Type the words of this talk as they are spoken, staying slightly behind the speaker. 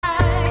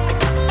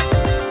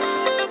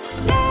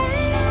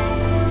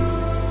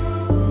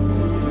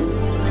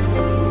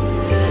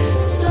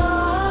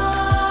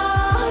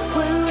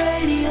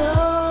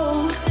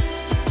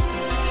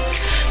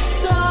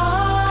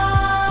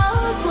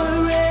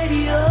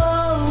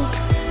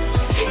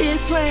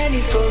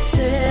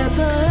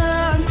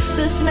24/7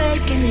 that's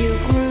making you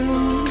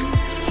groove.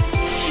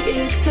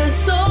 It's a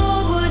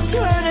soul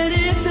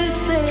alternative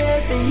that's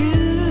there for you.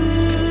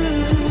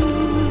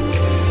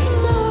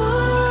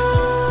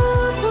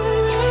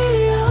 Starpoint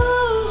Radio.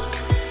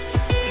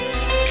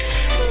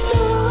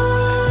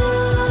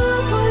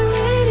 Starpoint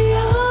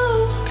Radio.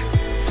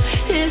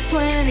 It's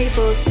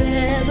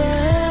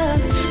 24/7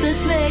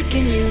 that's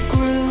making you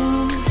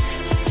groove.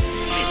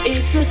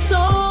 It's a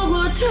soul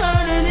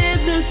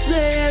alternative that's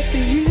there for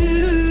you.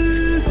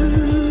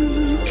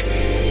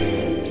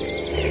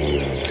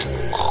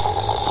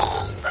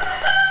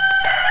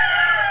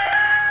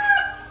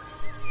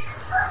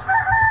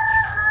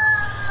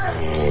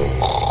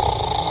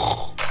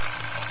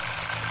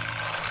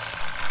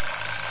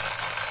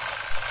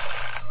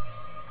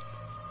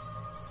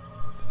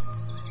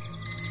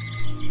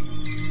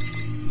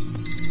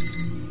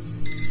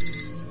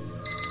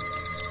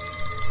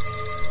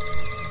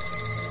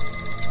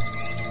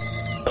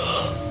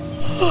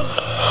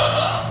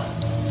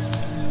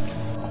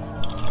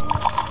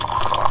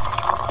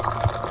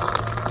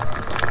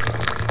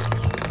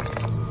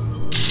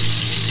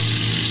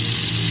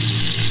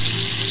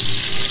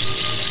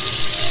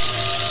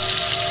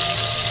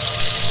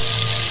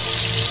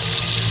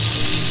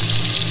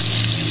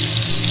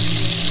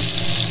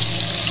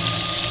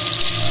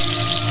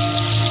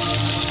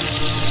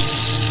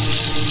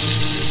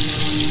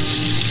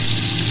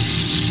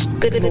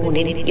 Good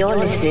morning, you're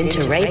listening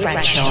to Ray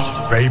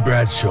Bradshaw. Ray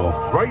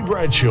Bradshaw. Ray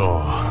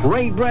Bradshaw.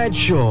 Ray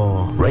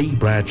Bradshaw. Ray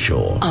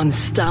Bradshaw. On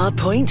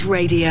Starpoint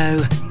Radio.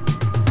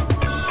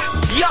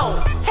 Yo,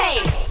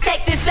 hey,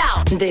 check this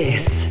out.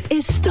 This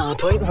is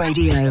Starpoint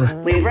Radio.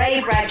 With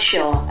Ray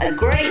Bradshaw, a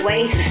great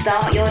way to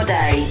start your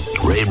day.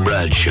 Ray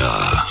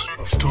Bradshaw.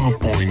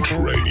 Starpoint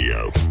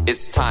Radio.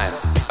 It's time.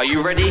 Are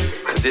you ready?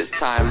 Because it's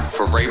time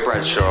for Ray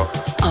Bradshaw.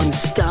 On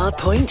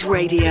Starpoint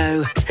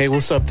Radio. Hey,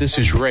 what's up? This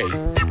is Ray,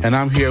 and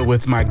I'm here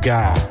with my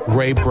guy,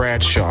 Ray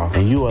Bradshaw,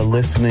 and you are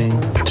listening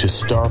to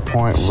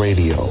Starpoint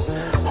Radio,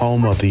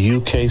 home of the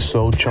UK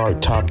Soul Chart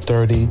Top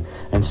 30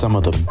 and some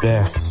of the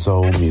best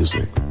soul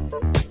music.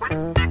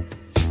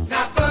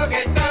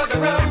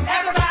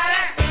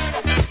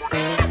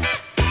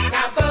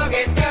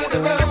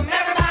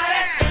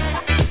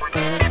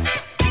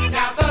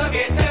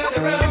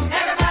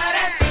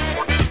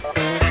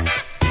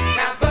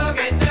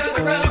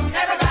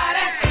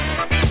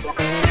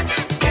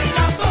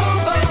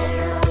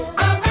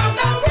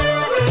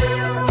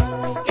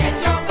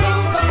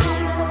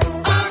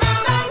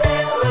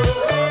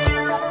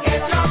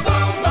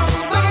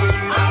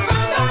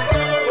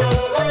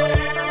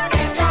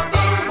 Get your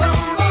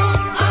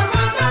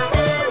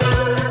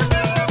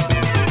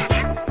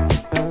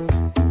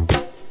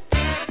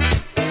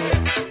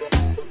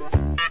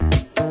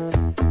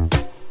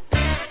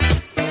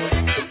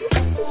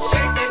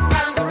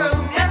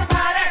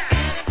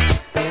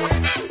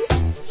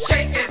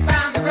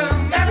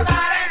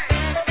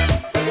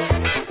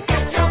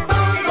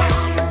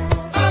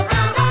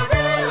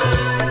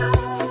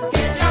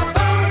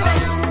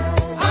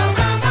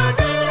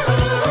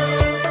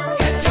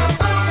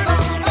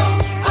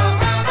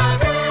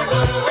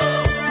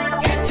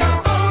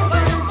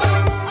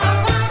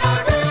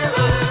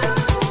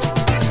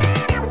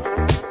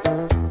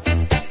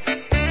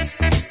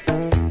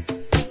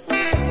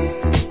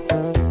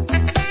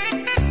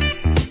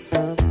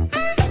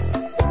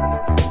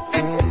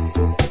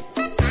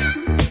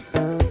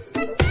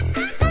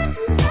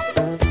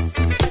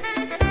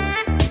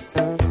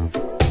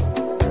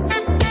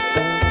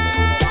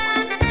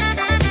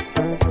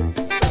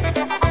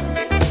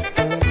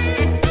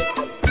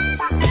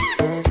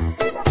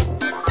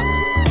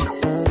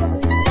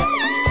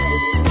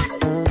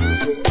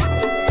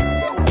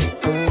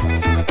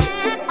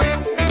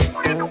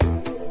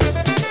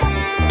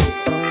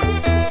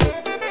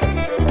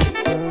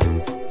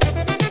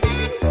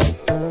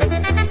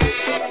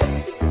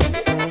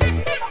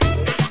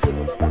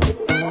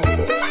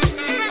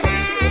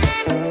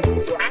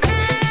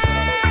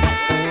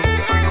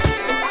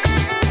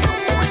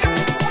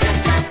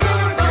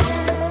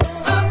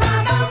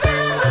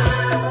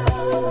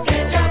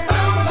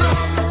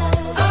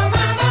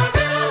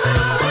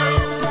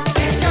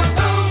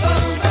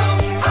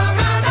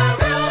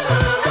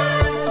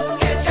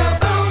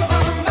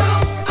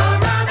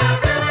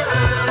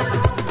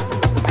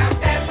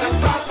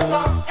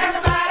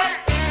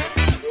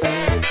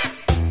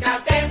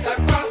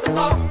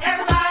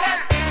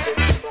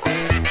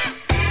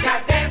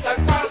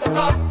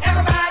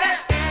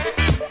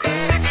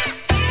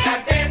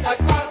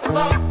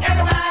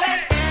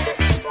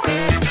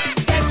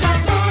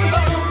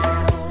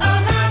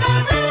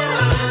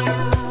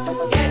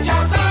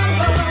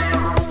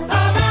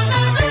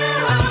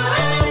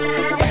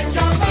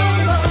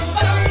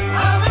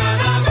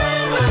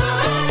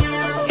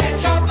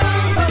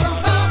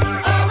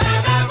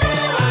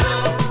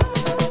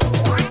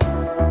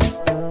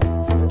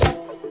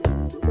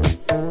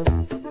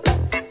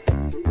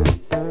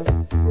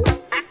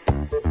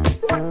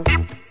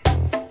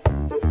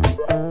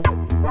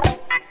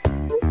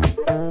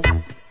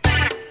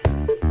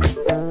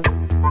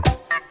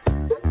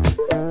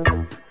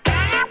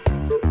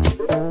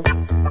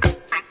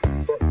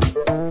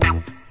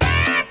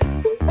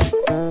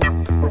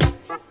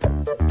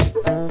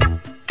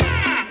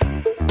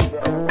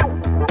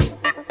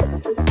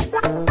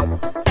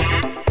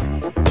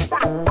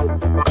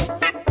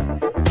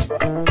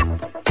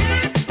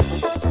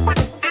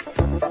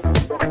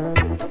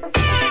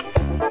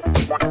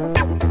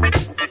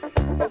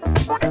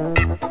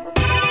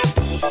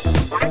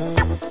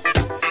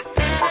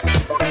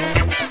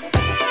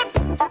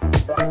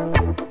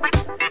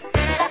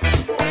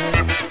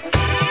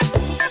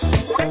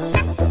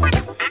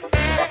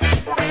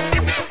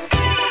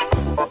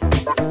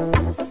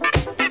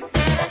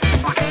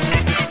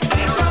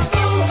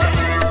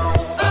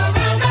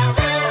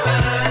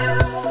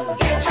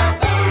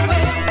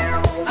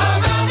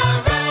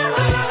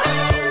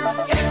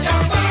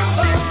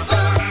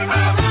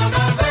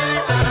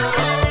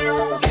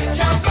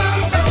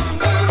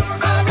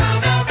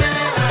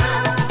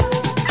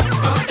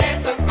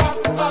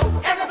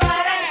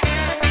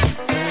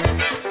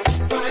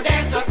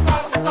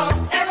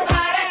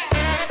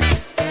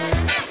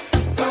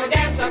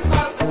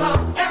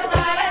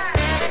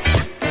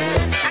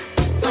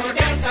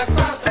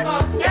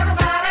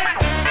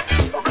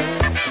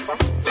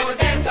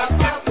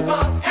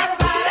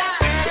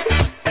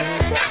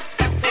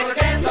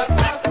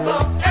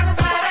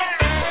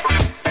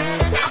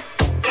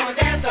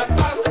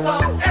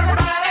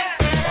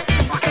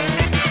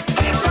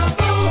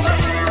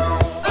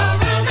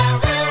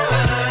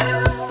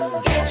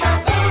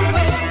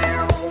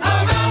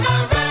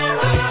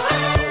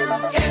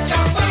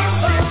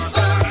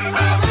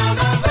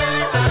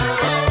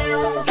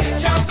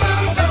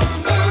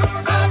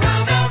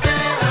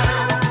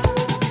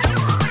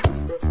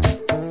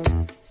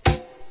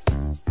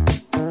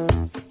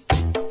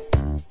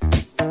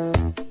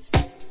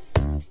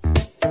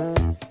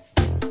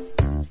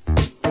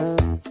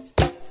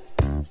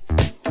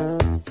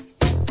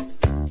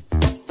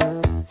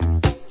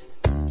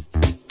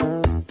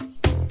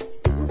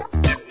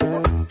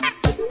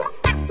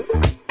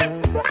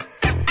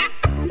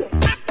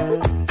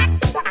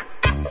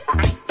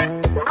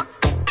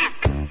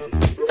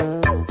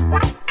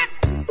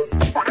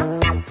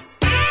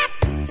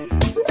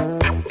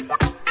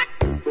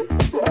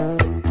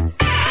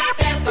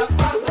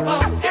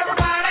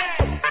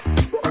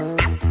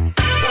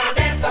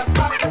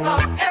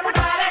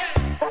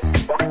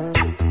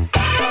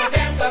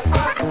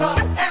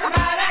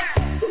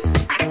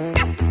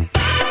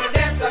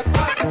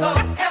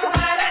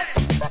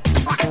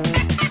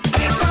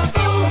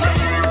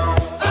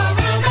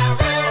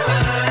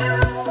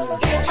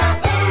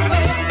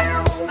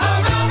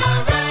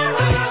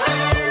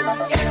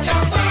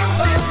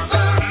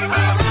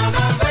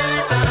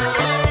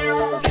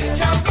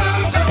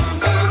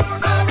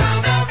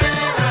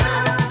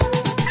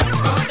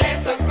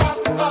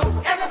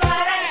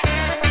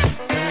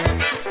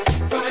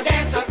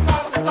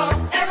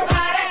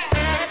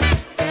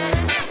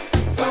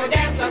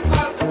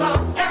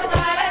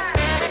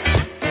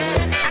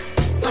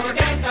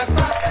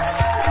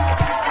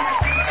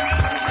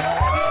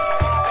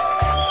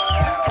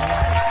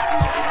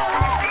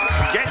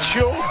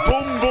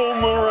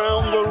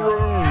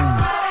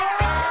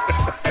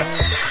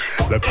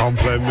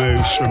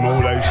Moose from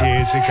all those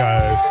years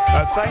ago.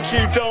 Thank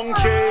you,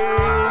 Donkey.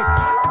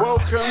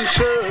 Welcome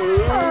to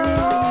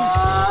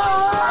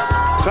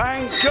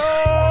Thank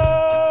God.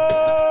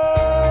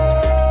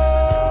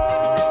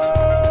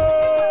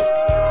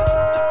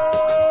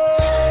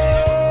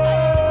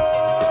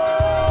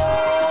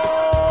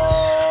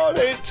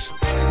 It's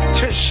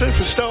Tish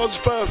Superstar's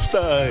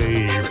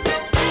birthday.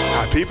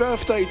 Happy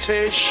birthday,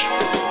 Tish.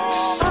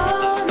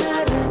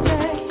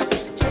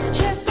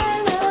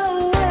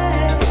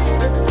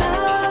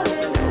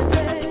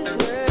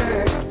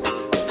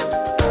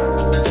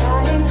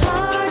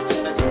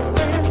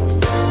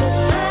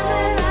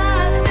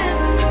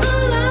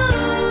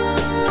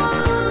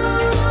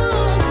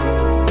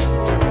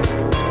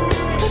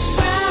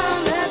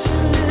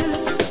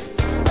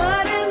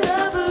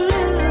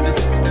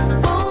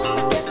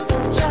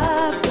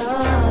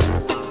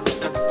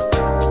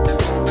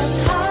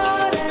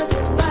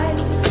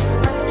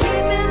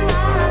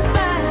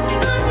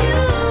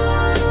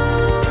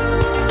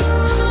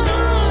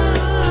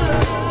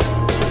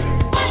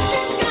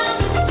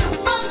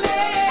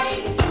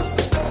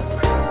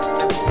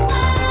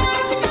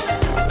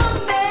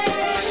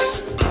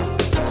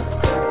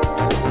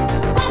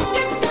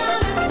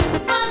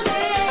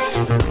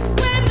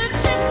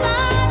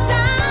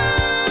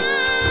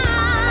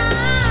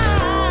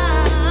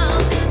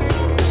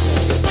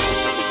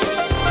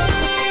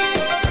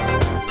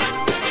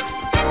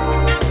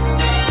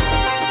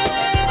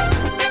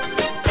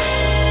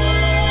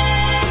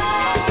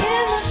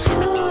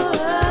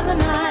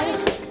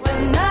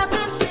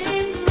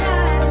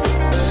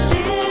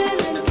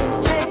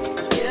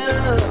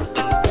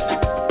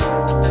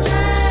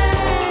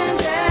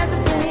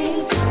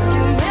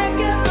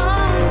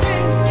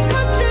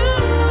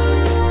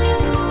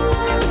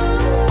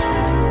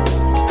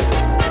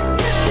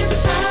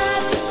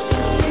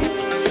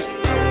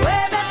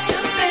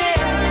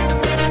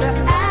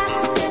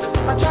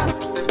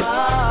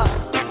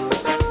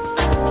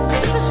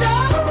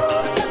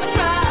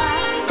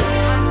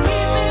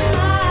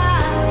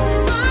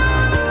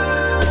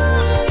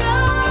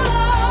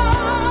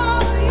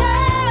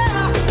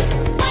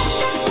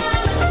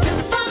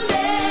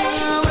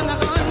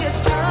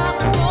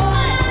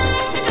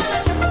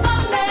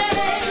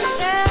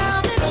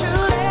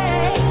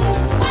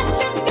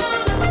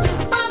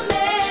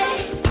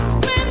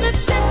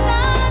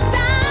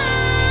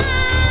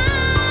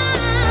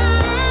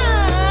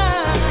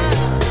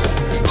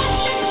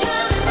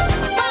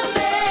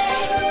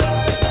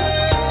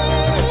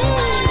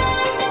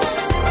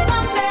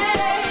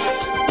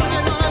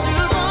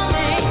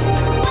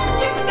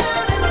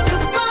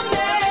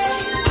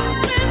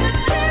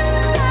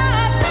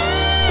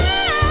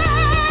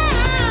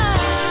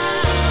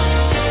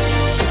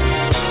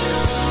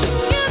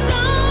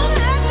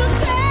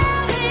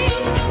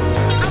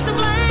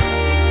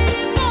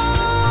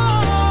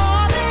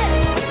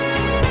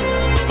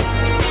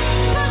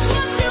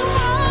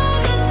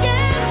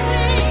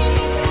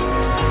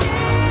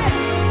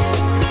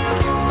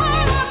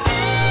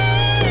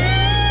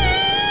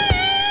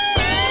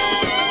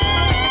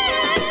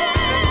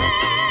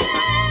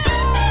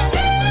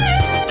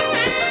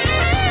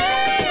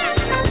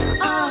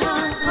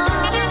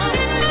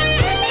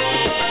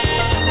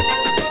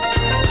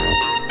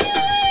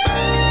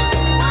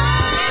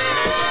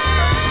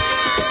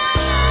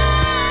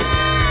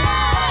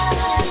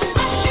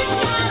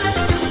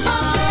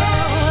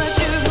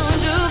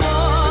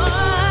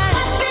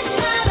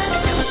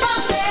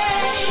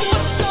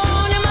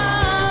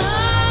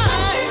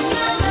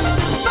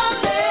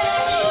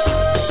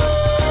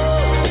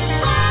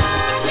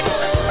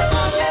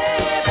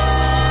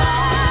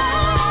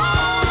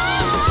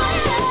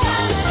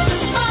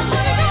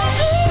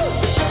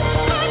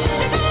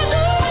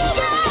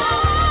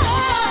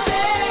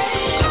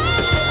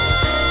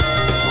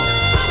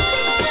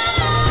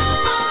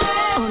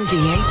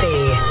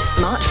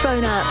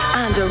 smartphone app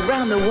and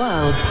around the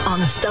world on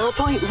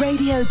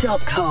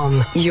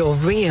starpointradio.com. Your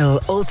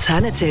real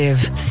alternative.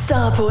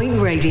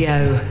 Starpoint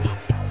Radio.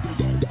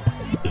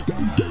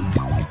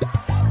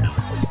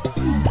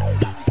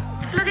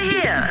 Look at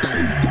here.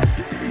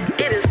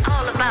 It is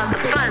all about the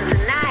fun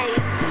tonight.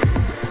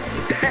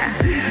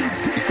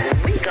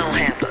 We gonna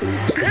have a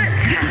good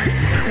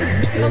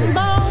time. Come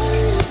on.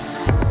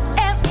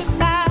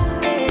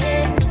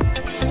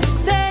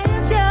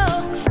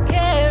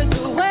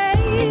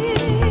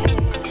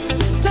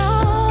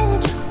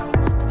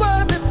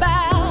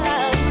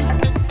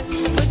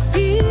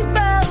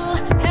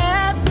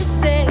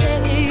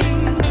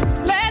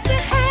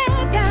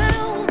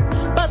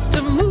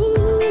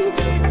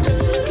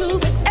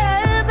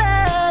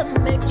 Whatever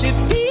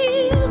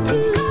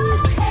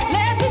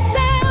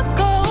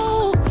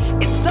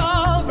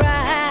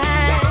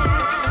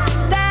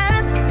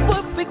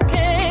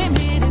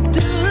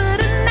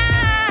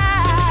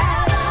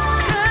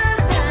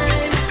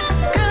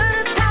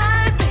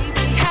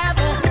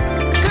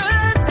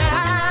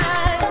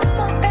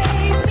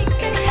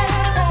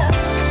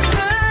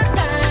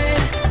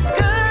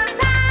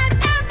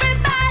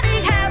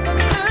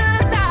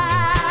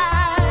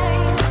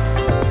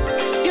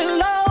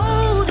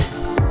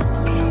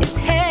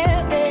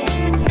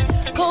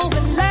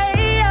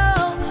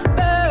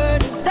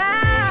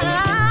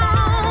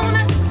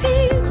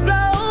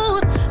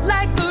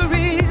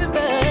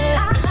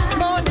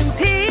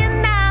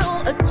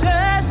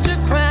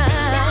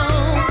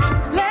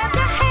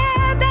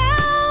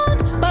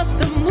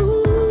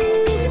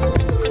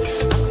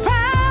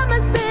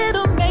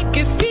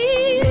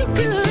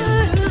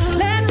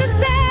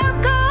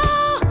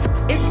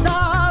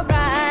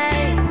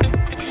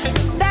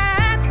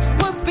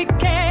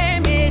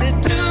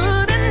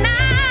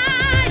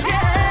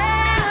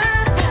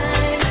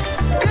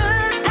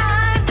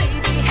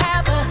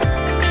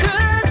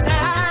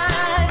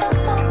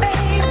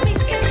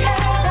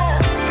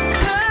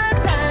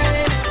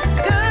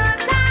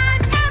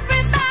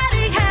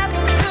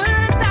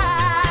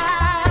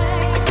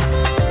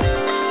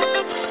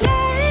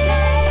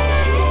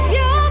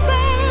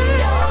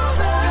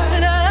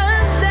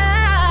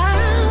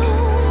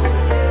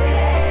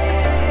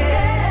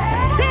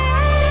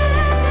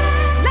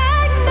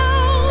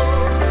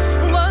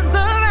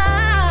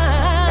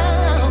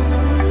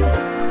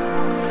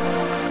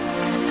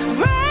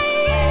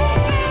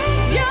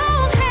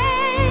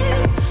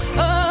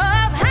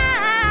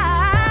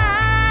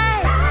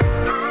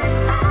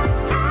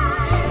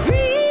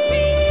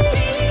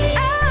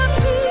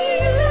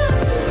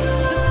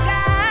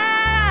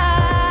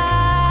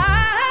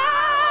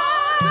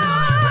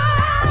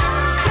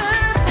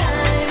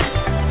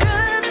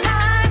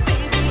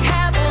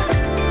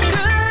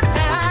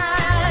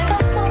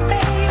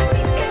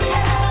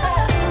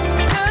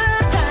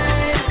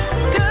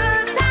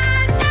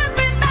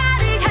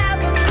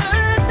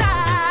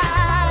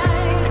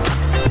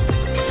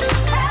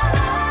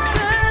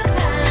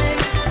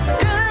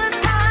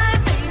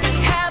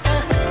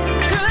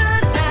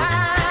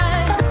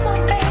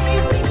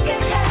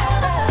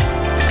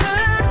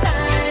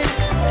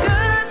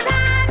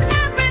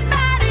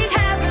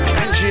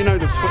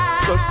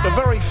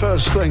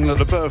that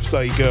the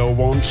birthday girl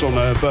wants on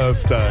her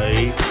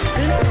birthday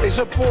is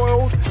a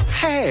boiled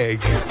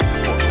egg.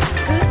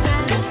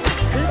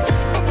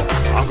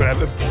 I'm going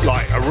to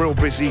have a real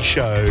busy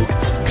show.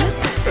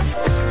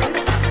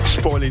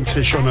 Spoiling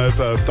Tish on her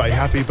birthday.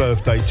 Happy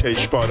birthday,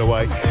 Tish, by the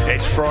way.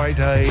 It's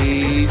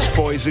Fridays,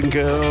 boys and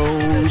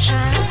girls.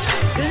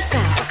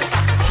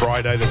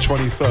 Friday the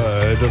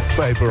 23rd of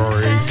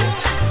February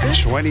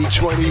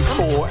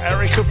 2024.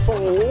 Erica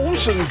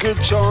Falls and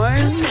Good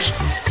Times.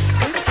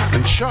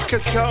 And Chaka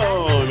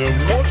Khan.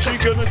 And what's he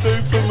going to do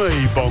for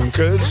me,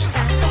 bonkers?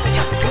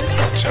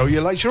 I'll tell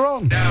you later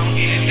on. Down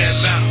in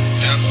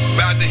Atlanta,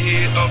 about to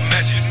hit up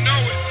match, you know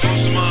it. Throw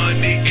some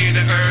money in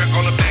the air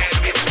on a bad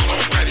bitch.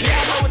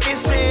 Yeah, I know what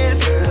this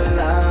is. Girl,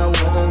 I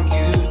want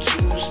you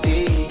to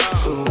stay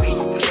so we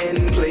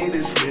can play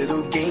this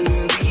little game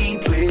we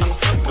play.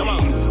 Where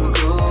you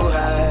go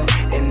high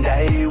and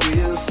I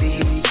will see.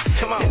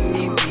 Come on. Let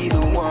me be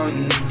the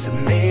one to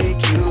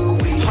make you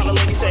weak. Holla,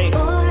 lady, say. Boy,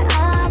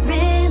 I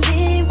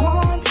really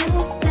want to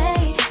stay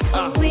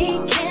so we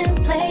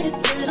can play this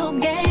little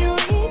game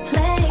we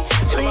play.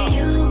 Where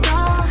you go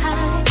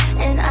high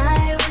and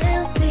I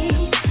will see.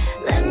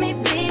 Let me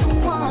be the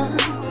one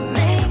to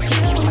make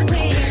you weak.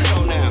 Let's go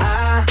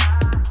now.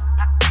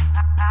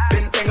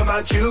 Been thinking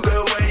about you,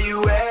 girl, where you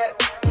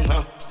at?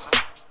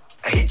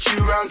 I hit you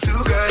round two,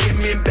 girl, hit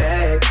me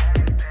back.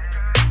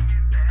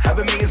 I've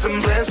been making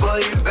some plans for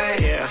you, babe.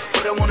 Yeah.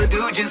 What I wanna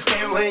do, just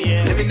can't wait.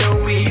 Yeah. Let me know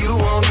when you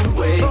on the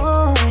way.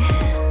 Boy,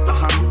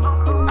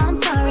 I'm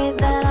sorry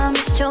that I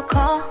missed your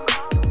call.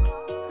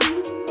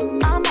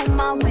 I'm on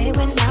my way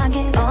when I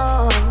get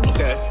home.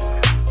 Okay.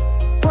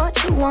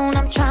 What you want,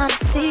 I'm trying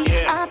to see.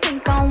 Yeah. I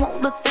think I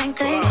want the same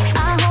thing.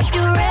 I hope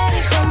you're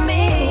ready for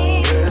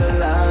me.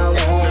 Girl, I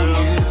want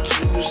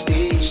you to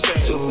stay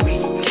so we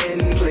can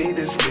play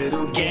this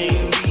little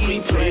game we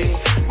play.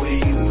 Where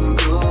you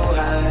go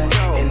high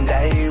and I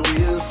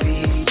will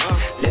see.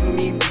 Let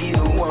me be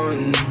the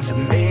one to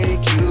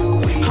make you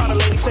weak. Holla,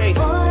 lady, say.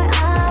 Boy,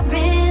 I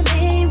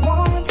really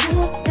want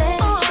to stay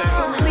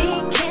so we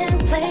can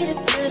play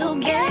this little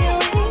game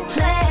we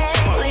play.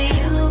 Where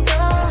you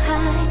go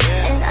high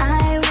and I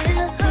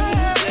will see.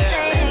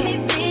 Let me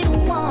be the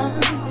one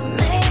to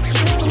make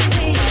you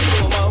weak.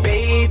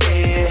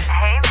 Baby,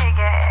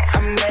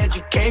 I'm glad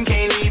you came,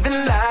 can't even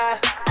lie.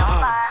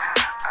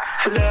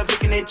 I love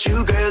looking at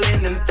you, girl,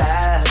 in them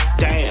thighs.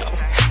 Damn.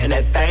 And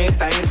that thing,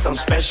 something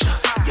special.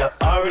 Your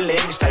aura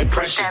lens type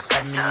pressure.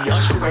 Got me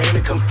unsure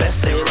to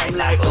confess it. Ain't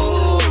like,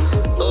 ooh,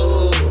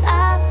 ooh. I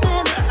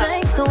feel the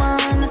same, so I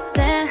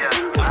understand.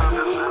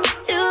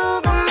 You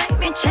gon' make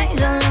me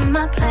change all of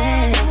my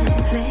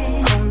plans.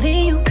 Only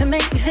you can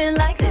make me feel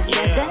like this.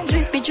 Let that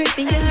drippy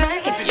is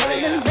right. If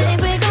you're the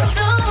things we gon'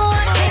 do,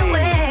 I can't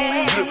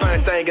wait. You the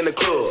finest thing in the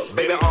club,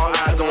 baby, all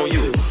eyes on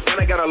you. And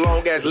I got a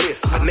long ass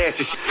list of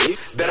nasty shit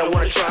that I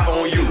wanna try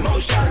on you.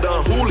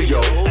 Done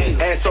Julio,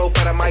 ass so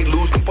fat I might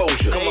lose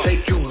composure.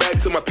 Take you back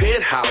to my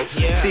penthouse,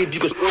 see if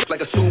you can squirt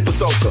like a super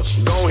soaker.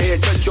 Go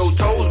ahead, touch your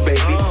toes,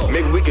 baby.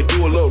 Maybe we could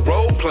do a little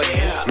role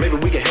playing. Maybe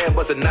we can have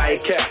us a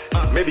nightcap.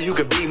 Maybe you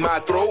could be my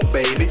throat,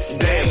 baby.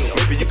 Damn,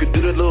 maybe you could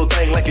do the little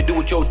thing like you do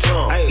with your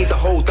tongue. Eat the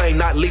whole thing,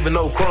 not leaving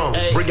no crumbs.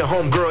 Bring your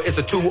home, girl, it's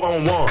a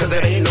 2-on-1. Cause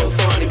it ain't no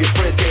fun if your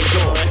friends can't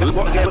join.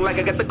 Walk together like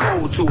I got the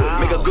code to it.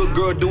 Make a good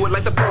girl do it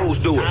like the pros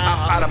do it.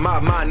 Out of my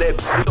mind,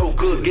 that so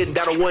good, getting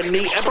down on one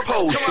knee and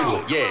propose to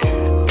it. Yeah.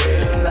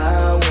 Girl,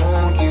 I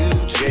want you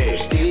to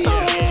stay.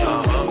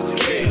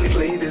 Can we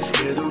play this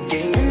little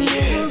game?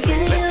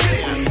 Let's get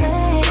it.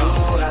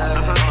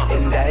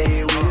 And I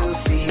will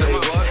see.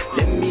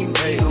 Let me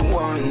be the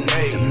one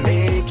to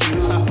make you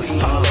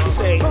weak. Holla, lady,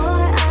 say. Boy, I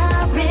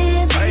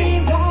really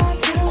want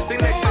to Sing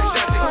that shit,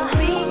 stay so Shanti.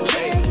 we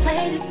can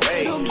play this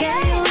little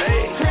game we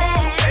play.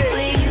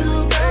 Where you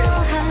go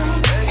high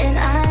and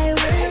I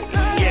will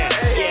see.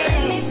 Let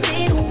me be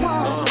the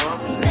one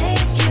to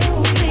make you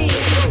weak.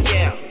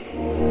 Yeah.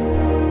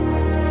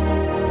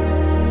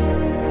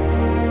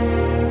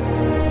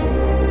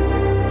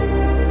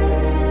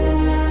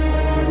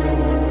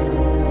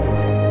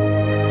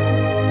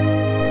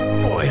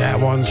 Boy, that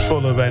one's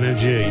full of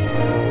energy.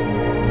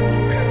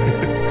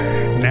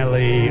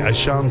 Nelly,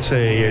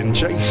 Ashanti, and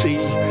Juicy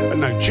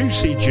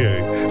J.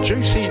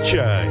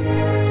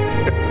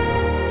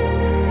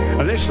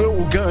 And this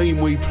little game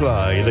we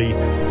play, the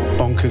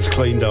bonkers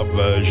cleaned up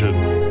version.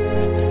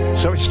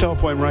 So it's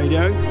Starpoint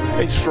Radio.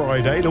 It's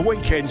Friday. The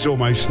weekend's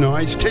almost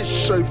nice.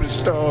 Tish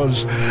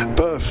Superstar's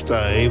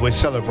birthday. We're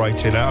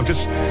celebrating it. I'm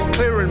just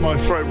clearing my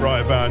throat right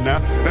about now.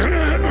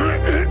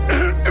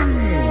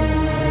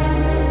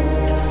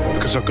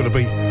 Because I've got to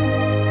be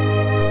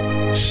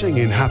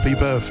singing happy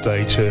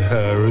birthday to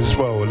her as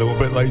well a little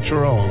bit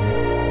later on.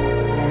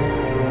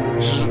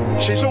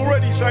 She's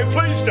already saying,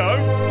 please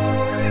don't.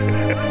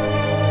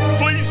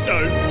 Please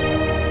don't.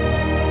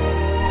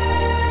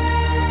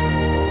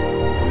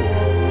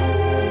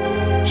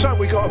 So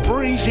we got a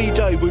breezy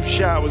day with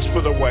showers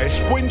for the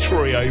west,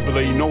 wintry over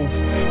the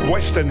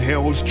north-western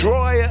hills,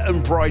 drier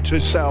and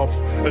brighter south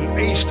and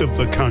east of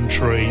the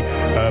country,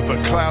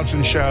 but clouds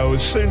and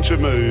showers soon to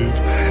move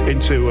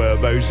into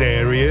those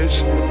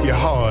areas. Your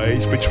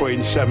highs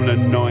between 7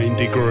 and 9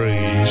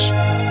 degrees.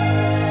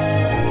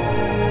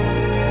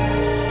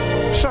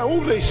 So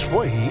all this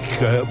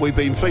week we've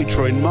been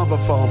featuring Mother,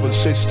 Father,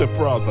 Sister,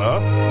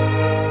 Brother.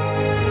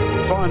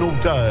 Final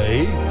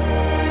day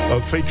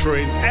of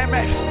featuring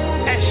MFSB.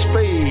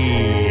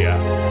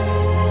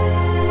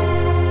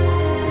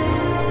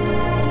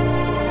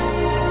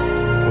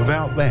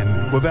 Without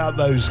them, without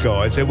those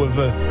guys, there wouldn't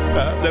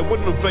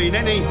have been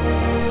any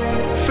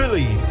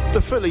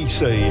the Philly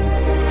scene.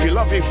 If you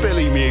love your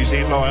Philly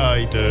music like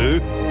I do,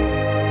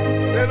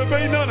 there'd have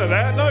been none of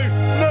that. No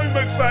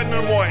McFadden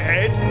and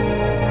Whitehead.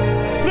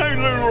 No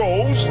Lou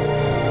Rawls.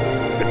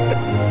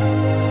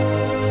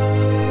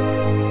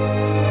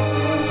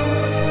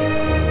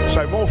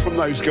 So more from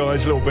those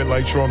guys a little bit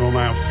later on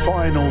our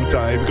final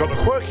day. We've got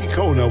the quirky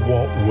corner,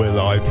 What Will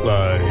I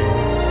Play?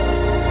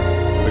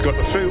 We've got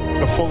the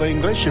full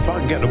English, if I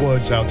can get the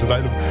words out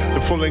today,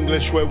 the full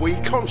English where we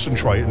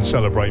concentrate and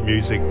celebrate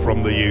music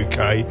from the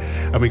UK.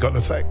 And we got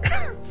the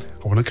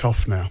I want to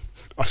cough now.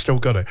 I still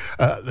got it.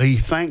 The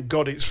Thank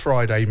God It's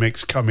Friday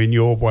mix coming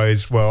your way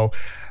as well.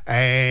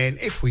 And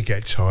if we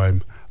get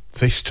time,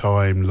 this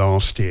time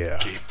last year.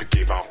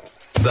 Keep on.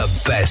 The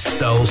best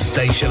soul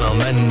station on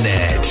the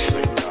net.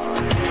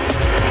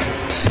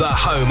 The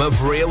home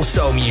of real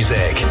soul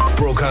music.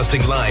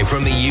 Broadcasting live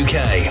from the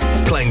UK.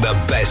 Playing the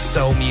best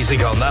soul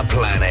music on the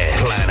planet.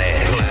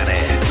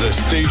 The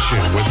station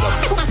with the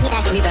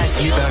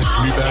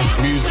best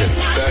music.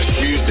 Best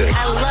music.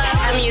 I love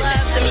the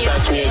music.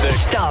 Best music.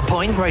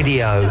 Starpoint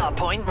Radio.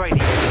 Ready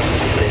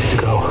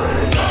to go.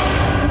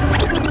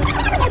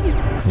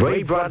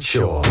 Ray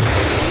Bradshaw. Move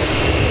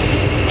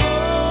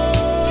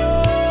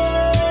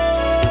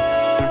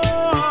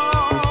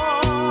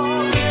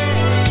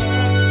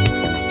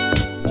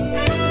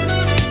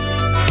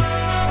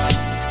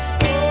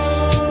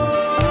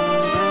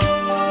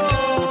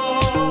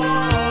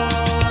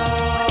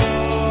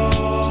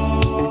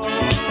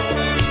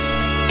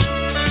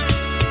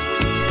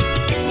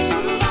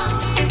on.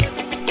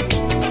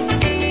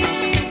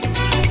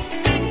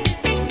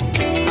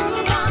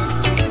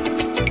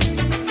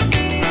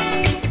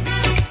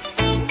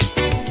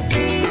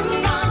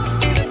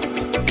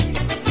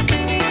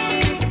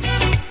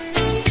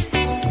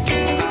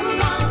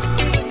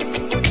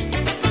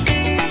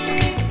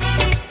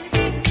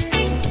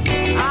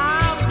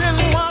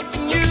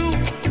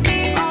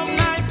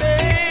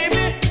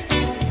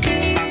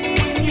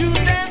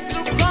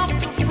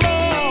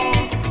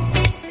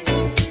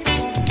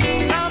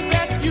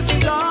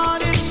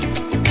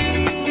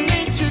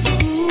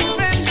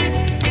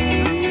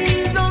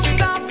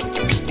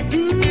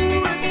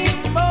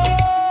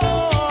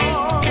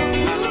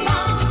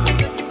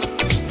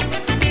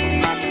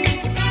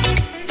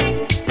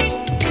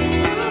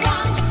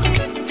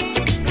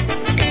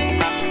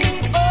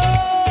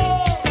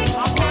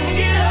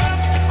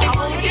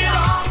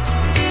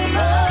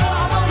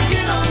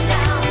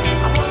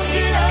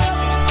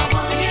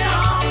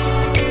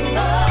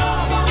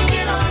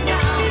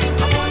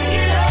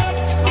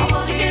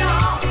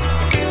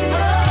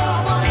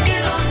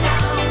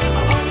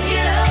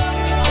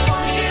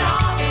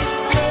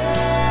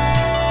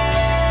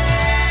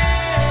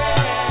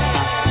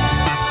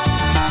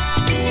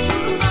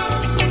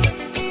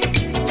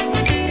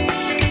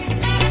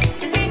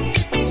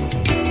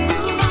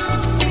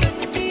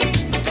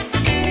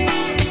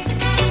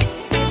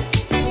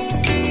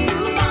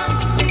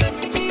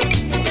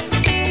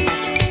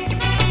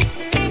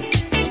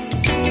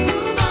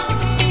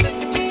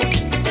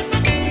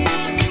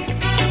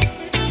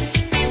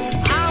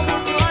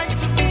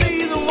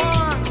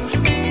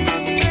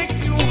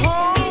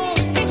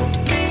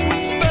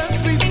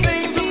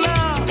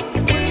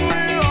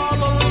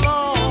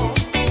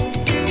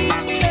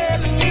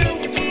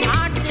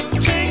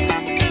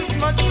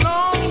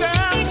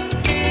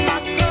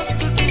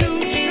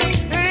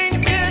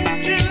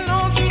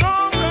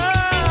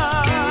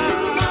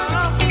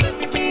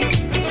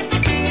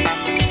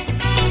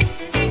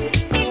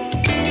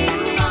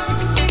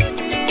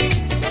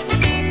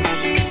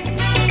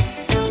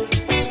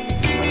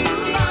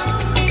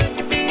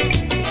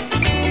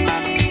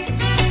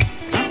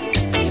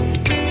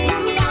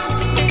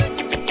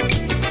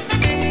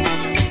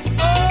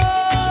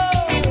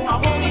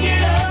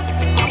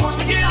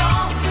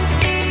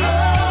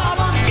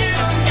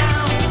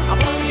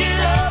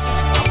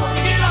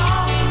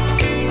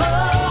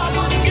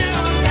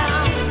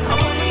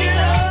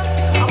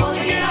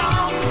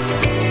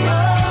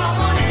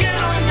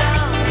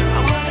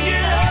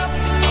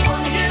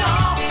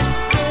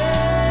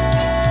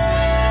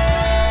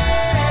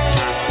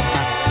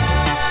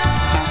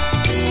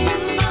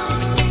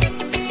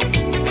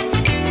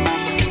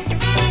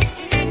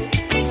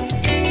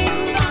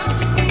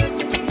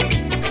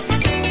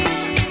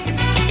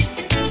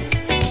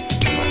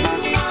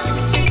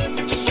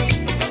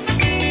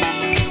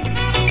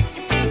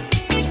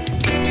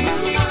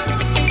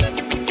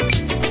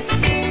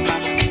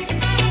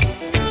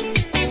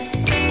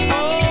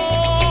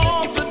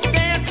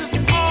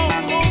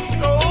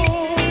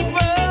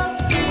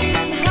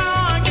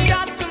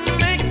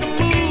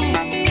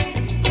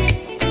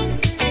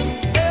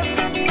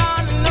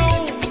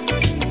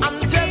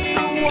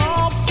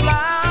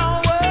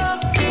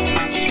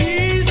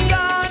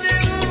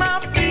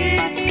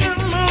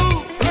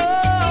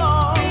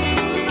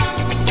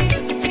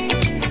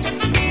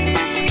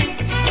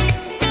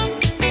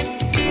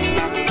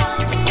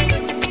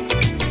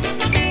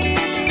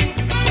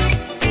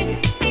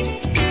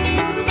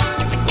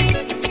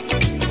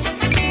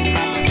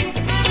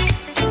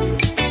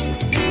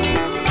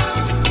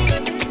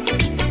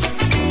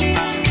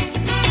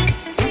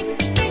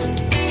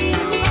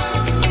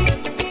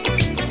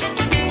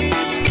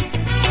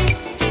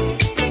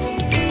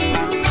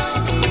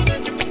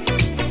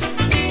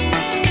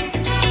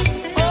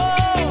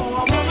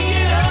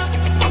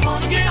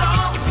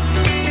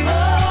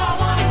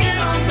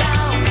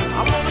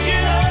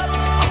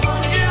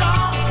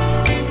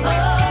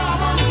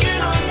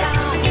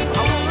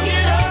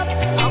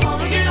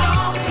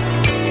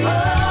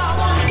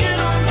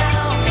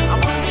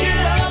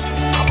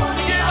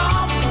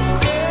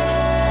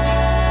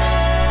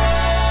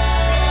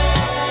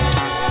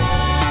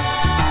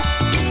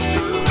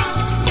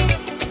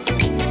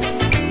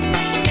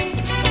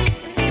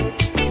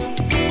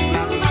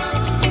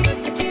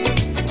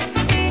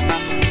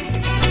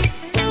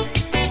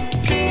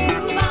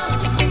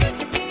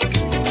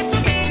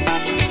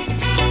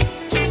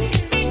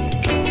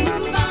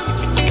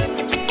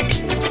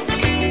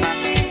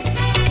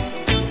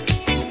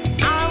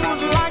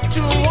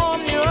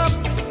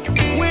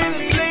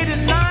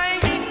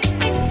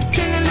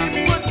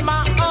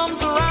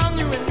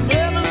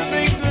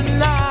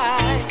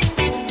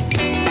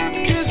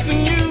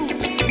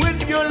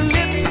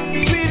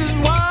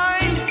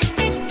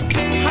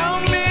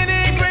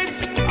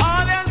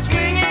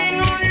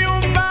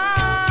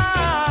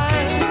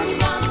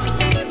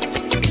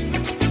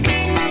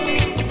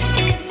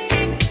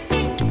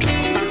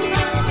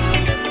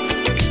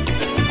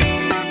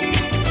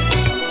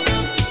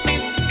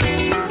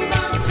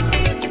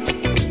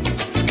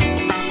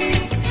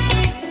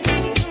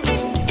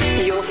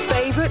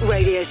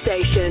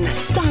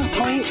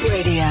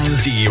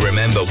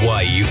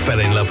 fell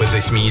in love with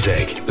this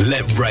music,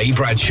 let Ray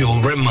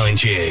Bradshaw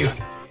remind you.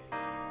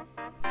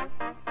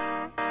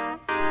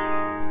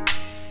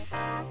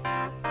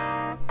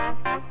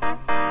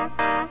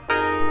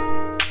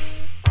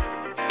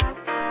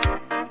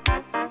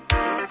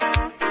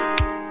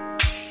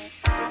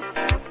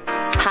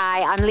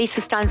 Hi, I'm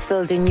Lisa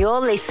Stansfield and you're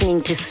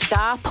listening to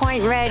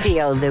Starpoint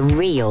Radio, the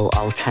real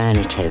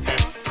alternative.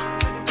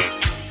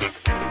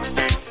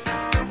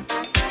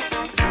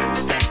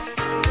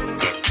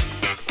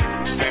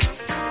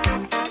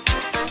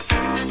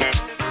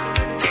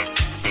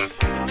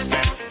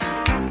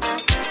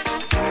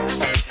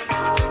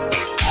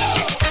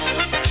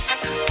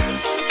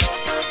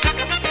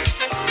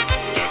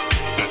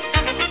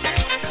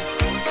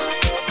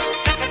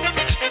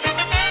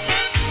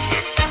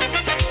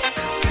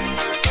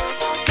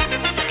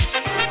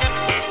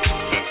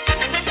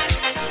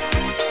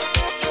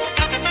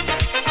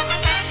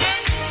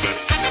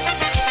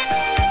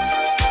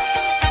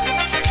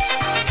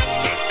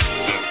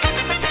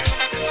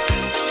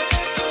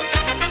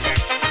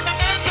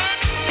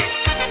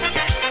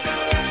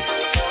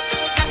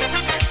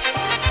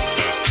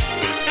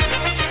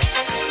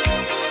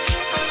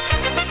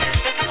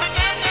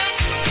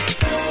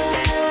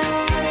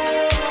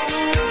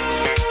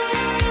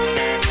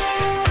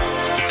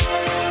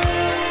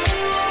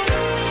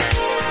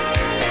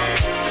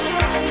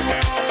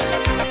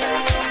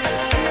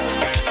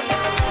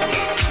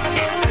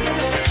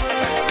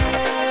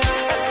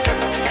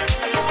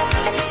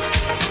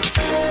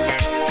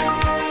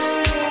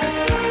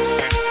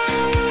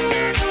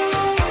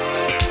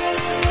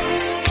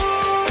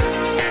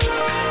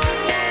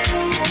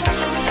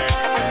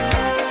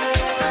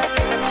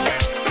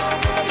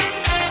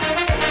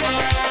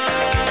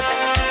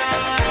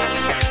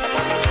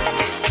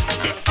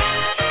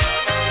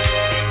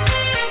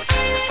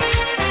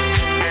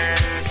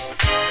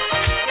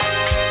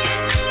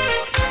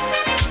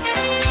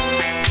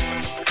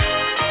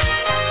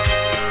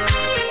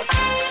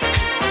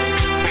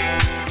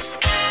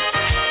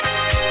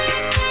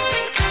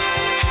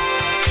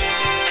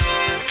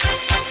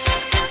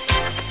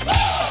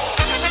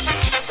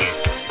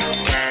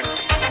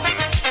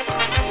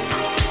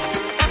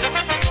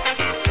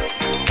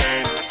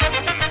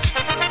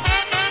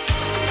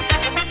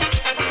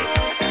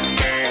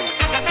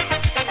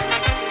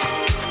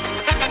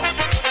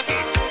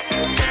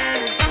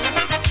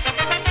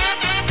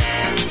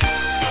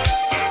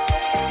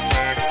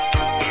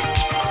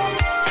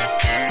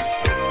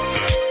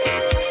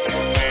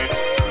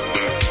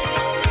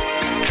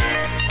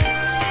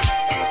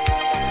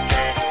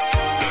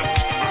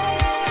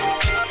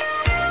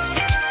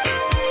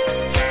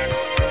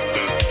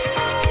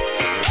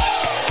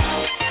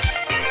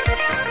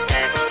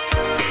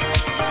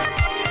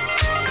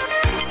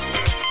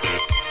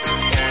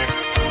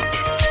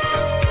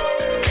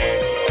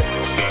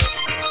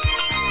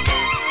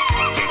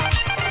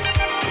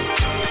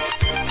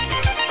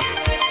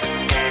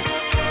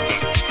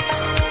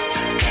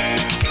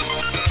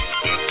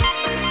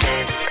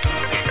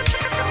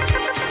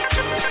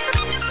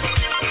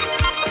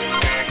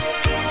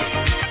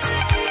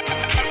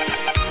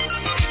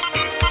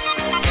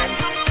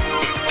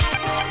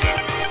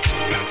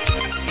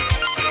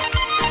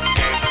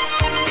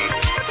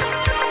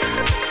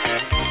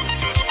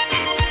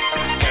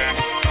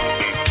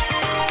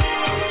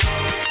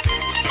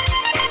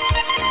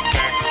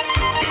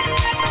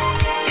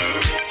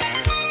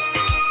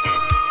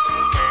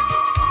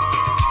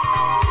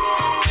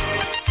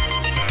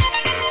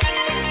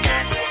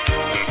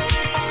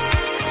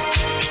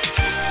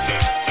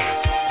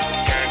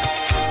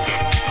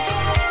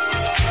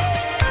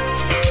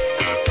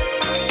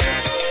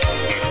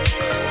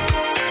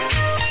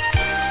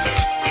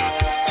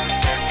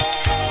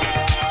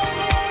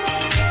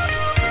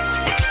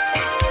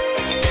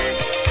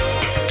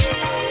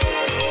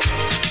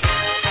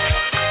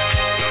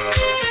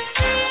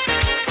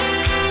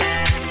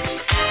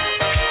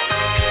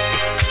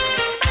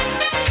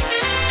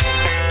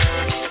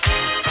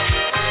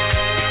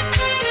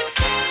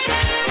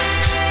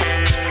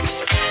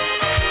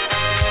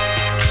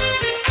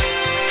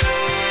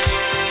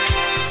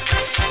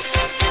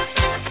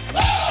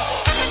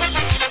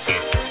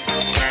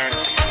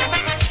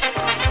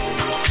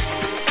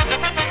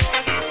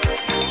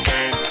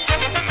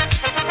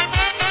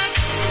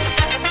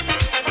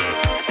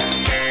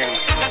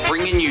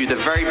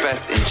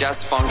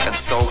 Jazz, funk and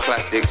soul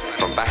classics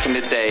from back in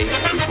the day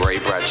with Ray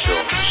Bradshaw.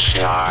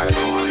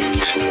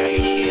 Starpoint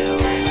Radio.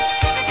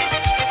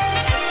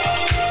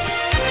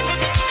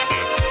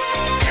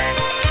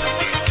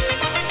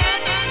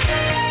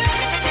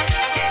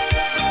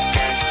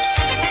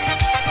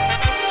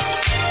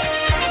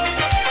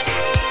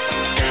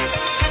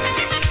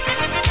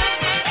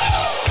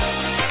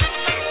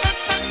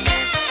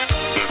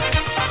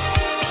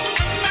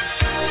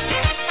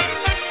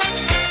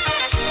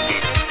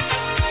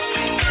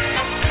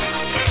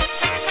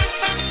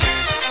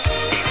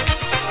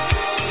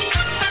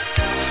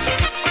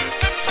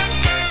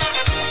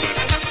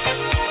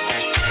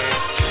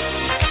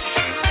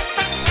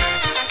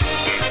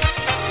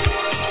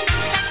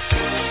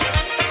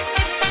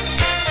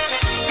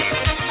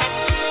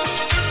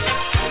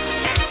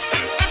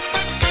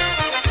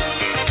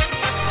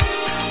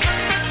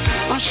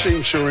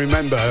 to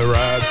remember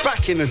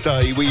back in the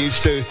day we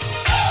used to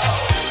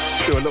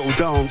do a little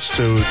dance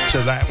to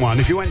that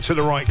one. If you went to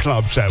the right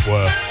clubs that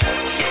were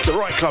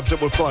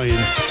playing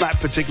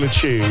that particular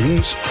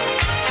tunes,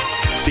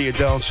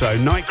 Diodato,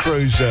 Night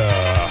Cruiser.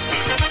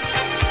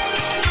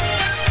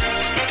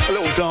 A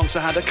little dance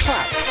that had a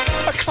clap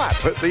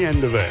at the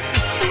end of it.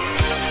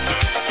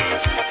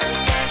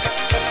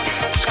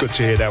 It's good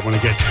to hear that one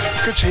again.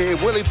 Good to hear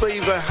Willie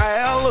Beaver,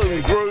 Howl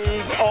and Groove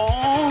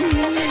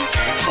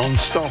on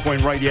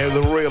Starpoint Radio,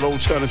 the real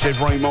alternative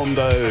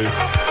Raymondo.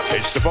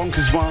 It's the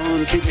Bonkers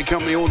one. Keep me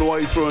company all the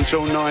way through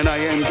until 9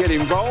 a.m. Get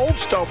involved.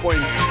 Starpoint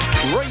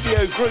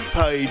Radio group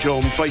page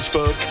on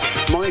Facebook.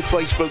 My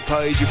Facebook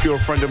page. If you're a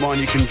friend of mine,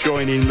 you can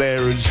join in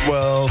there as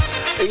well.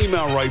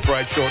 Email Ray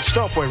Bradshaw at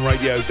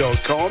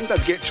starpointradio.com. Don't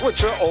forget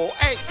Twitter or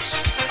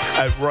X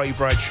at Ray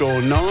Bradshaw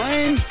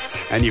 9.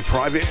 And your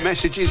private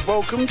message is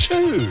welcome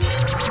too.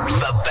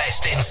 The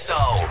best in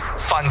soul,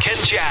 funk and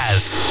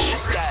jazz.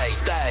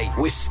 Stay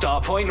with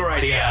Starpoint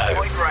Radio.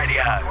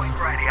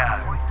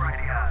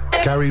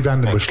 Gary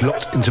Vanderbush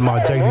locked into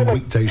my daily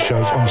weekday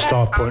shows on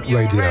Starpoint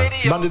Radio.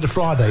 Monday to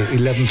Friday,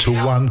 11 till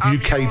 1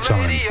 UK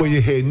time, where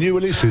you hear new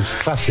releases,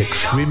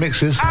 classics,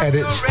 remixes,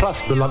 edits,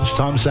 plus the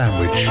lunchtime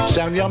sandwich.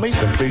 Sound yummy?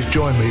 Then please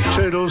join me.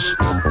 Toodles.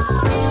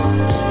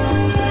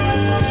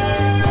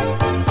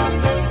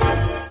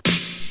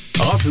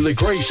 After the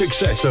great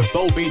success of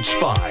Bowl Beach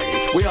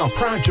 5, we are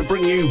proud to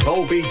bring you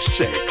Bowl Beach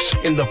 6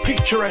 in the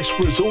picturesque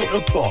resort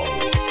of Bowl.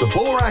 The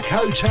Borak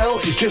Hotel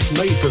is just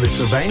made for this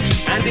event,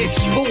 and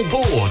it's full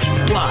board.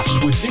 Plus,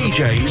 with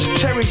DJs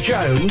Terry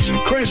Jones,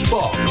 Chris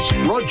Box,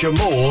 Roger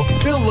Moore,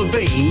 Phil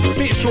Levine,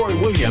 Fitzroy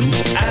Williams,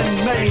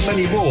 and many,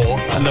 many more.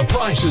 And the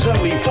price is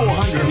only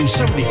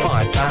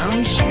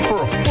 £475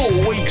 for a full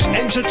week's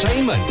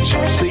entertainment.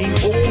 See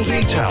all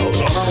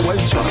details on our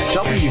website,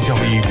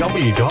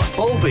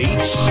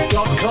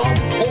 www.bowlbeats.com,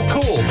 or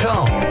call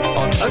Carl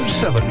on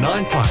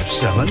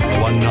 07957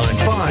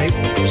 195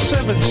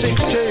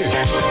 762.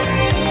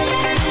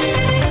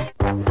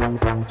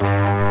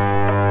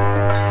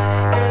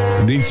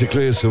 Need to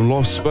clear some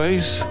loft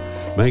space?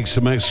 Make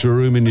some extra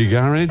room in your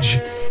garage?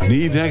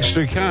 Need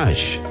extra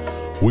cash?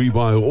 We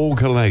buy all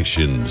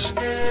collections.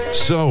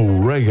 Soul,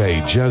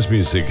 reggae, jazz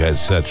music,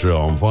 etc.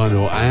 on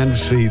vinyl and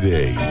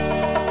CD.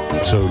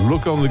 So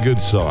look on the good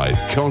side.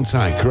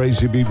 Contact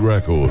Crazy Beat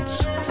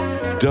Records.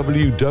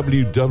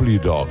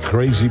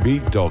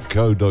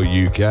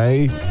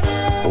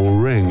 www.crazybeat.co.uk or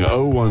ring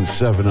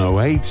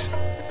 01708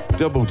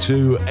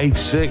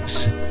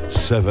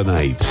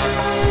 228678.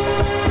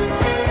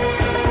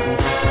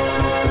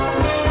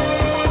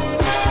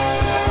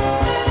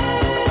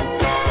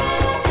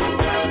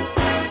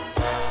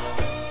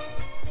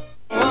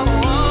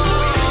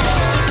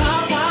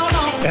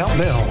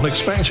 On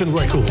Expansion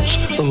Records,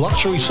 the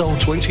Luxury Soul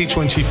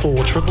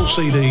 2024 triple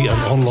CD and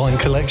online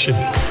collection.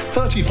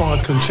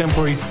 35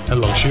 contemporary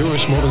and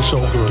luxurious modern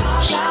soul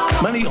grooves.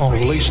 Many are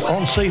released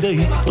on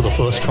CD for the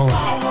first time,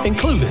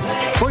 including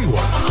Free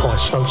One by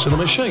Stokes and the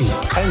Machine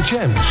and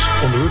Gems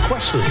from the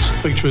Requesters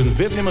featuring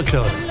Vivian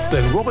McCurdy,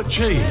 then Robert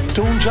G,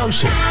 Dawn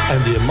Joseph and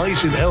The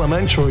Amazing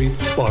Elementary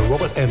by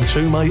Robert M.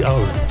 Toomey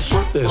Owens.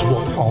 There's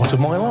What Part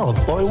of My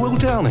Love by Will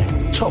Downing,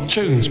 Top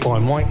Tunes by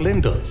Mike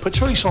Linder,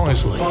 Patrice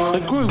Isley,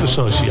 The Groove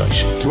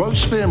Association,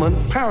 Rose Spearman,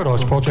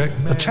 Paradise Project,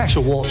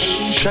 Natasha Watts,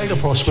 Shada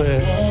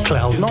Prosper,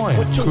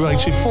 Cloud9,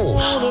 Creative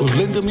Force with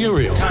Linda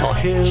Muriel are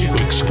here with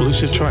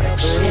exclusive tracks.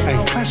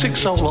 And classic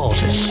soul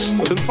artists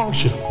can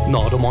function.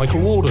 Nada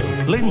Michael Warden,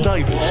 Lynn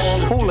Davis,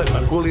 Paulette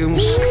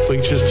McWilliams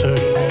features too.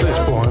 There's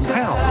Brian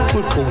Powell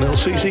with Cornell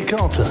CC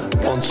Carter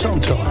on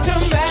Sometimes.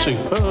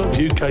 Superb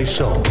UK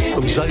soul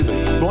from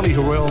Zabin, Ronnie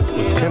Harrell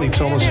with Kenny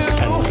Thomas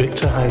and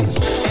Victor Haynes.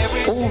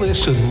 All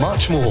this and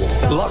much more.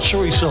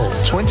 Luxury Soul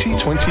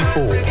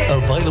 2024.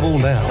 Available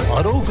now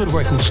at all good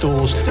record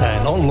stores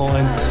and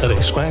online at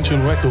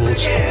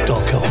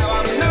expansionrecords.com.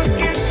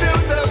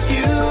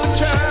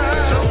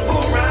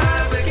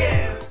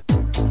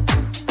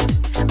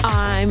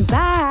 I'm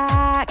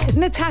back.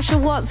 Natasha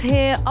Watts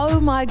here. Oh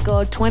my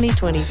God,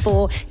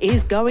 2024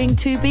 is going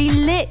to be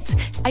lit.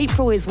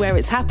 April is where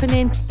it's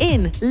happening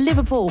in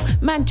Liverpool,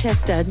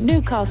 Manchester,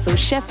 Newcastle,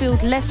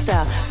 Sheffield,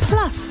 Leicester.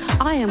 Plus,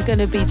 I am going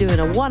to be doing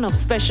a one-off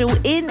special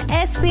in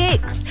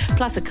Essex,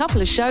 plus a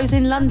couple of shows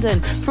in London.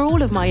 For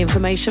all of my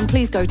information,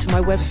 please go to my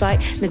website,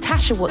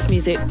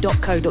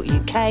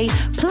 natashawattsmusic.co.uk.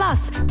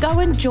 Plus, go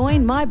and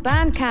join my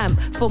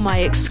Bandcamp for my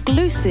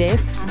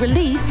exclusive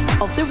release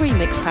of the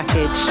remix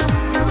package.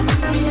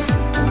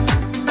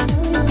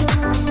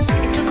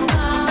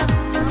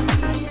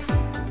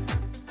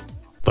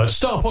 The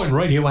Starpoint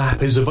Radio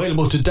app is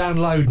available to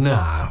download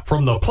now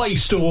from the Play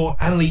Store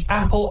and the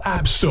Apple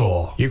App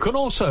Store. You can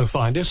also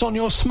find us on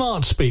your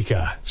smart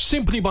speaker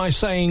simply by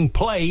saying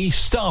play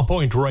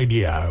Starpoint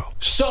Radio.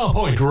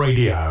 Starpoint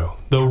Radio,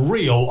 the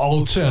real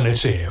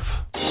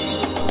alternative.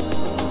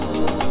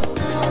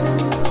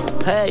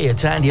 Hey,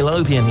 it's Andy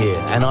Lothian here,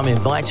 and I'm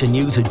inviting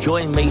you to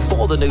join me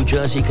for the New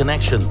Jersey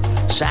Connection,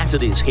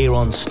 Saturdays here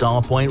on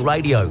Starpoint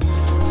Radio.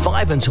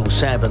 5 until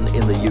 7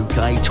 in the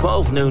UK,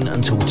 12 noon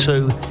until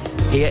 2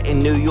 here in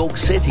New York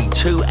City.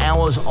 2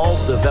 hours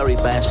of the very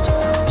best,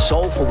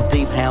 soulful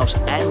deep house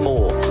and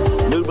more.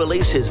 New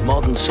releases,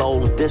 modern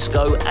soul,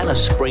 disco, and a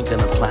sprinkling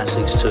of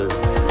classics too.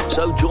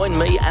 So join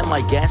me and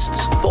my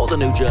guests for the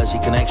New Jersey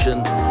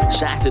Connection,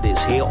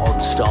 Saturdays here on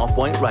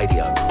Starpoint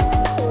Radio.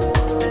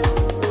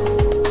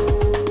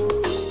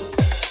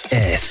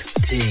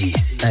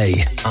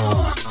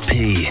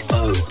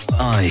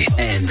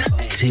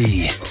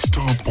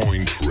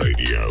 STARPOINT. Starpoint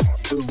Radio.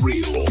 The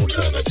real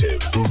alternative.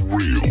 The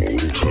real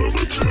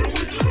alternative.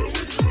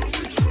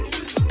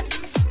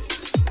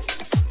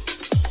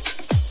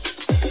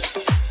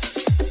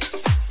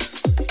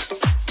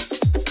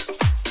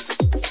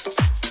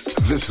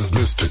 This is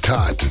Mr.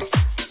 Cotton,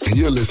 and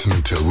you're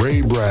listening to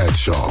Ray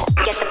Bradshaw.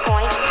 Get the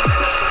point?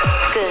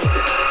 Good.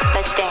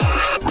 Let's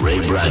dance. Ray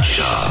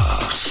Bradshaw.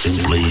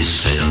 Simply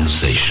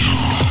sensational.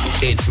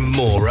 It's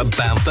more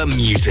about the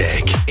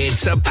music.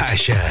 It's a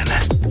passion.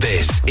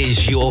 This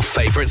is your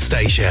favorite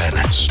station.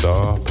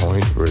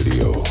 Starpoint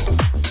Radio.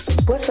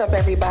 What's up,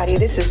 everybody?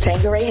 This is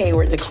Tangeray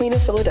Hayward, the Queen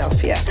of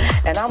Philadelphia,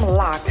 and I'm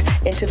locked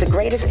into the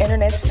greatest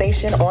internet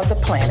station on the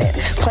planet,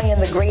 playing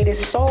the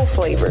greatest soul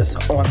flavors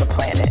on the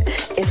planet.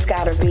 It's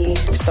gotta be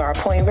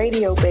Starpoint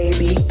Radio,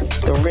 baby,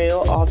 the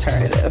real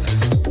alternative.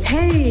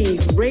 Hey,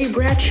 Ray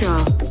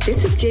Bradshaw.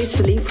 This is Jay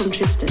Salee from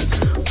Tristan,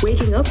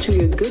 waking up to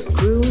your good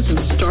grooves on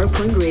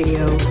Starpoint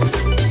Radio.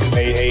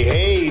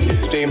 Hey,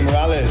 this is Dave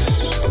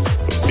Morales.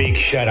 A big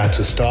shout out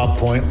to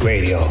Starpoint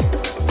Radio,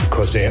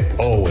 because they're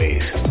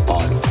always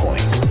on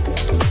point.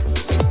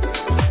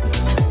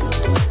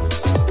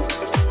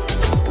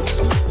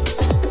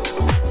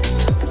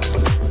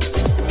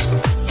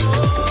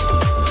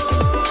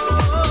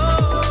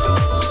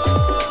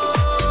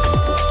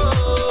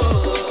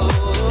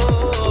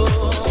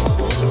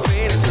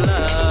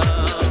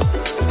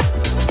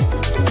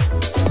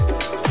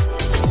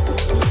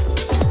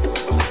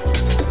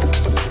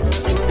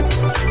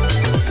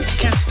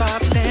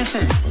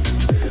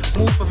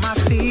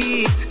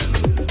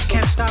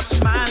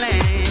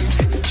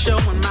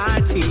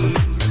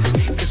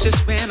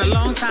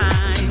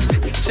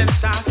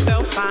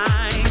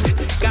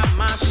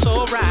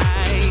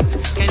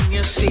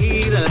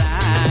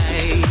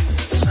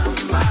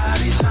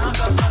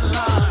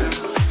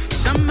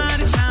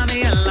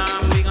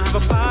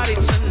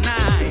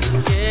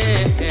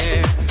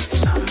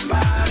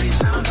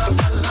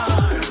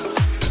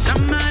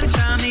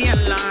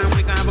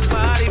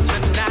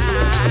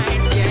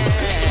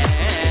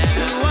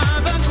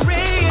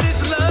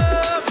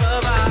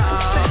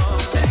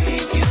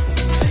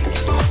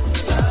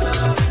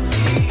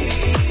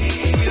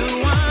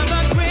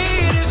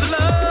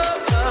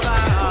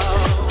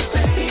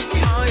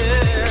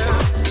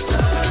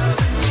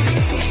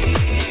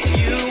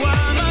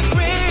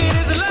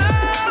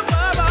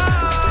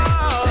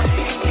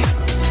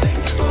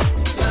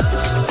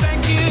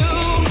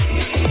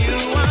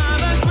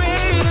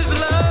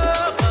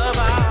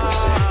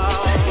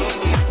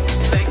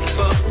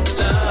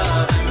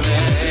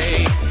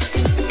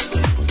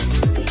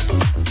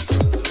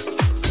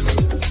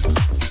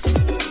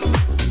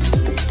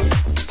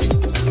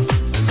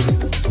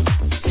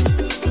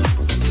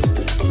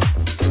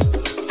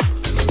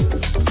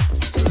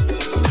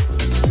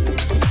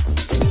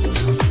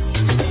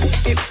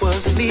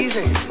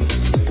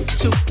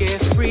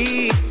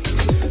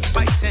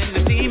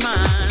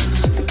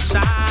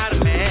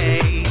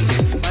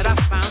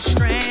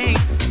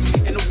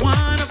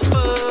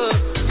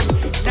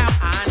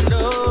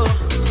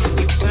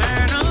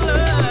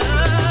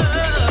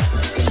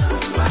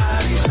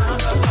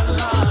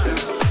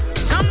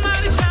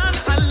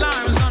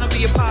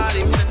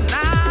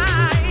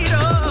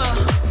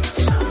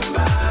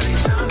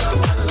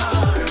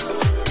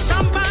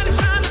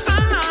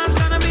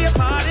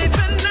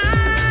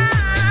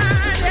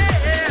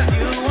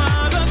 You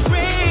are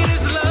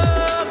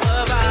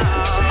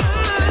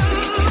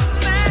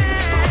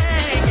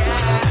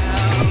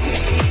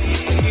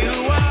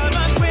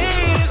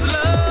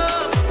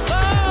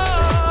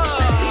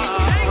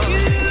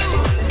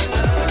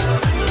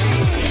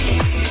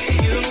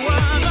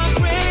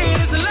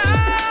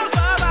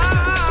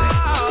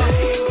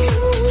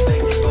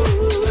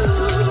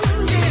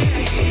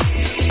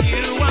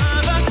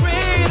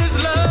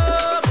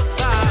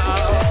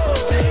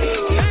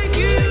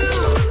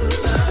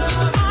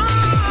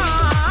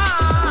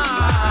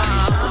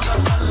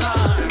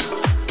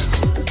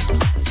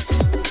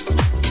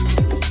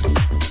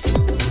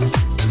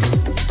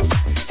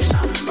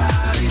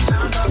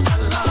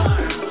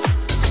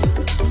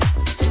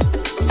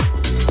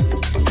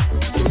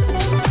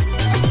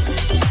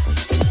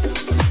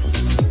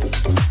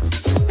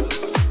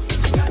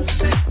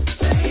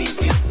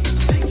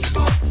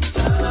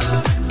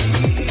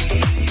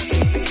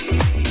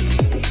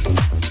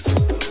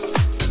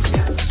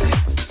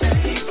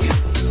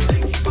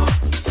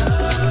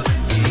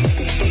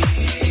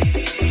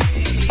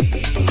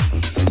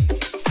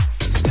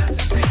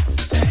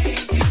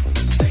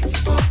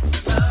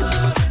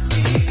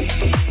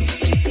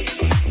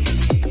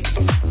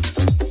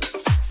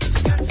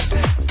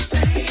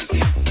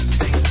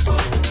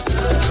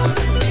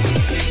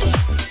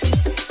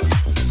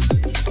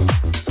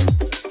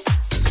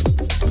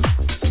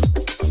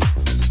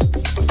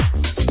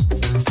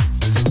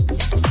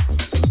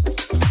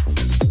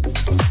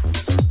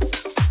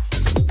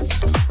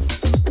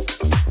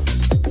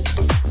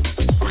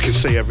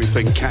see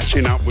everything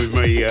catching up with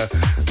me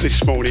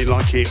this morning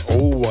like it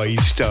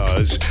always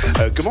does.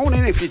 Good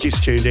morning if you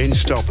just tuned in.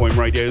 Starpoint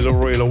Radio, the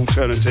real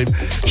alternative.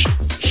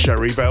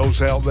 Sherry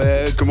Bell's out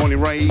there. Good morning,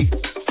 Ray.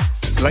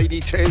 Lady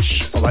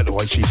Tish. I like the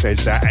way she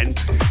says that. And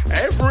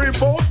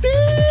everybody!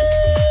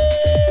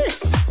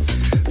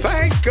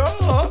 Thank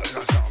God!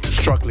 I'm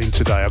struggling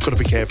today. I've got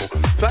to be careful.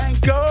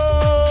 Thank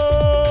God!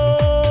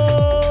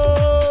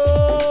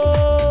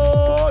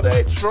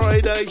 It's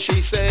Friday,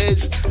 she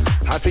says.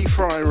 Happy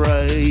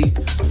Friday.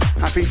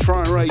 Happy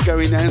Friday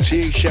going out to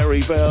you,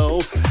 Sherry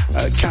Bell.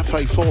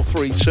 Cafe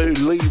 432,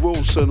 Lee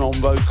Wilson on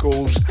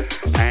vocals,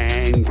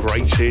 and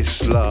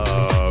Greatest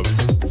Love.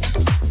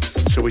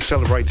 So we're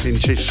celebrating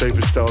Tish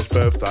Superstar's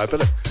birthday.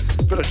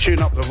 Better tune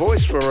up the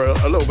voice for a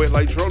little bit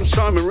later on.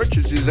 Simon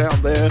Richards is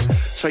out there.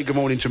 Say good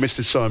morning to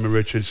Mr. Simon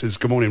Richards. Says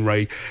good morning,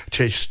 Ray,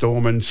 Tish,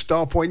 Storm, and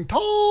Starpoint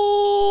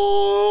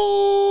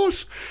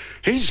Tours.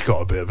 He's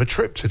got a bit of a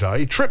trip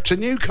today. Trip to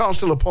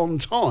Newcastle upon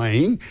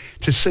Tyne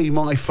to see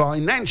my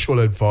financial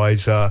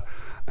advisor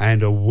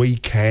and a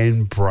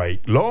weekend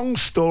break. Long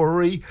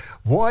story,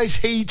 why is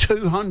he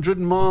 200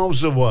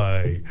 miles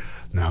away?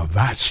 Now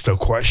that's the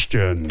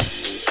question.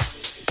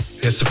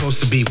 There's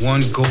supposed to be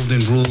one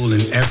golden rule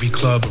in every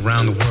club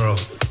around the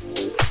world,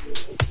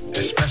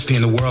 especially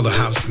in the world of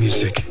house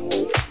music,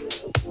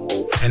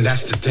 and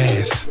that's the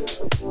dance.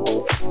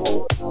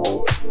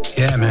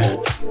 Yeah, man.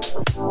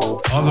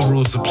 All the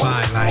rules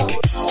apply, like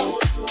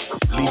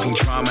leaving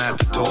drama at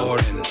the door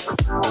and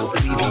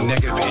leaving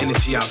negative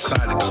energy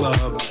outside the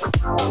club.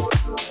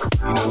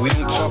 You know, we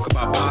don't talk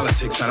about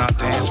politics on our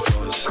dance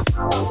floors.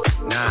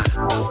 Nah.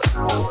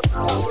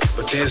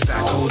 But there's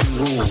that golden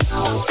rule.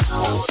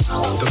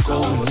 The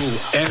golden rule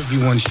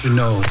everyone should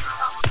know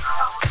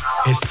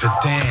is to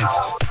dance.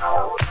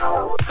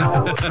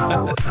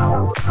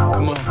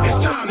 Come on. It's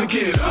time to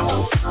get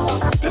up.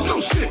 There's no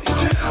sitting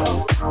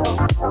down.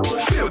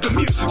 Feel the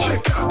music,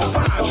 check out the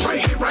vibes right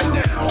here, right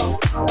now.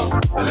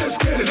 Let's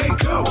get it and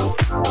go.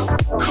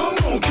 Come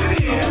on,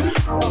 get in.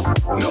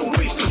 No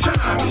waste of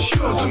time, it's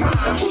yours and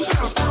mine. Whose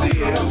house this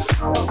is?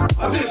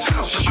 This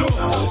house is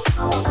yours.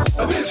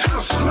 This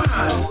house is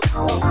mine.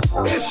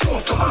 It's all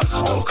for us,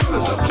 all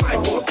colors of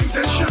life, all things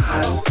that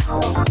shine.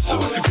 So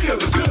if you feel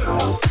good,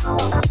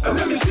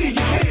 let me see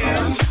your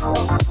hands.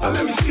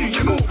 Let me see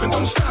you moving,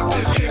 don't stop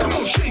this here. Come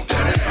on, shake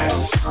that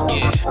ass.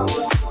 Yeah.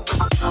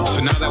 So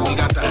now that we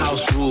got the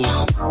house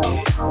rules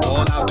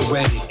all out the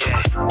way,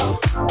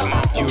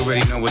 you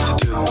already know what to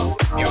do.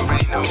 You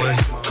already know what.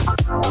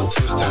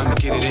 So it's time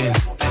to get it in.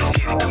 Let's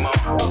get it, come on.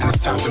 And it's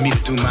time for me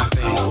to do my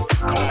thing.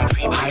 Come on,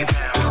 people.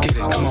 Let's get it,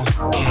 come on.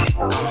 Come on.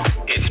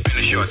 It's been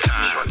a short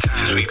time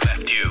since we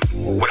left you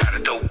without a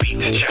dope beat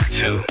to jack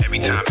to. Every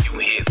time you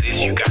hear this,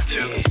 you got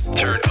to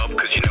turn up,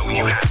 cause you know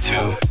you have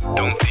to.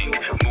 Don't think,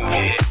 move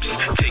your hips.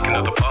 Take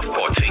another puff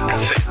or take a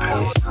sip.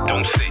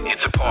 Don't sit,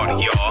 it's a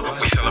party, y'all.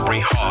 We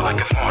celebrate hard like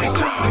it's Mardi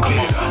Gras. Come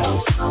on.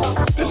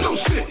 There's no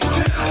sitting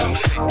down.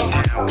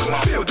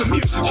 Feel the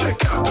music,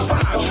 check out the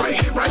vibes right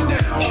here, right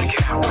now. Check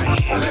it out right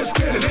here. Let's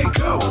get it and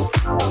go.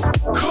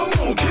 Come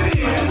on, get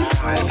in.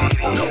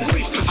 No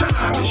waste of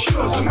time, it's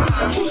yours and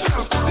mine. Whose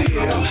house this is?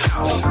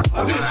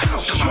 This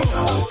house is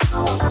yours.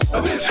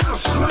 This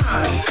house is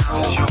mine.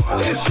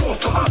 It's all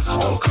for us,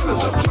 all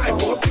colors of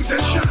life, all things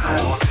that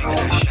shine.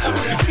 So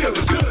if you feel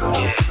good,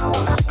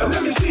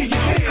 let me see your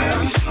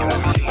hands.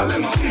 Let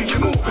me see you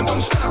moving,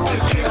 don't stop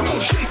this here. Come on,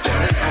 shake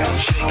that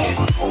ass. Shake it,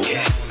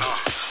 yeah.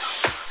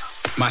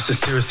 My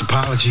sincerest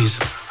apologies.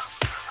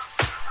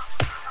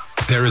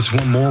 There is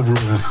one more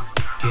rule.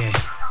 Yeah.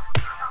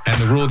 And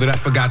the rule that I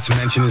forgot to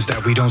mention is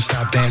that we don't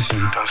stop dancing.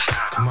 Don't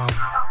stop. Come on.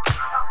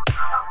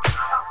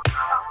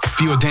 If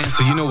you're a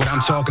dancer, you know what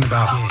I'm talking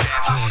about. Yeah.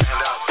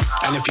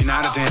 And if you're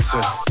not a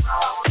dancer,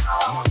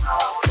 come on.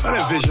 Go ahead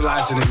and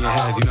visualize it in your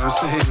head, you know what I'm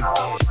saying?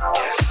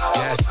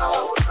 Yes.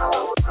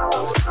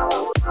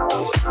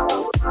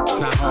 It's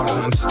not hard to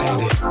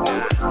understand it.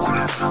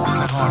 It's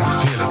not hard to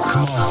feel it.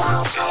 Come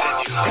on.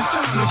 It's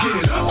time to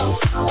get up.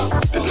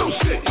 There's no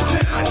sitting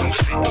down.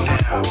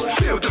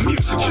 Feel the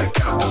music, check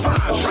out the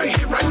vibes right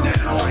here, right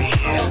now.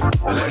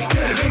 Let's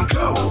get it and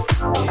go.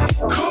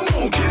 Come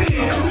on, get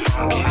in.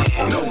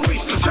 No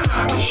waste of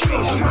time, it's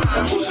yours and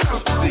mine. Whose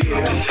house this is?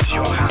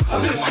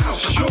 This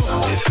house is yours.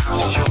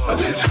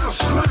 This house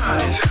is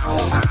mine.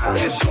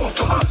 It's all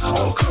for us,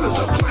 all colors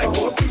of life,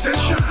 all things that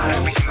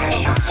shine.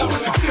 So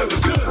if you feel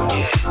good,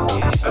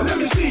 let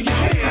me see your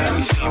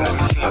hands.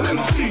 Let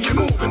me see you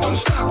moving, don't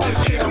stop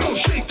this here. Come on,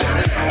 shake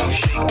that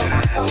ass.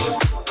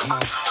 Come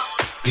on.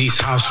 These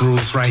house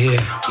rules right here,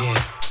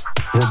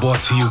 were brought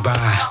to you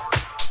by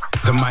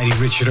the mighty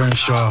Richard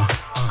Earnshaw.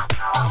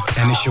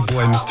 And it's your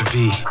boy, Mr.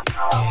 V.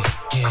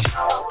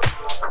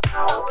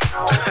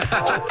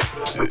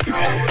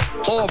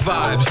 All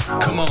vibes,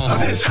 come on.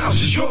 This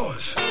house is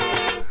yours.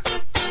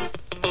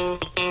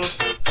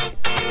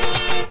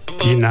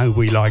 You know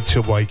we like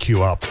to wake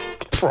you up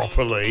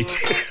properly.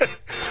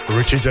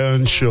 Richard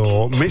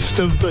Earnshaw,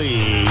 Mr.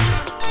 V.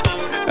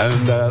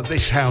 And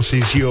this house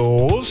is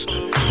yours.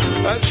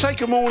 Say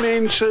good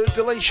morning to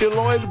Delicia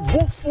Lloyd.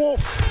 Woof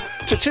woof.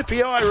 to Tippy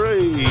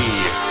Irie.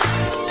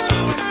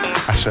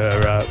 That's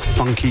her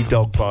funky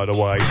dog, by the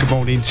way. Good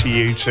morning to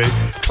you too.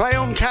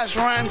 Cleon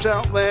Kazran's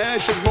out there.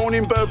 It says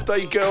morning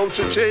birthday girl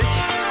to Tish.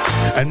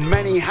 And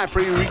many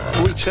happy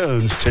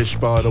returns, Tish,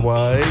 by the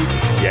way.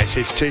 Yes,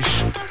 it's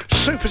Tish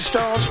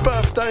Superstar's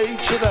birthday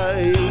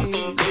today.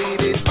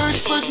 Baby,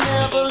 first but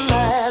never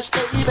last,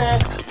 baby,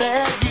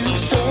 that you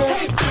said.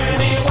 Hey,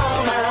 pretty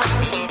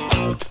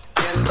woman,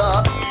 in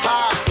the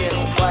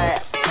highest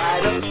class,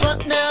 right up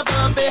front,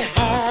 never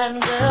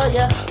behind, girl,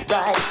 you're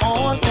right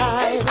on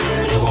time.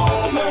 Pretty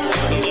woman,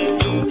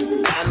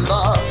 and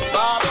the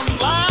bottom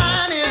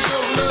line is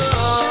your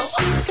love.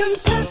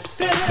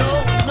 Uncontested,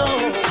 no,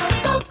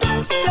 the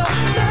best of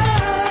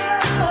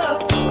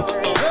love.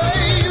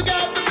 Hey, you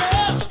got the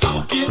best,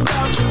 talking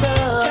about your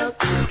love.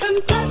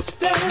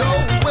 Uncontested, no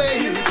way,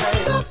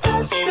 the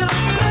best of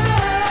love.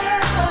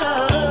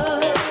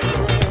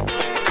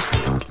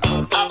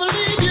 I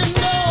believe you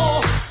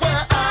know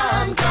where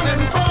I'm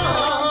coming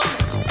from.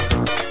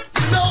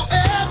 You know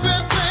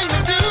everything to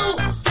do,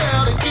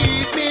 girl, to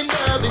keep me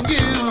loving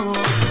you.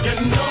 You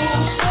know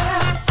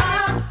where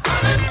I'm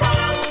coming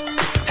from.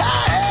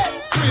 Hey,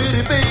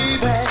 pretty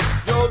baby,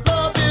 your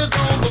love is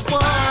on the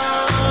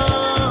one.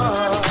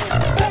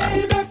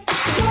 Baby,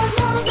 your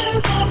love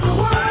is on the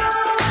one.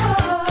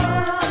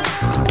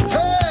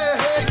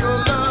 Hey, your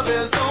love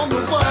is on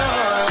the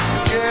one,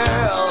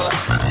 girl.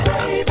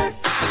 Baby,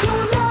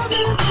 your love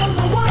is on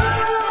the one.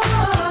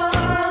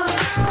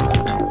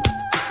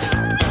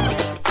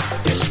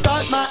 You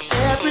start my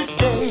every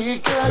day,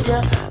 girl, you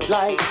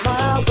light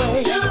my way.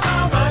 You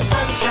are my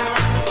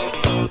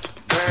sunshine,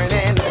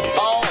 burning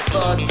all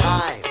the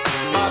time.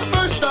 My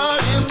first star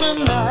in the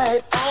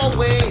night,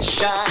 always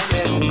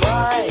shining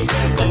bright.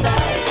 In the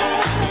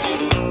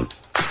nighttime,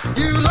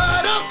 you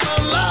light up the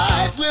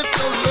life with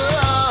your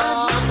love.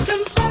 I must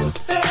confess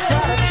that,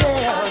 gotta tell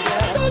ya,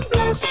 I'm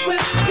blessed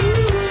with you.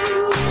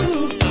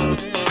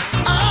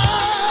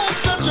 I'm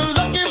such a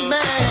lucky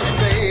man,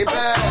 baby.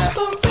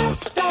 The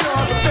best,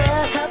 you're the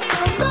best,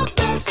 the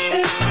best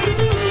in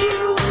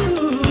you.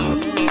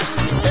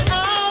 And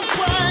I'm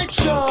quite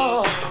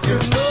sure you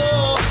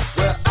know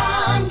where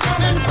I'm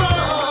coming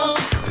from.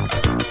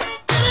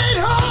 It ain't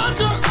hard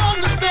to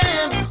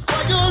understand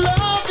why your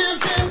love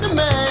is in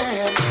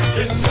demand.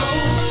 You know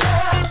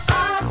where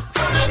I'm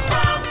coming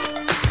from.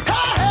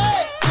 Hey,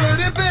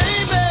 pretty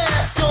baby,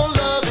 your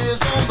love is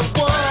on the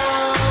one.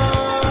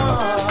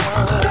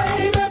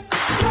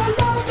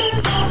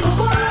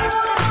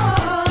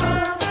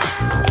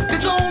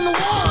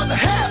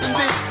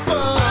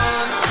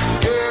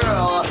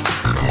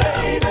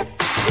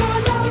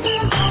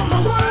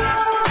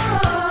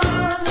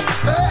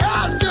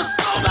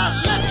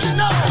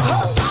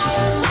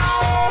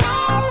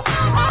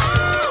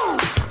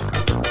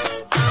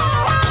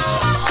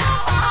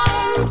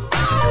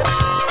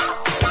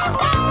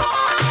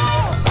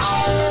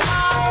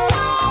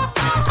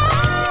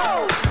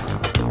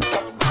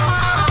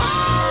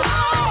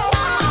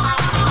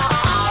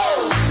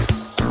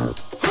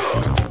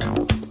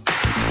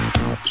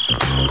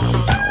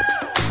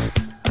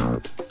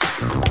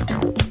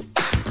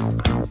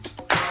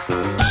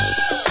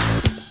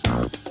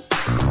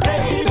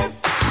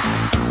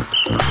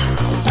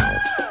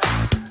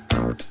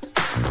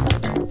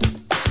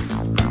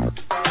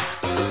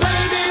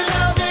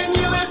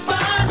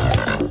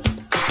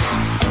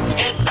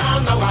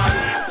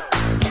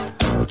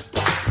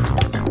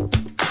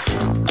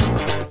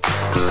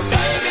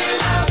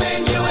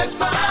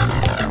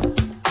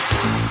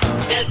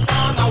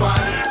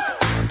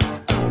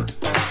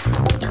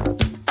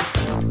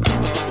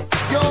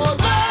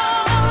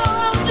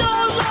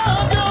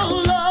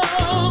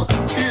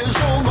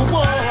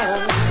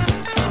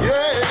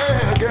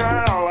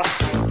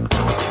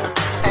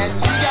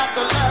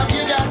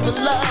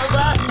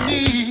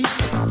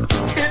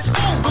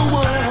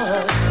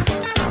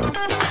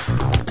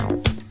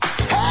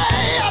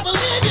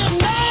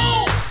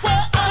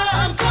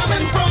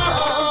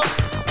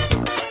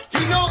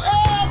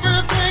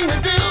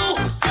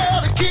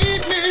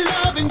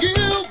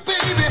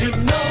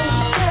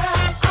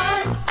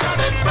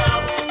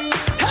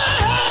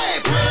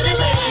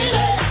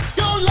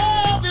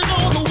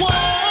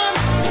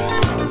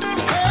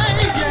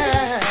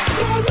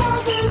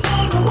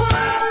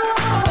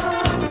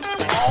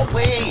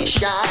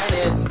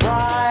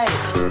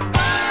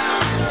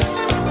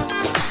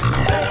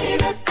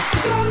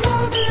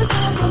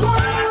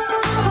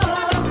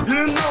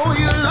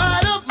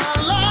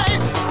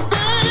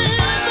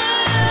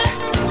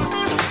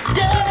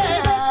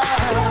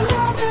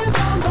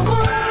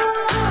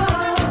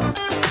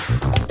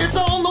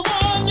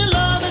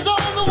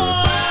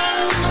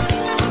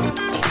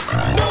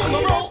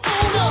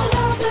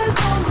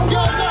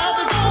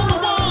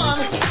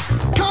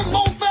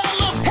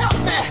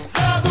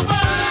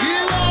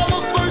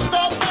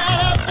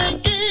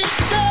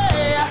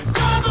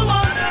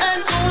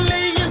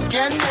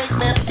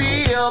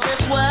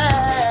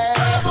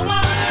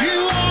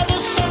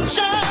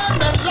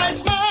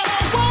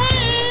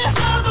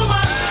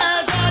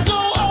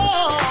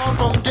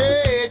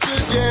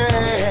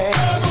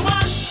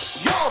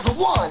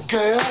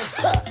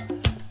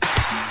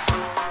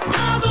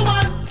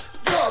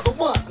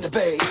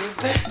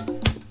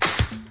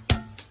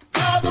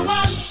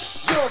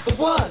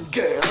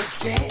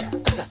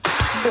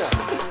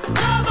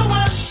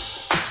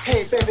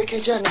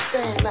 can't you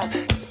understand? Now,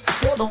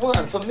 you're the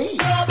one for me.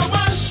 You're the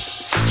one.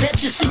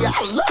 Can't you see I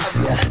love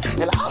you,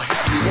 and I'll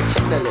have you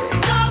eternally.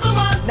 You're the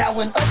one. Now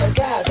when other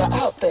guys are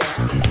out there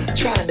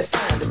trying to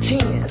find a 10,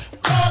 you're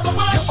the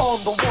one. You're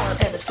on the one,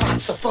 and it's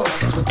lots of fun,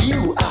 'cause with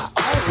you I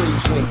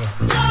always win.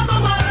 You're the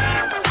one.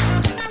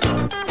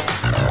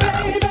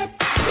 Baby,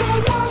 your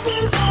love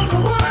is on the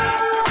one.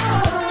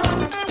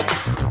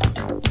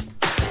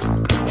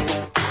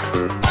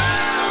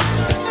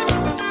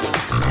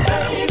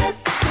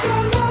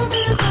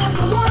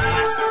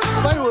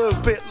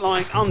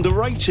 Like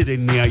underrated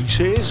in the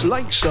 80s.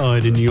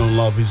 Lakeside and Your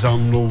Love Is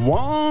On The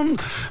One.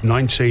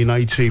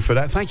 1980 for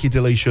that. Thank you,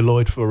 Delisha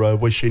Lloyd, for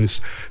wishing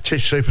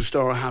Tish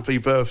Superstar a happy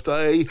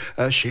birthday.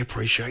 She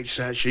appreciates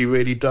that. She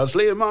really does.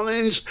 Leah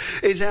Mullins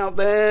is out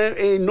there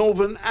in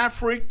Northern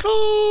Africa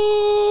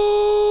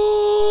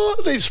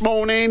this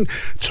morning.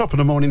 Top of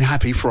the morning.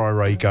 Happy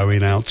Friday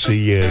going out to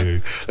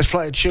you. Let's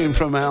play a tune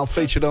from our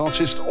featured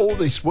artist. All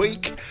this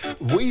week,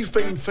 we've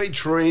been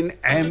featuring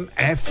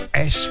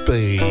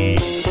MFSB.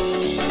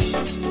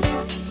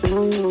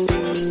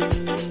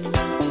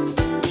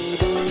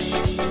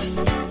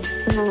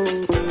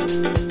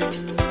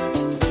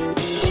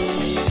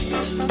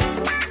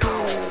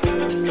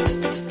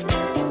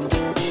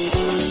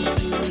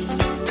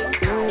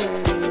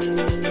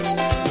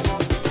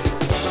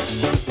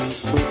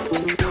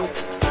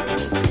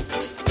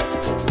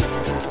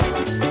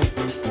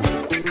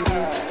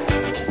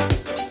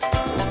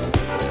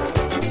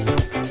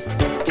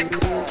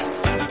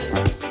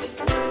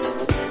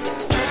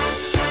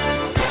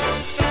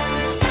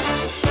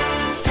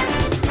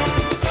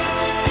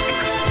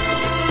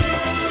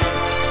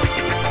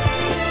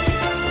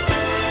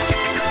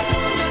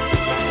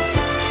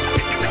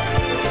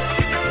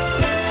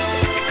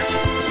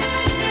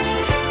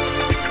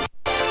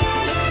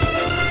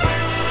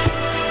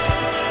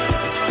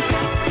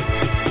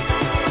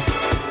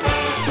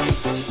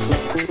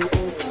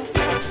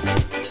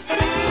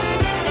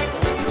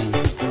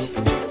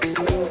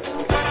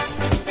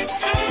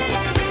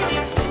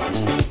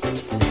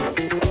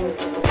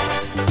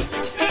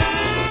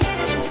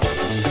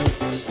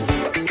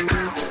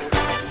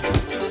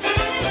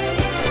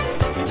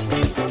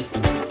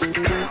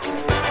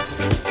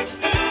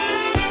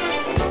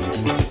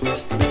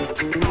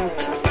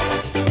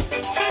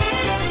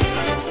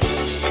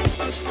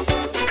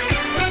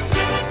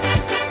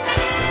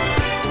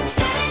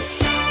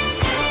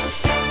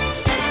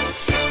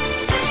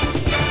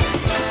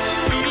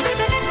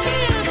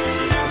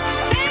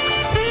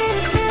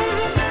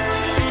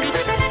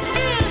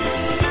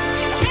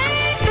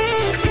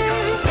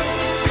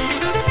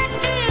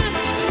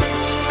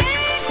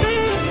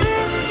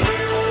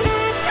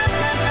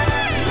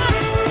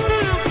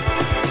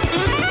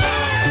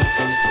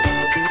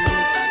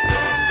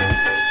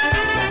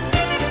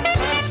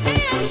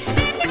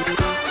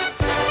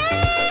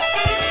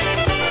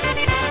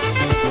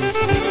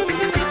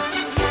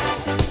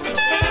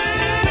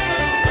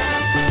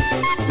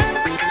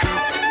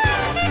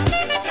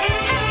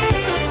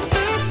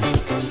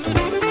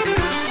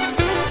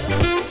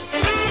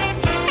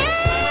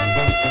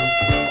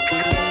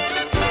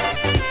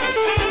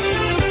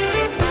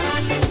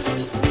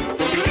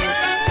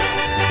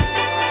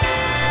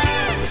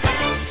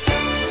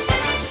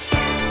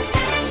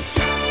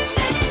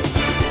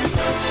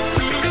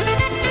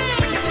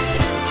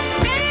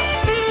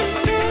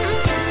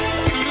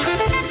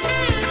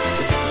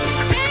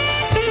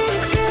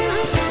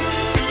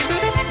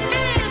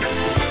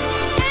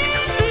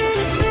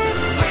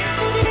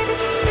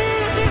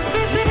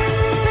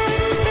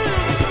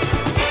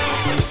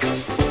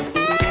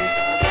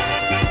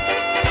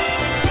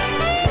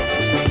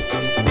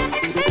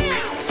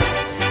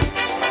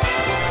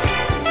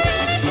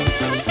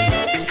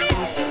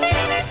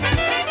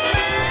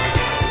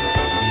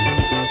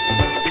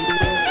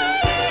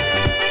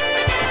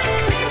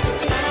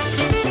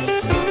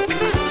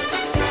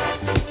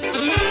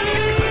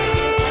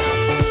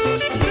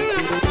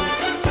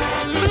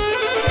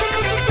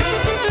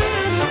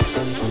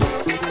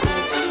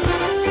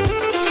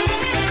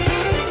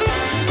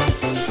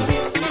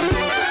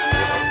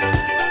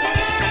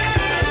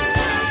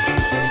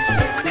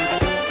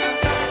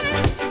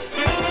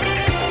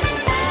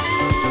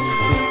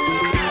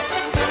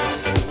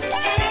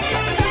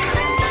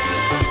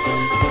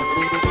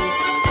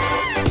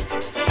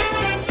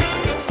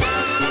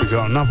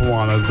 Another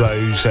one of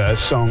those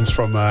songs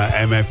from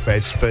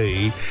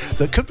MFSB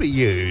that could be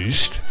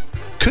used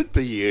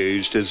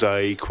as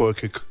a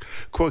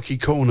quirky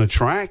corner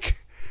track.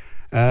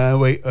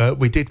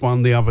 We did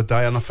one the other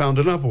day, and I found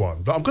another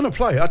one, but I'm going to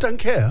play it. I don't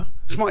care.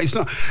 It's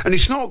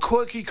not a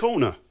quirky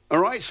corner. All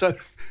right, so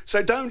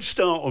don't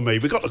start on me.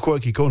 We've got the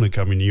quirky corner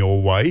coming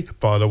your way,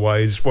 by the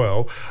way, as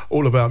well.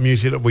 All about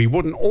music that we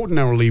wouldn't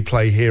ordinarily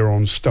play here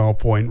on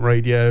Starpoint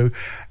Radio,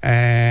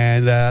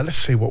 and let's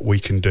see what we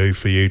can do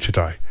for you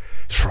today.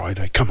 It's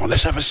Friday. Come on,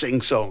 let's have a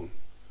sing-song.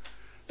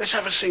 Let's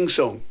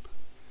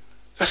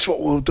That's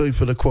what we'll do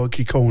for the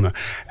Quirky Corner.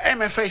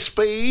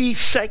 MFSB,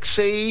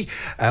 Sexy,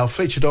 our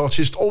featured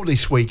artist all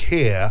this week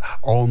here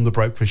on The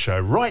Breakfast Show.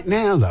 Right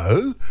now,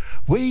 though,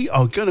 we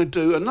are going to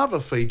do another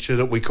feature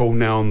that we call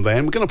Now and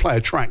Then. We're going to play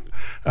a track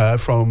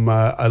from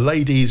a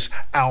lady's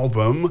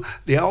album.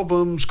 The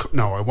album's...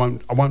 No, I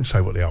won't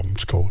say what the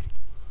album's called.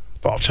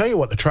 But I'll tell you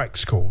what the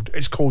track's called.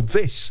 It's called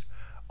This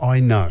I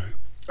Know.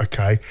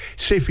 Okay,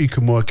 see if you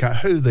can work out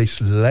who this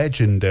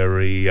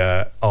legendary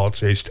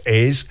artist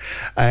is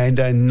and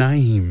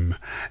name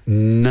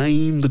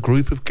the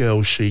group of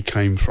girls she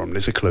came from.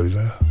 There's a clue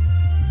there.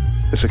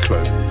 There's a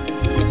clue.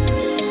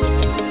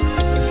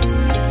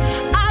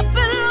 I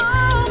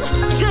belong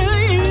to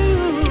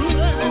you.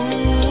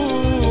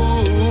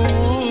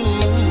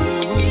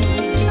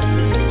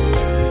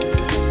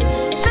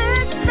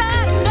 This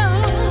I know.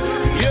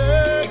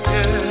 Yeah,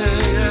 yeah,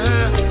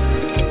 yeah.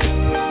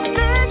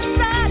 This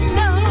I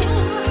know.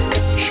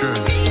 Sure.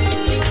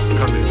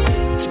 Come in.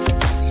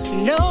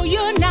 No,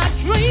 you're not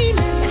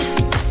dreaming.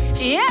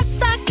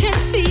 Yes, I can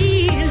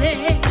feel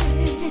it.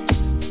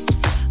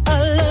 A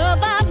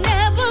love I've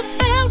never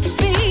felt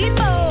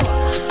before.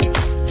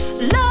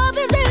 Love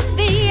is in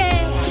the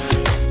air.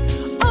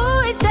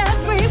 Oh, it's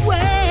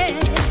everywhere.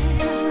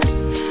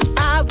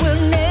 I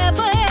will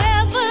never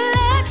ever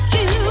let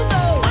you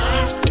go. I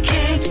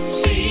can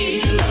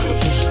feel a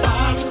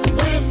spark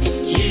with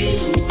you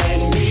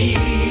and me.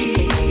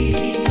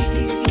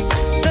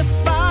 The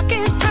spark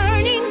is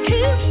turning to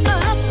a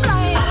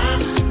flame. I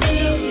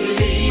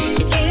believe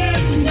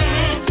in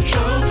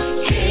natural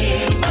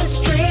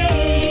chemistry.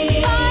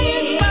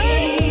 Fire's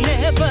burning,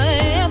 never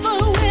ever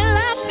will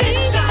I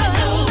feel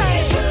the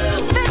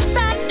same. This I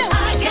know. I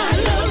got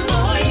love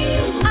for you.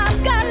 I've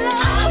got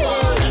love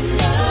for you.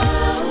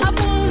 I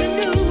wanna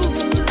know.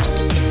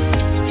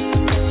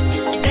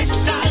 This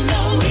I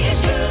know is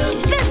true.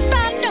 This I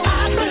know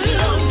is true. I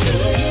belong to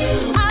you.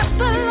 I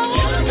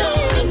belong to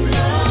you.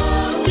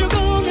 You're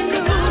gonna know.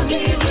 'Cause I'll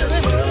give you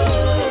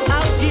proof.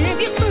 I'll give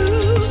you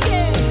proof,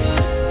 yes.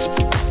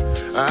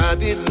 I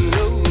didn't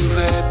know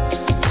that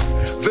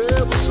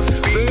there was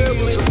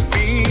a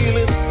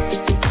feeling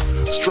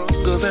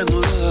stronger than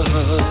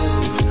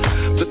love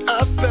that I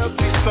felt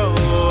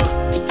before.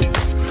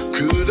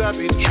 Could I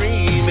be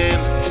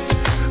dreaming?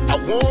 I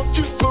want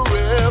you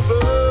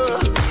forever.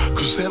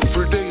 'Cause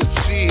every day it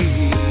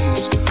seems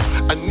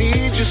I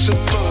need you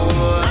some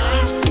more. I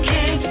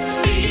can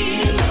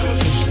feel a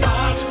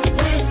spark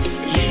with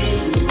you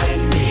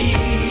and me.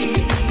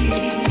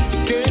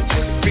 Can't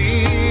you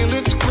feel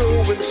it's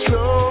growing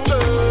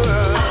stronger?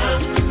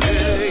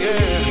 Yeah,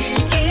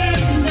 yeah. In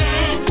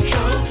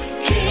natural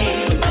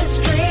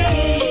chemistry.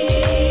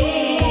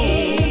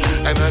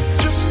 And I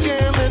just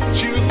can't let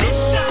you go.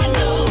 This I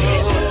know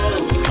is true.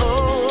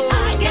 Oh,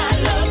 I got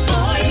love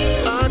for you.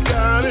 I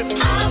got it.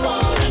 I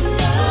wanna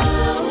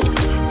know.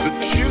 That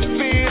you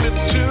feel it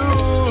too.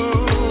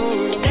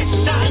 This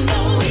I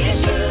know is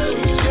true.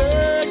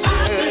 Yeah, I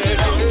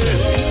belong to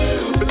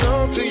you.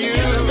 belong to you,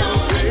 You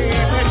don't baby.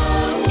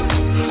 know.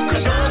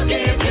 'Cause I'll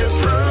give you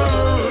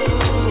proof.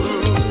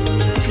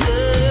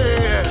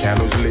 Yeah.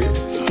 Candles lit,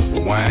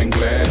 wine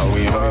glass.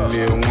 We only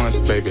live once,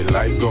 baby.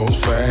 Life goes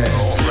fast.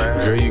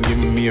 Girl, you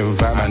giving me a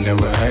vibe I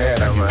never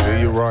had. I can feel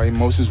your raw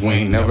emotions. We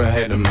ain't never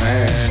had to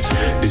match.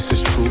 This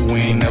is true. We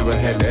ain't never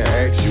had to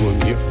ask. You a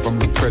gift from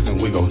the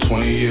present. We go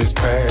 20 years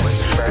past.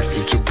 The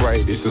future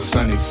bright. It's a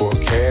sunny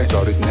forecast.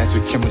 All this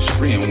natural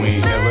chemistry, and we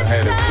ain't never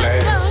had a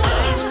clash. I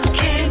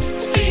can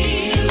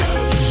feel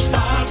a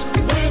spark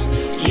with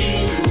you.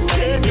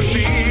 Can you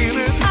feel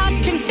it? I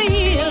can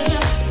feel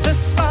the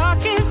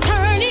spark is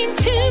turning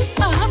to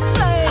a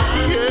flame.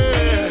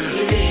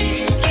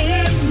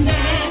 In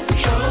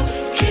natural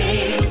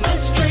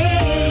chemistry.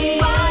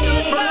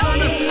 Fire's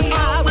burning. I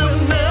will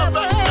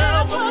never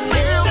ever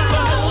feel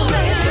the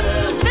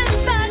same.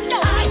 This I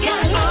know. I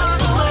got love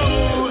for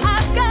you.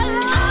 I've got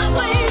love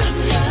for you.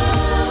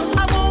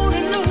 I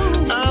wanna know.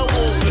 I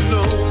wanna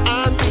know. I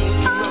need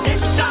to know.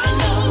 This I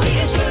know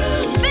is true.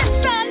 This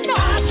I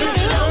know is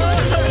true.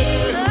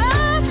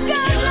 I've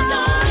got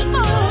love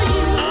for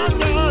you. I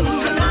got it.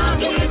 'Cause I'll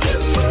give you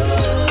proof.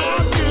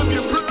 I'll give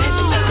you proof. This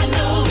I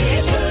know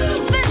is true.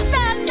 This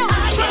I know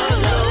is true.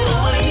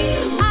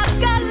 I've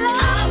got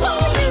love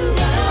for you.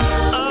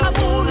 I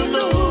wanna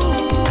know.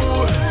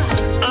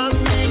 I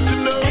need to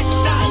know. This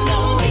I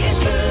know is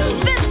true.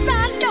 This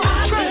I know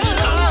is true.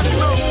 I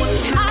know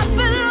it's true. I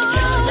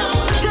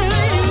belong to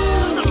you.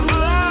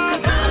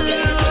 'Cause I'll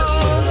give you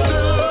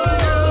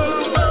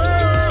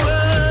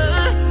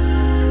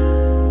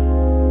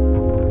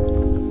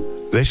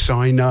This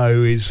I Know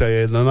is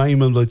the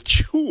name of the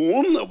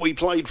tune that we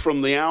played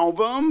from the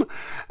album,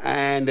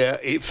 and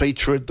it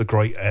featured the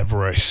great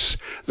Everest.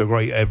 The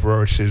great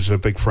Everest is a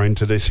big friend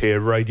to this here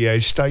radio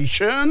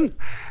station,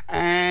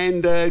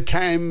 and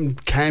Cam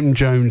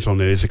Jones on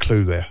there. There's a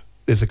clue there.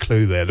 There's a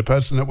clue there. The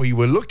person that we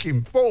were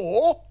looking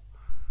for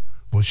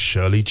was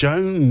Shirley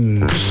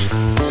Jones.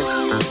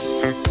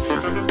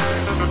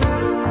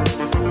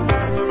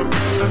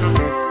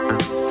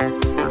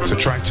 It's a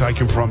track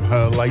taken from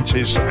her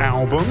latest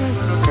album.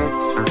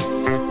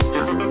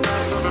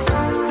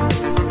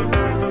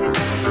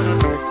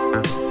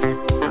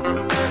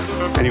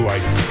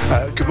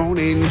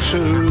 morning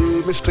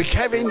to Mr.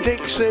 Kevin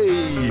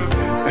Dixie.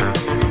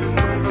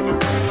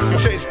 He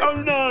says, oh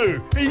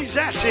no, he's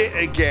at it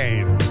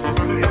again.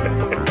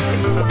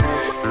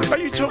 Are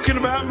you talking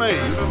about me?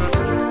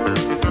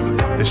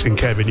 Listen,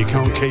 Kevin, you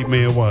can't keep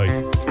me away.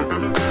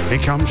 Here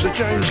comes the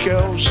Jones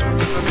Girls.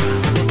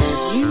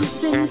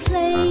 You've been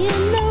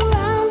playing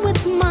around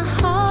with my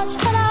heart,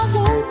 but I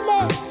won't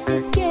let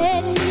it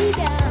get me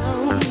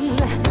down.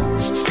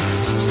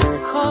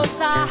 'Cause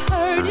I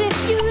heard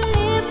if you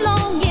live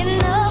long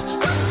enough,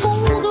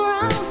 fools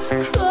around,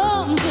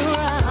 comes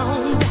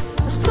around.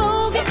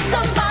 So get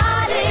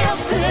somebody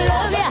else to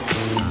love ya.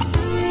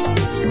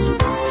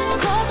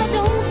 'Cause I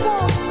don't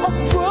want a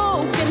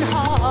broken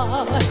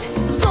heart.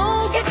 So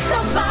get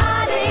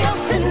somebody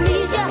else to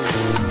need ya.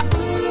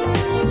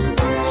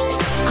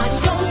 I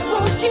don't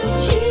want you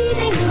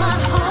cheating my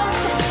heart.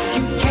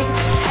 You can't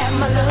have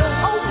my love.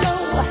 Oh no,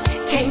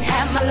 can't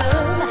have my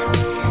love.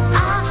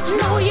 I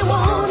know you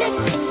want it,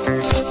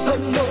 but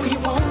no you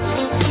won't.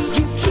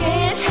 You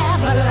can't have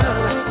my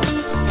love.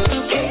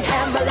 Can't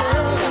have my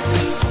love.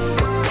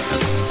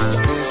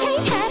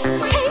 Can't have,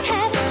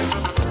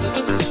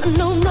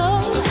 no, no.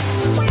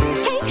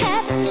 Can't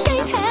have,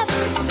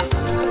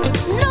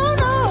 no,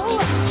 no.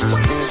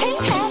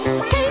 Can't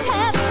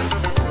have,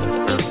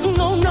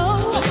 no, no.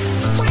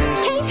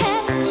 Can't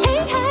have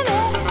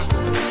it.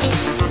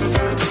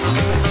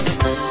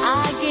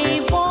 I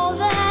gave all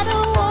that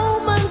a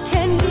woman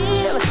can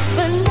give,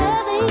 but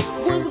nothing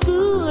was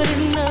good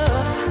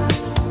enough.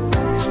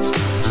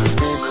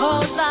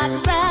 'Cause I'd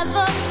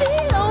rather be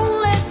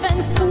lonely than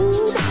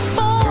food.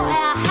 Boy,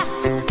 I have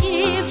to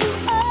give you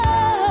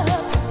up.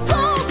 So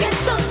get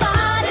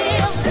somebody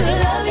else to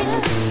love you.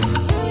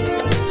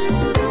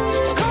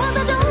 'Cause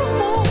I don't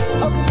want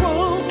a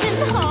broken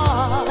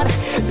heart.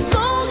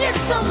 So get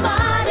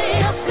somebody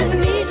else to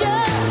need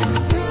you.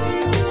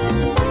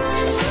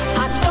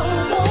 I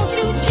don't want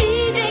you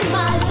cheating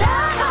my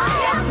life.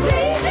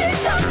 Please need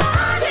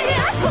somebody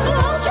else,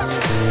 won't you?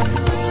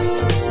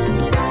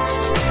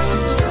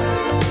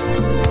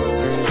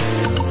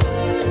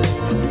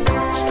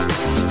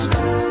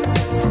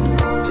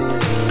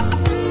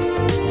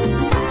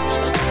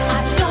 I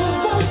don't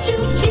want you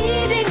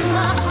cheating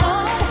my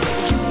heart.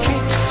 You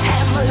can't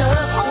have my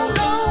love. Oh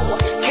no,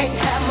 can't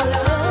have my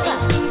love.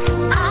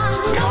 I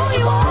know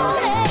you want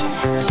it,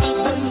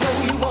 but no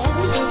you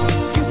won't.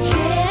 You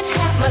can't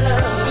have my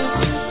love.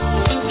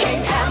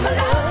 Can't have my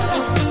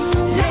love.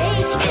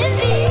 Late in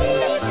the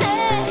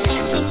evening,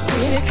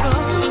 when it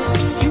comes,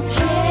 you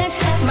can't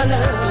have my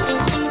love.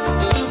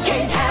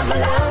 Can't have my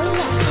love.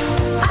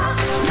 I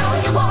know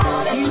you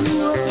want it. You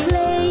were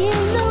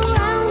playing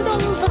around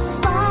on the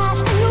side,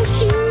 and no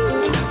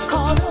cheating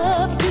caught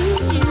up to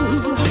you.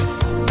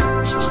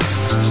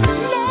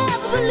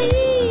 Never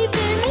believed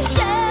in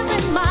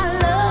sharing my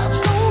love.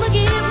 Gonna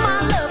give my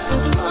love to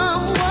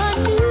someone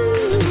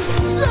new.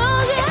 So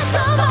get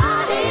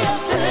somebody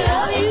else to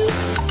love you.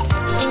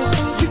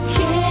 You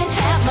can't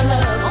have my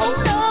love. Oh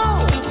no,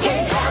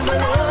 can't have my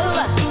love.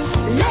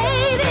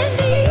 Late in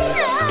the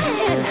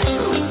evening,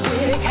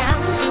 when it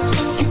counts,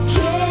 you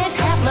can't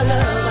have my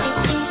love.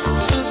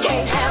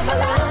 Can't have my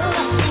love.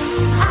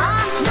 I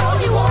know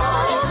you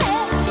want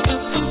it.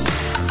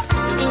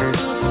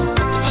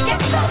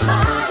 Get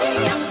somebody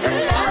else to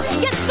love you.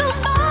 Get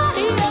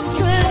somebody else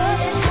to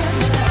love you.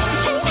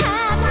 Can't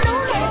have my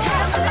love. Can't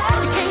have my love.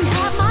 You can't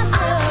have my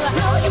love. I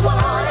know you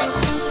want it.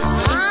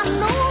 I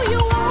know you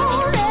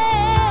want it.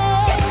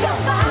 Get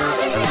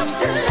somebody else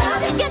to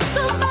love you. Get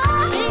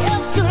somebody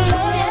else to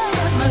love you.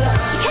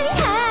 Can't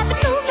have it,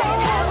 no,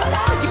 can't have my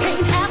love. You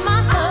can't have my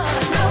love.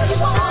 I know you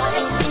want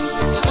it.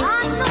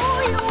 I know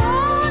you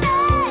want it.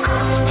 I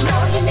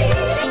know you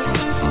need it.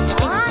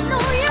 I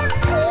know you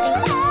need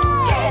it.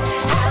 Can't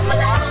have my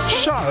love.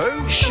 So,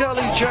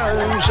 Shirley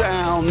Jones,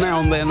 our now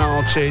and then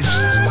artist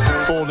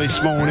for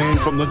this morning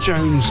from the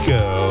Jones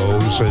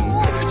Girls, and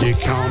You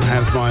Can't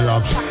Have My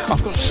Love.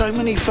 I've got so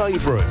many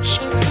favourites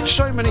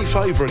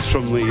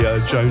from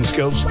the Jones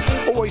Girls.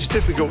 Always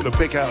difficult to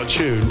pick out a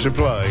tune to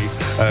play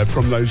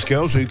from those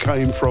girls who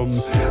came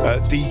from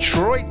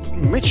Detroit,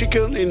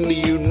 Michigan in the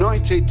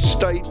United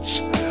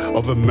States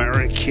of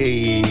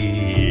America.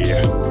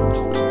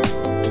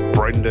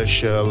 Brenda,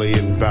 Shirley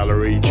and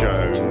Valerie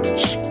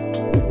Jones.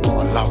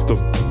 I love them.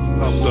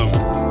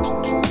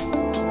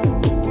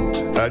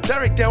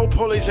 Derek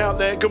Delpull is out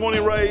there. Good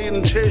morning, Ray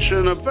and Tish,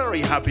 and a very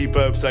happy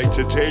birthday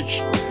to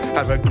Tish.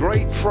 Have a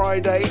great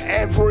Friday,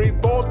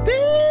 everybody.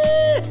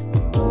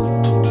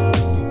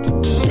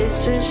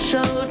 This is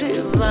so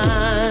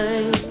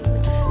divine.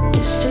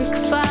 Mystic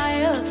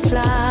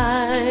fireflies,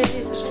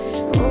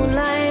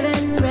 moonlight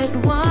and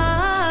red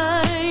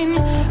wine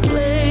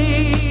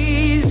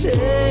blazing.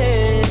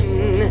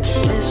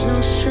 There's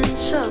no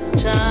sense of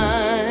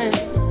time.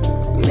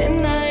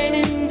 Midnight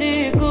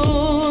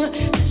indigo,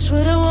 that's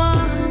what I want.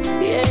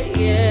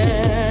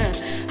 Yeah,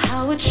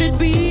 how it should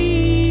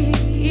be.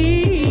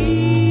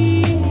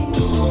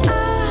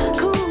 A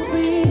cool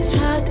breeze,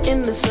 hot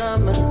in the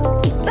summer.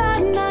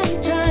 That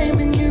night time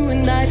and you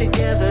and I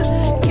together.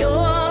 You're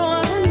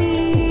all I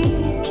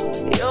need.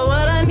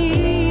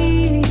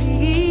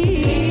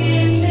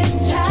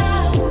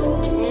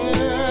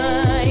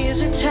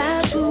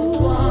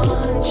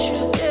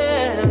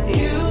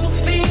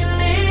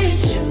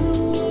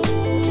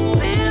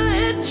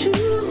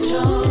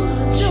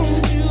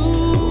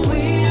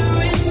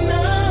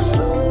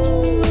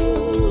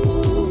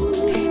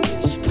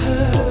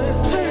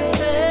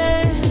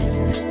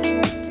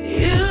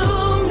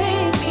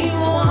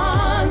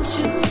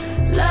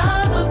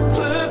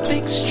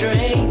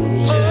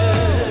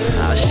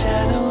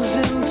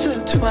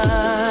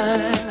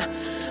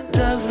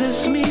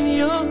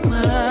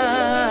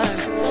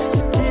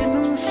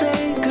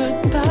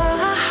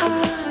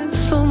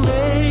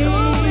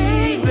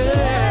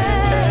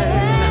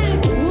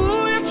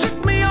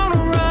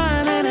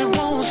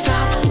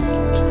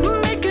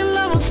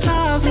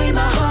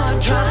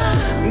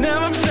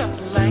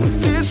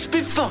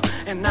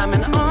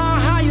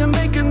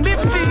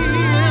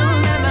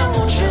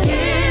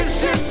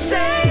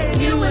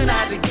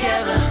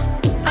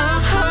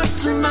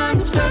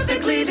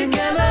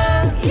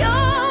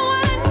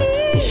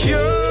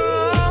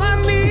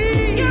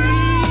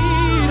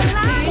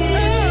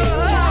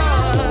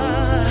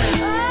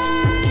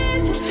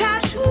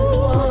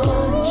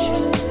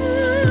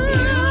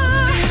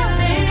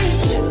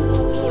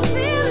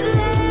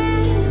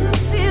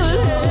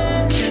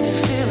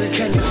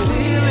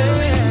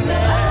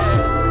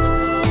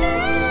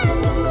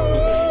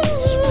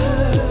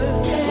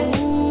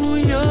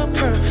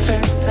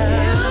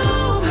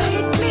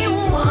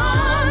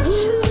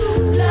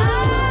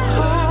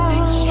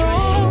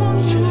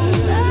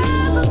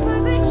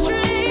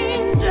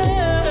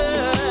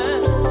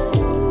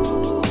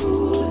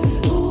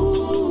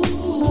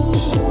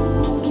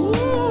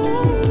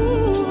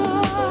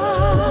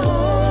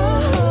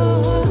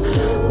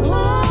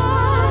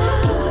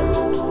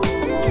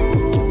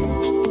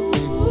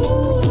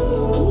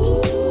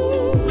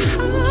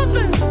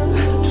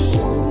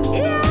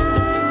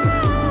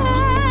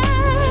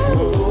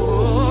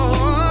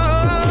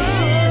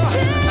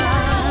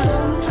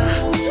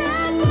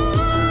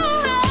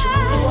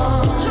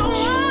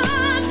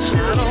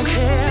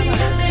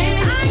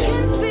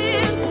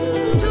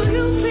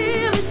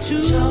 to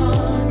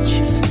touch.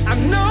 I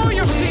know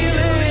you feel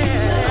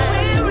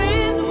it. We're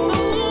in the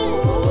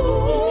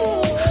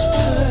mood. It's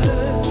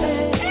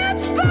perfect.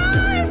 It's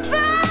perfect.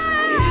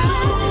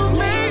 You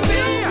make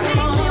me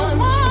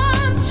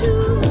want to.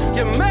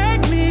 You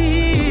make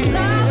me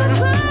love a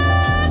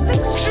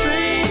perfect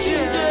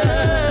stranger.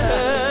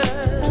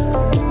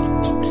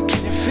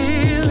 Can you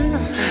feel it?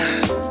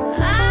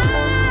 I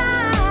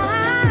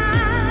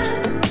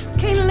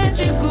can't let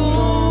you go.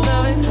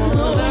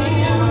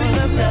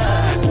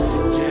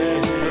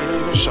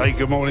 Say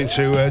good morning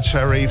to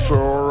Terry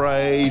for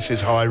Ray.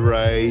 Says hi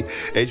Ray.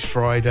 It's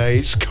Friday.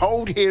 It's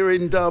cold here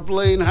in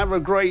Dublin. Have a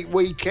great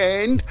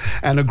weekend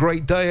and a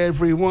great day,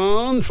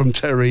 everyone. From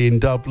Terry in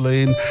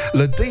Dublin,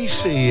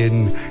 Ladisi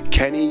and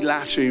Kenny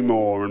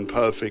Latimore and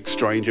Perfect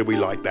Stranger. We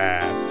like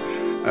that.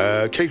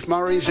 Keith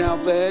Murray's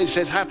out there. He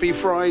says happy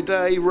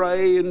Friday,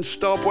 Ray and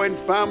Starpoint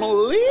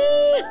family,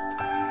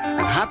 and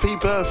happy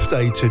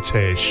birthday to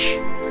Tish.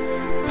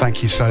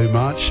 Thank you so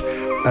much.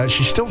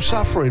 She's still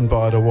suffering,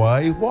 by the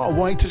way. What a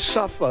way to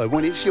suffer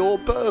when it's your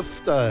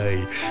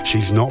birthday.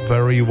 She's not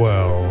very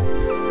well.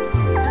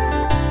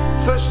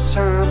 First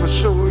time I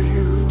saw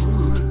you,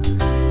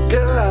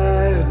 girl,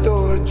 I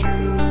adored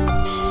you.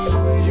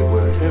 You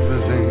were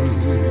everything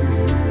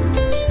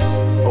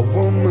a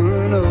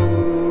woman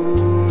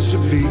owes to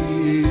be.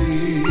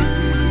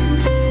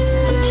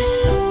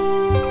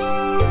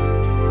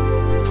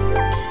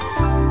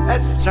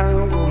 As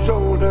time grows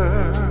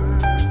older,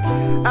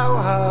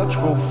 our hearts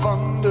grow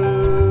fonder.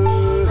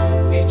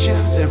 Each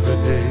and every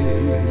day,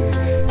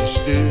 you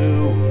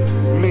still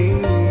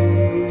mean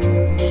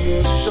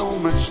so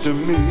much to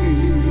me.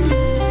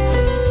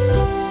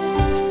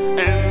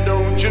 And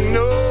don't you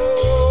know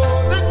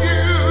that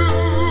you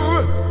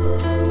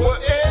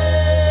were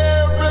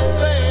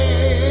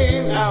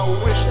everything I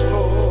wished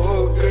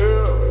for,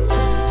 girl?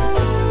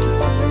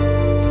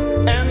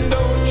 And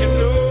don't you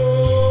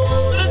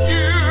know that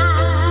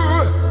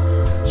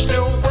you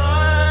still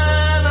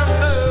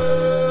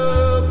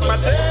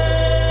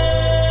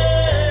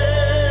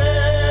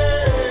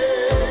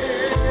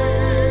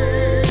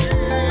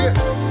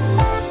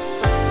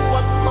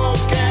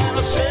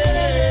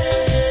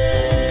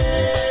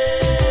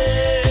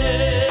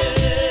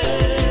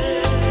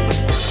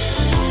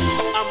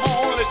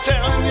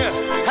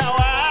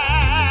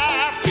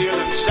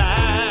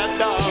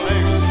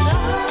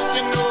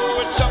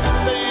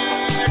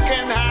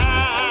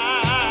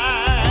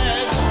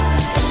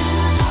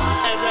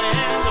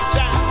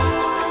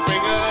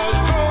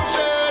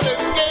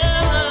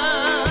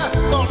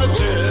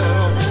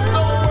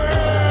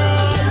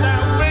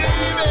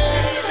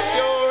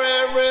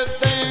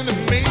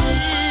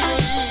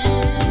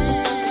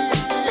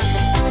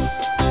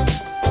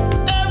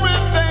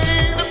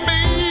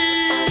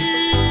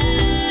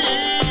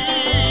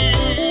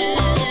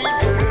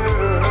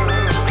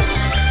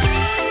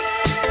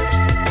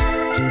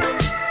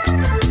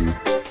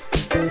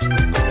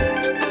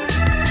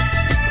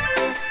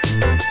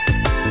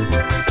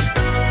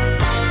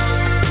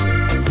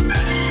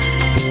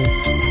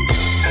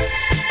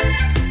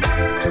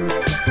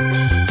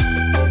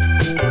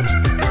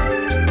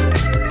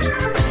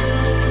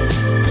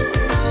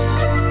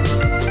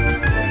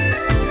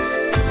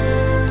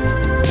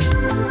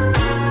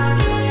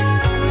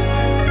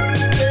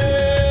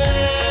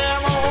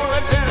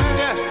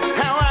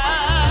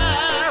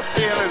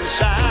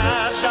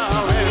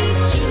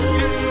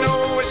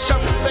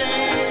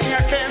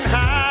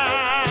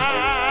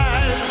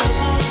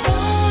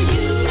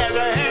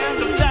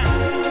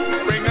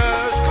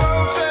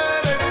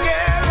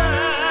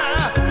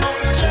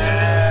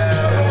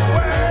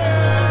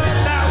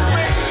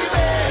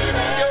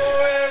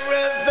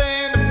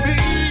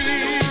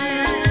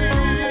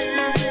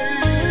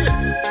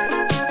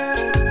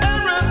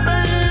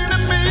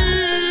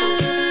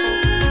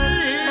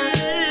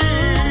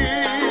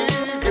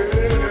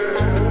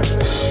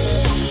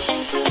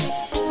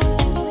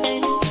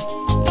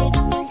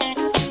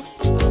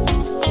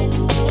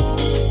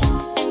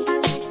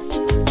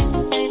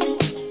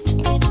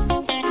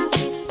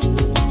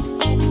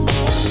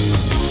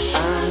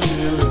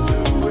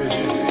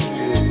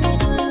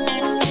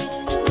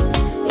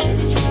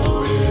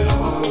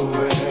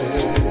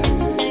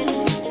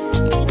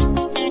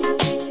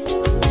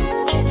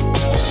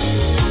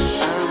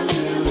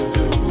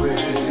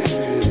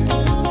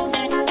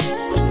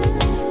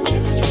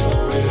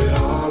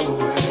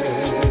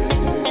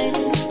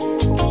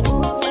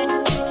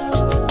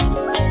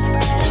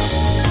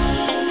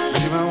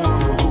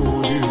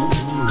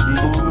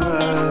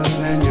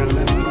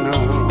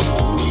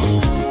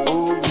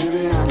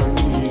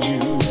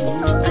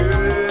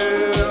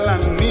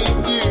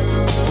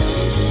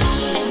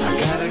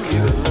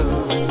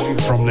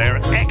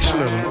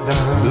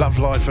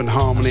Life and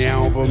Harmony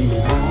album,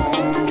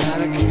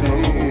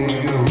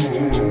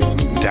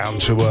 Down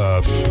to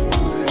Earth,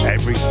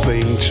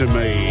 Everything to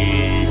Me.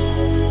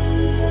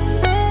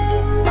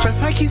 So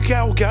thank you,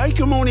 Gal Gay.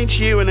 Good morning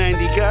to you and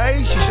Andy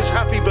Gay. She says,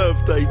 happy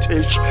birthday,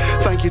 Tish.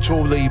 Thank you to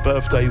all the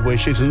birthday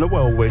wishes and the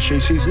well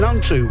wishes. She's none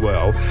too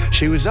well.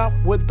 She was up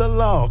with the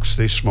larks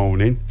this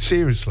morning.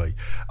 Seriously.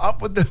 Up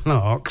with the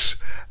larks.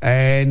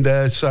 And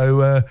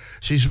so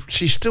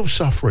she's still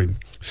suffering.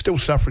 Still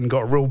suffering,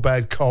 got a real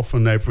bad cough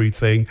and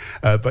everything.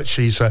 But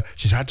she's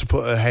had to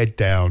put her head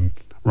down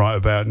right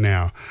about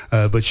now,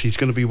 but she's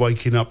going to be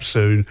waking up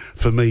soon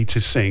for me to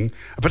sing.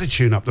 I better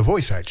tune up the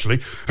voice, actually,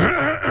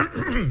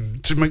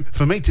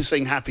 for me to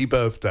sing happy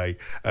birthday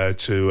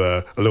to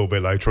a little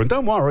bit later. And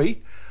don't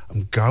worry,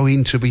 I'm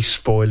going to be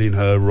spoiling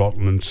her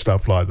rotten and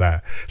stuff like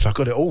that. So I've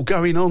got it all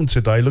going on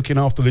today, looking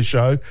after the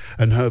show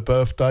and her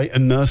birthday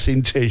and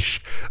nursing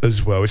Tish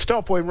as well. It's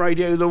Starpoint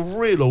Radio, the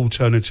real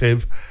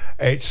alternative.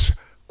 It's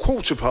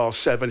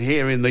 7:15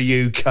 here in the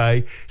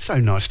UK. So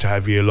nice to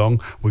have you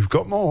along. We've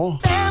got more.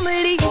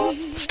 Family.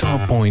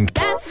 Starpoint.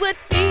 That's what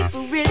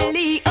people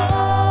really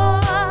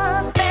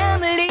are.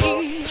 Family.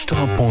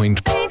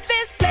 Starpoint.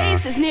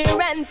 Places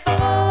near and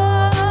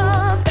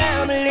far.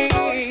 Family.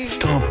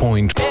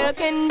 Starpoint. There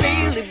can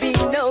really be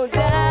no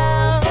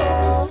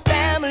doubt.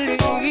 Family.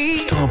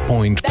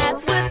 Starpoint.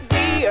 That's what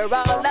we are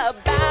all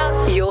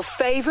about. Your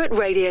favourite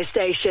radio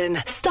station,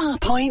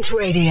 Starpoint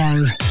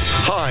Radio.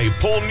 Hi,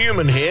 Paul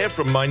Newman here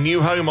from my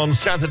new home on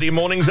Saturday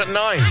mornings at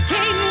 9.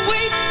 Can't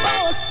wait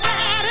for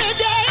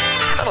Saturday.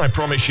 And I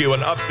promise you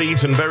an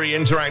upbeat and very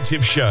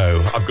interactive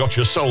show. I've got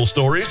your soul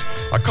stories,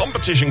 a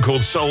competition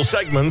called Soul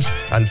Segments,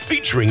 and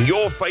featuring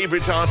your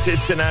favourite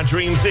artists in our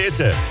Dream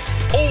Theatre.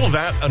 All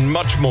that and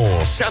much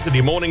more.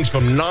 Saturday mornings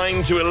from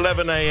 9 to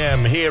 11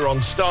 a.m. here on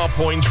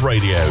Starpoint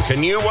Radio.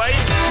 Can you wait?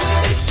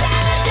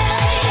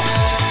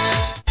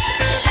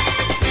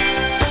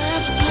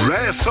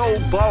 Rare Soul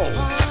Bowl.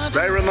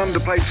 Rare and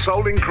underplayed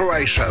soul in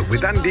Croatia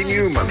with Andy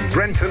Newman,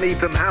 Brent and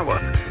Ethan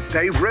Howarth,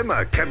 Dave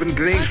Rimmer, Kevin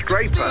Denise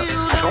Draper,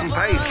 Tom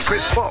Page,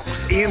 Chris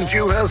Fox, Ian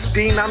Dewhurst,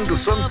 Dean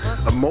Anderson,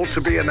 and more to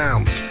be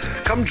announced.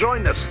 Come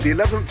join us the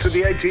 11th to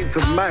the 18th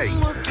of May.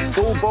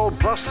 Full board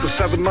plus for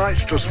 7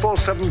 nights, just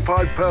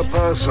 $475 per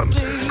person.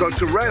 Go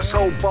to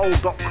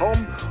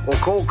raresoulbowl.com or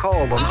call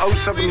Carl on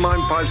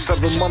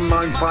 07957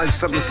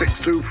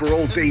 195762 for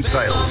all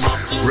details.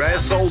 Rare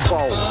Soul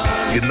Bowl.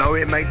 You know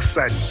it makes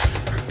sense.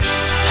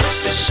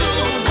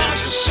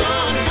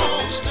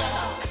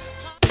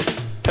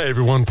 Hey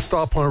everyone,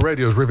 Starpoint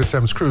Radio's River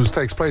Thames Cruise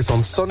takes place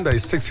on Sunday,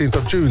 16th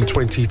of June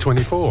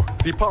 2024.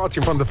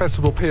 Departing from the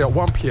festival pier at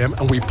 1 p.m.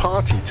 and we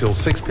party till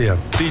 6 p.m.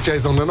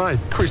 DJs on the night,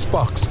 Chris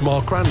Box,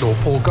 Mark Randall,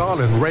 Paul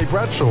Garland, Ray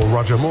Bradshaw,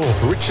 Roger Moore,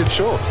 Richard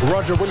Short,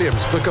 Roger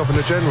Williams, the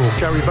Governor General,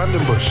 Gary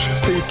Vandenbush,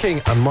 Steve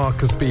King and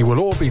Marcus B will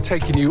all be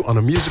taking you on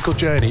a musical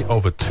journey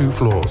over 2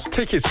 floors.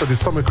 Tickets for this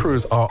summer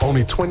cruise are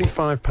only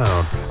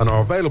 £25 and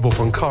are available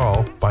from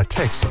Carl by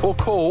text or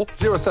call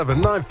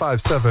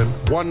 07957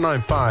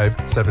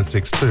 195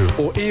 762.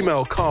 Or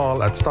email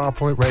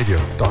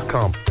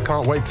carl@starpointradio.com.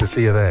 Can't wait to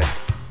see you there.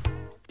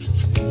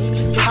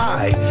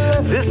 Hi,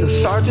 this is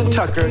Sergeant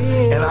Tucker,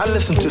 and I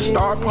listen to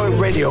Starpoint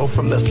Radio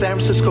from the San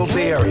Francisco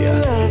Bay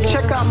Area.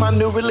 Check out my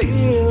new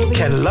release,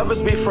 Can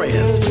Lovers Be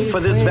Friends? For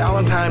this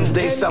Valentine's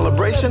Day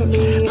celebration,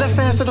 let's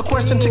answer the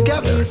question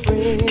together.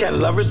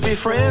 Can lovers be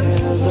friends?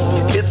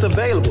 It's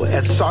available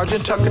at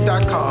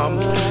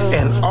sergeanttucker.com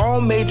and all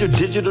major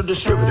digital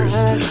distributors.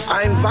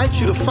 I invite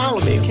you to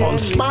follow me on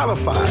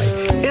Spotify,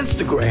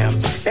 Instagram,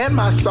 and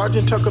my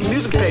Sergeant Tucker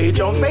music page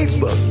on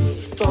Facebook.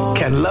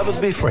 Can lovers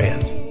be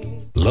friends?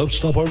 Love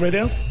Starpoint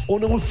Radio? Or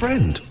know a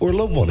friend or a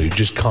loved one who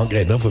just can't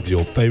get enough of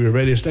your favourite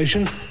radio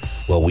station?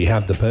 Well, we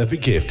have the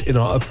perfect gift in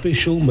our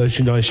official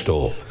merchandise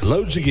store.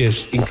 Loads of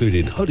gifts,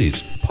 including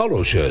hoodies,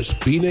 polo shirts,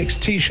 V-necks,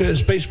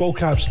 t-shirts, baseball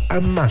caps,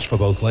 and masks for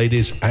both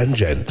ladies and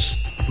gents.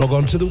 Log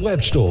on to the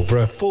web store for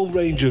a full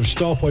range of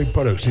Starpoint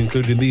products,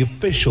 including the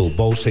official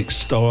Bowl 6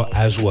 store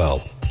as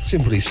well.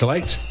 Simply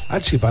select,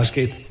 add to your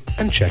basket,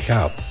 and check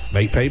out.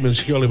 Make payments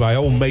securely by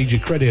all major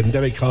credit and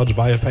debit cards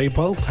via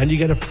PayPal, and you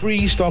get a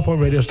free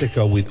Starpoint Radio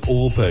sticker with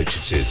all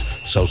purchases.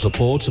 So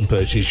support and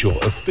purchase your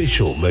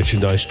official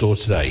merchandise store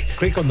today.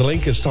 Click on the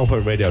link at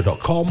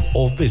starpointradio.com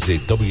or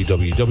visit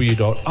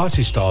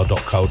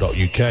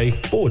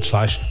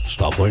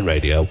www.artistar.co.uk/Starpoint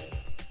Radio.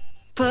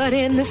 Put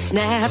in the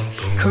snap,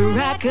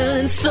 crackle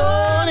and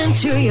soul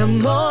into your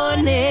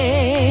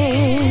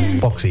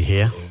morning. Boxy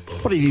here.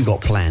 What have you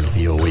got planned for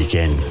your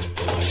weekend?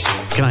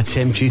 Can I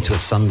tempt you to a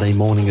Sunday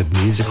morning of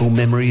musical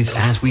memories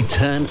as we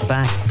turn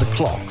back the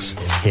clocks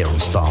here on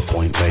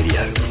Starpoint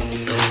Radio?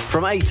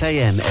 From 8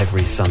 a.m.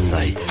 every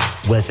Sunday,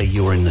 whether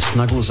you're in the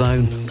snuggle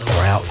zone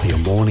or out for your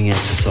morning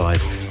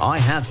exercise, I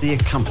have the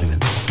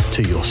accompaniment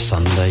to your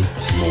Sunday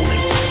morning.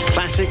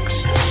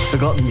 Classics,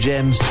 forgotten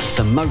gems,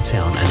 some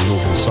Motown and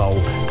Northern Soul,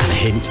 and a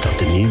hint of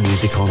the new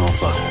music on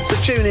offer. So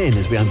tune in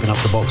as we open up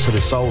the box of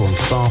the soul on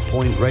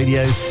Starpoint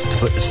Radio to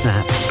put the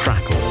snap,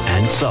 crackle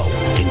and soul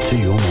into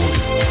your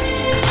morning.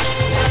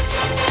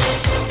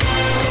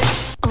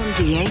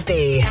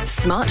 DAB,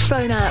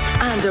 smartphone app,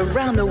 and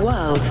around the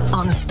world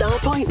on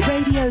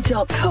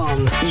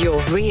starpointradio.com.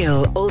 Your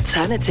real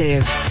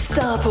alternative.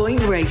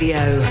 Starpoint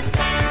Radio.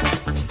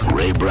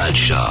 Ray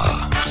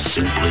Bradshaw,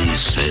 simply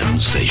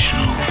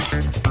sensational.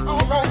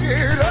 Come on,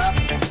 get up,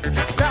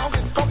 get down,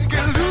 get funky,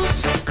 get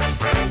loose.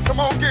 Come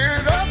on,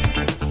 get up,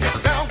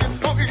 get down, get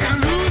funky, get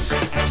loose.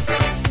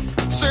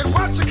 Said,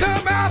 what you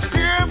come out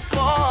here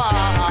for?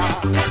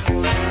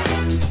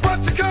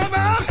 What you come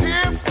out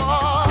here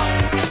for?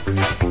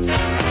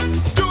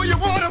 Do you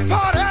want to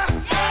party?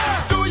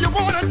 Do you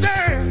want to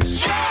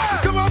dance?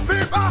 Come on,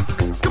 people,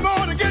 come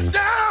on and get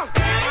down,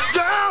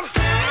 down,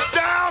 down,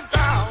 down,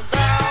 down,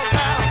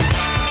 down.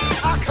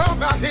 I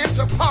come out here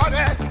to party.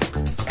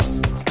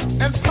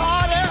 And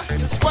party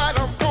is what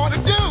I'm gonna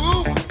do.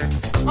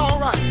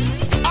 Alright,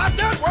 I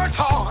done worked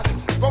hard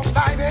both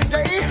night and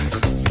day,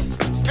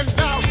 and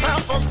now it's time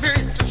for me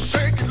to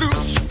shake it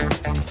loose.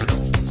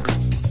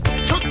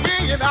 Took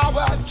me an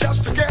hour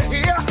just to get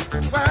here.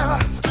 Well,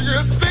 do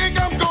you think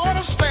I'm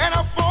gonna stand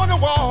up on the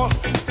wall?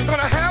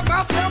 Gonna have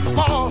myself a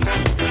ball.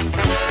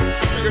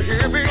 Do you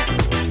hear me?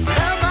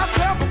 Have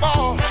myself a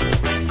ball.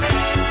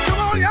 Come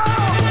on,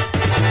 y'all.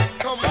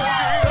 Come on,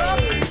 get up,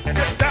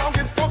 get down,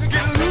 get funky,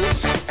 get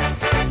loose.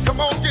 Come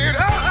on, get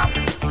up,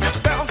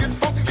 get down, get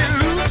funky, get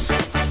loose.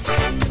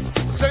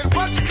 Say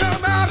what you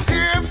come out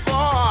here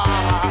for.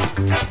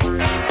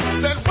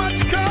 Say what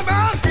you come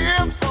out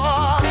here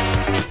for.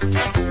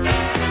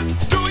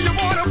 Do you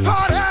wanna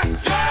party?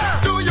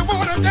 Do you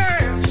wanna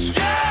dance?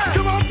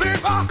 Come on,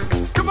 people,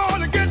 come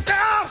on and get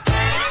down,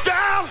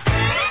 down,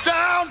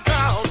 down,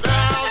 down,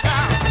 down,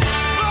 down.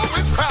 Floor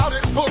is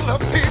crowded, full of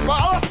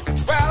people.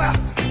 Well,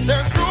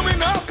 there's room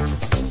enough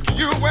for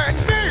you and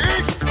me.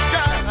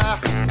 Yeah.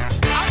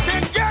 I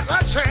can get a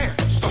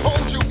chance to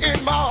hold you in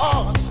my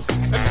arms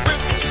and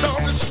whisper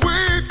something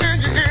sweet in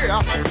your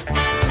ear.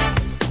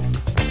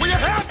 When you're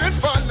having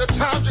fun, the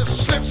time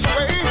just slips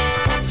away.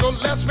 So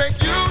let's make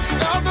use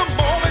of the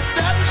moments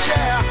that we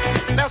share.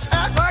 Let's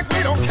act like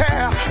we don't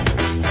care.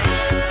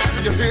 Do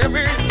you hear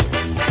me?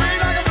 Free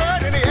like a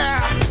bird in the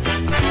air.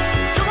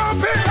 Come on,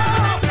 people!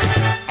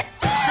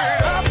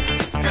 Get up,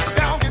 get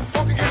down, get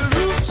funky, get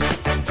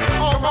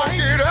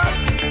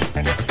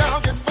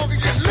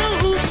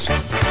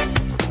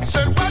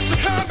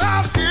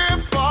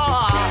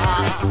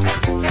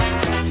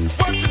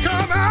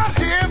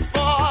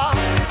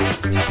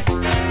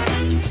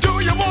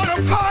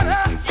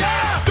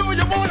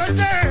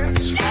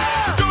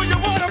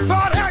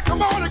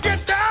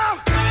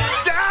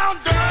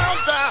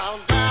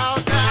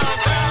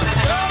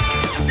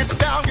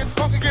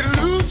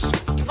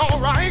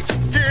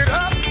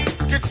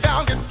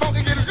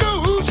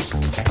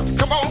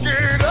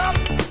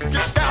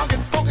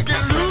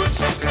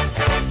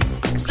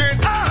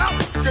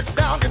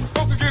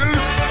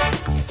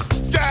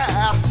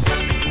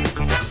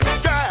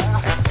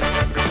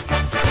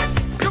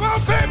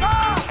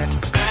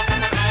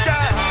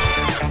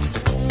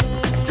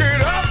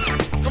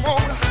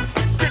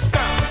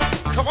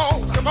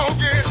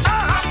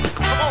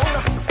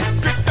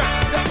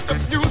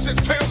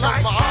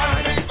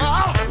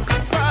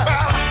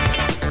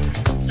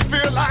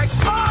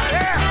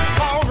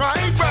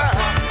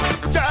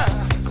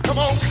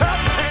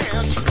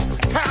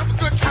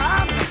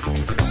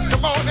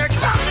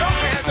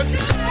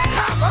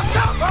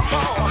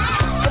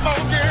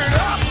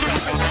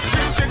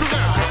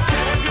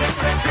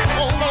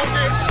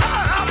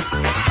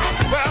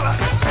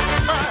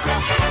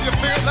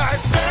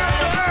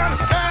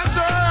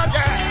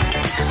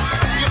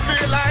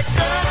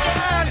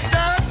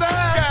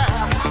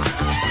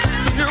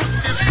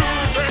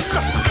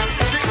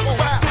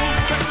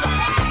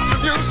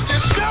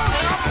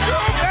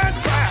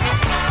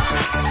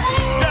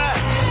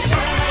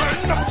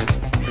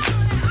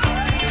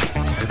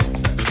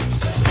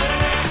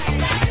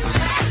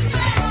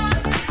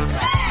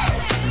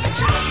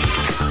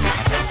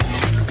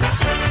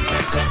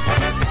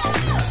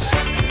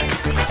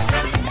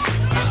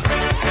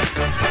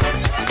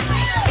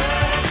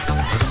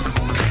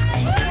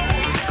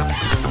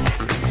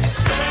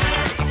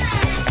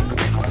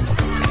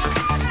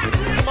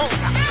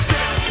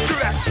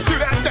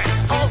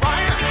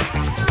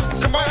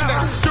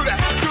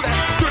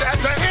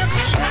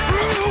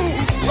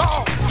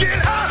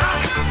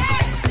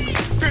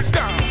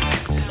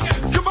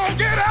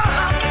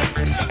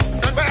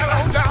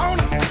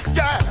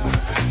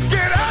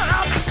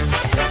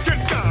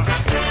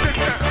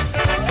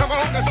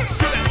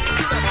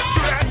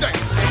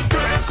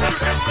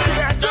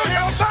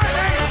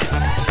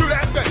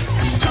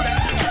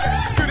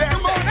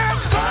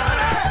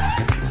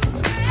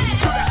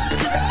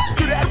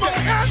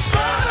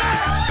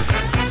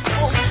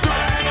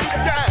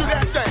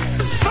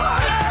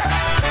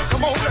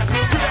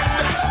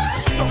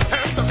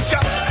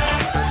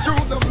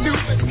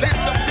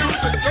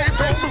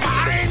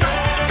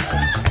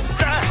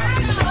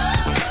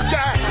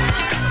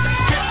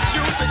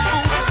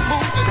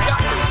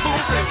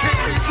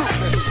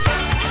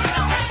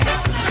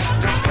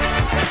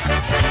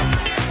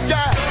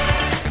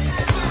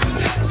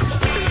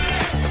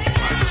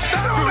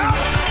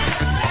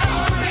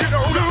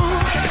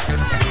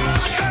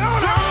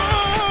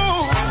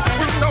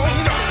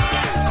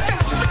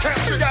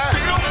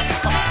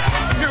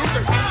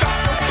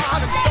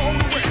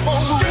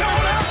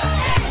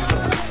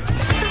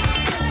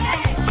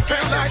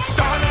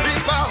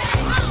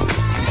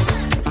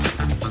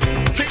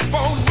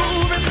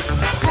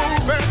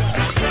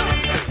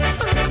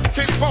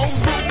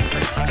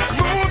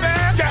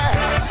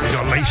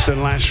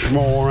Mr.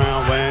 Lashmore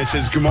out there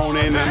says good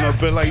morning and a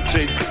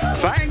belated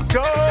thank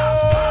God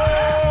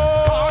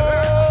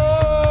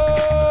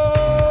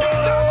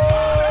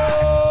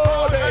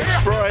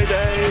it's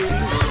Friday.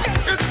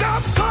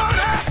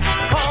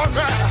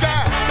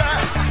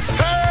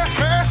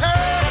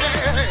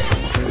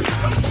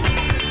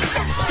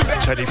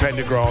 Teddy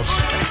Pendergrass.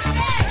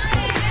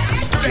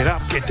 Get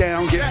up, get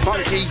down, get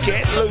funky,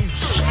 get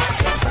loose.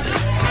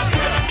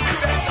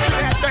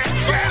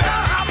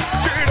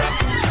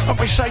 And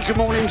we say good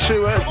morning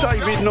to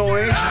David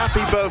Noyes.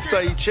 Happy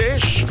birthday,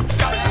 Tish. And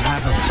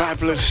have a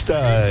fabulous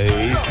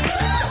day.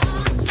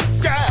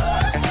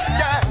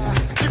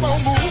 Keep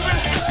on moving.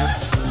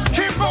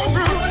 Keep on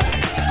grooving.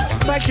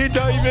 Thank you,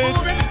 David.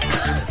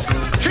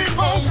 Keep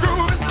on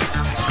grooving.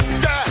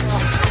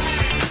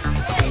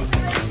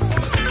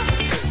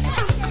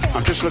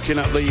 I'm just looking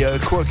at the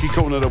quirky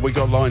corner that we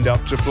got lined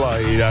up to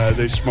play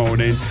this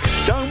morning.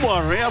 Don't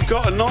worry, I've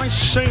got a nice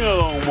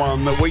sing-along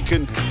one that we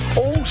can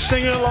all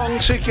sing along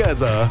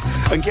together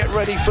and get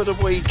ready for the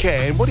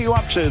weekend. What are you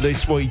up to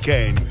this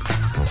weekend?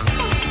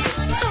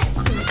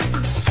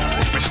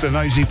 It's Mr.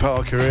 Nosy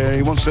Parker here.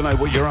 He wants to know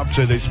what you're up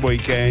to this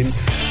weekend.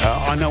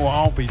 I know what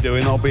I'll be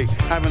doing. I'll be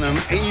having an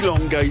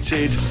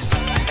elongated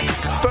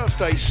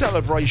birthday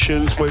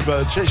celebrations with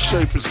Tish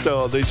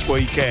Superstar this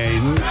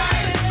weekend.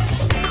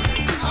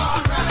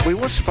 We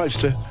were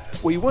supposed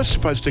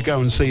to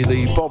go and see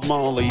the Bob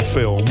Marley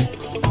film,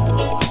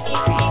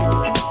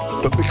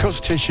 but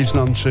because Tish is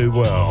none too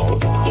well,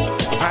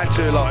 I've had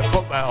to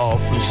put that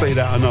off and see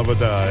that another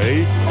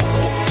day.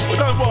 But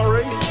don't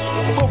worry,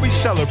 we'll be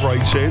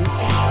celebrating.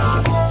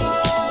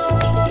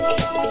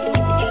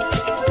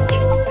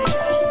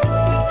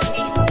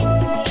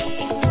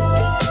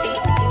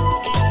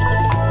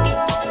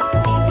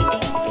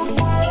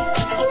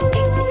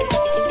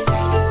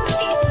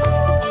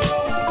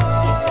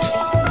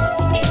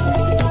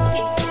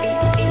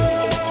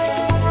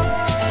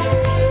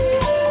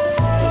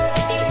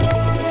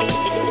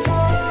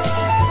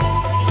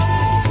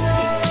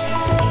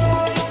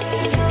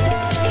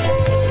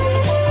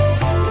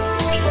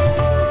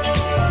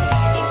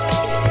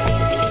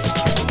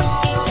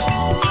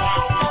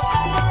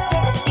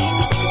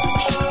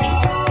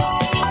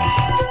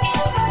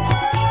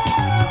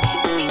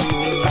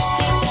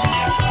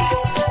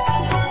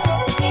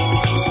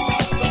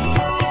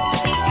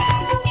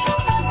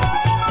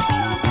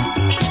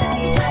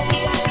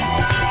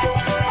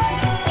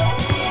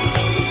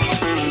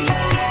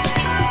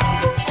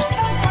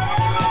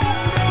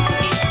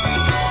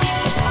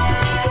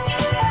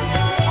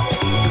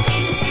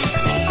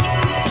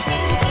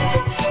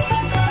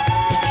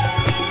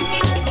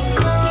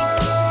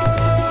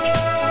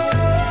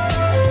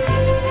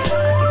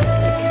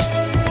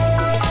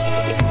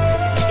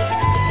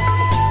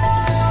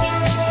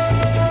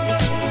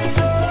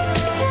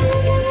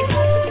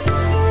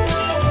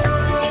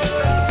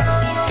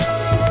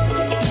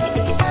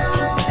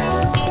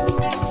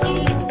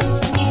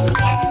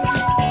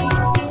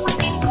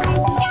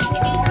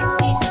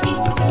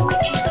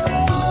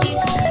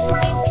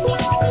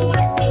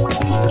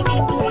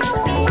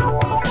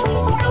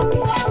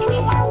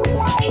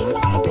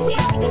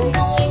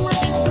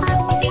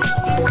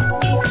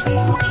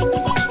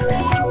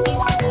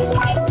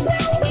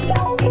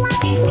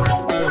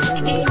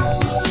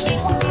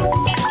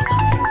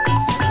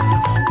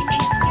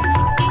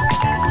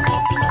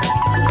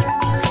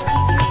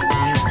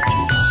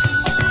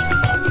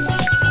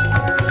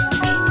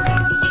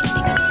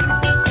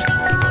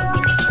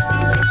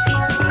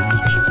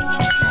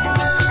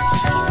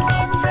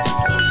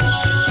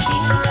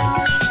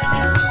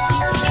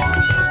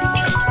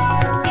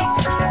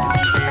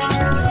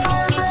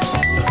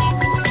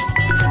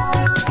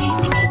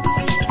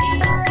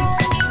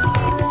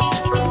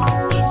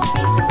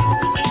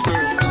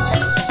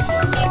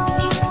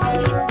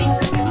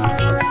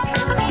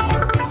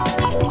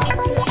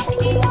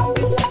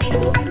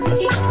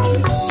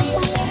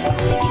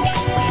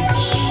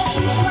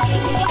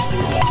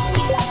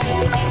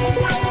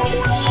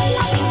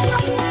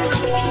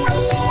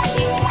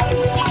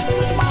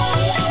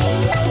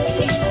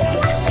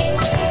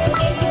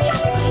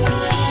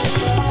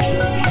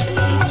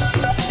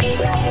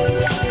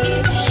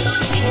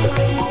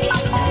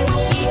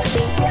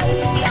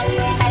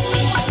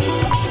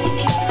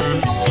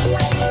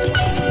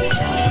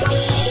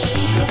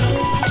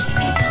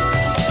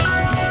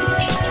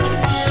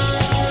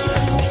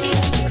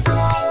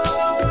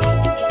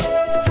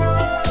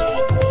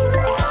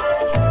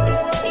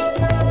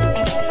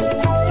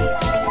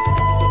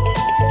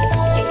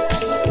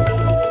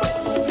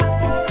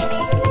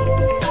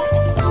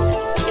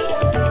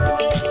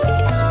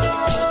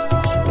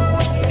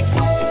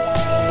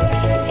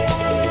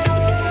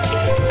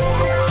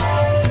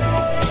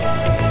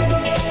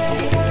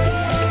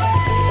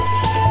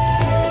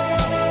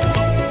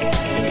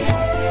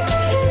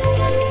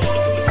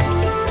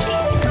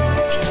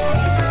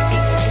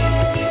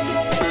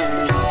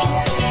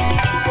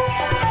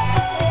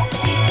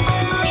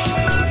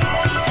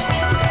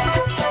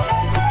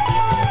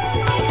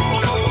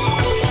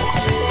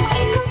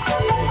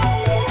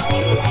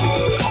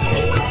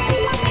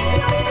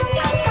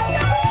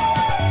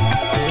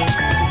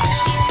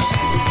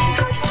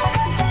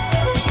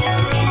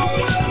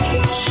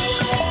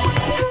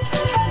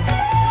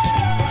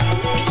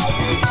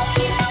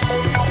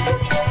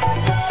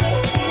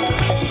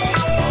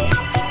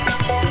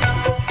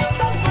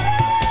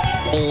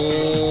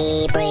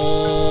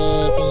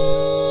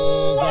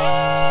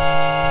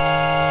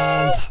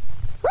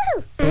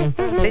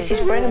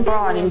 Brent and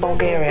Brian in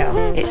Bulgaria.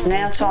 It's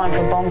now time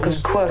for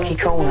Bonker's Quirky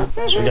Corner.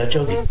 Should we go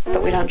jogging?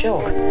 But we don't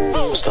jog.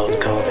 Start the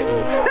carving.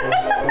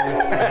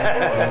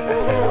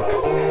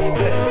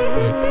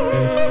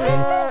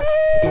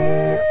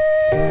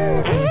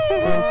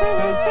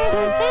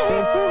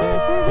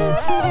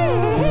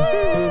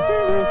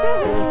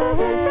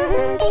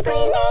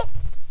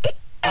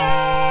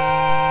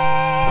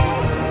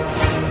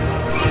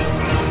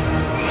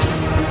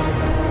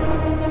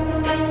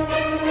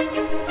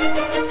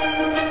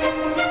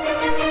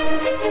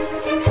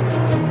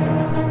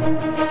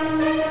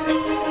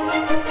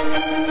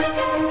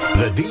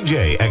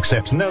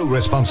 Accepts no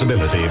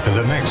responsibility for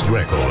the next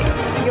record.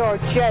 You're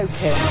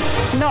joking.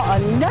 Not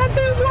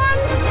another one?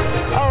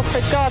 Oh,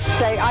 for God's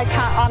sake, I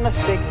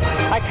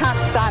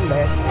can't stand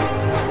this.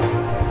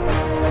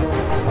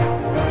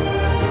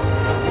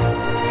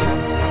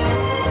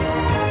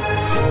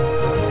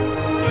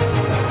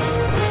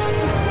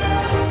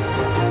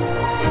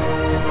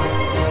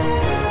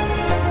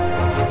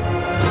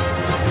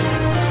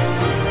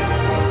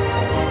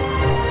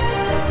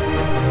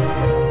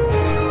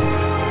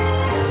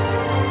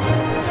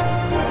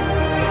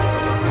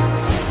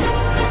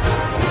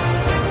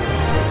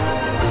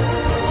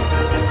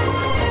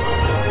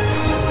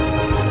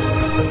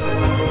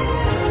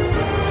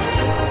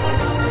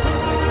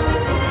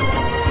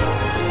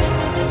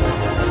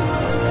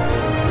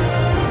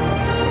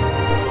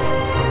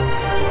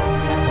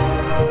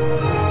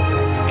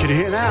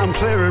 I'm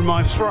clearing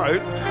my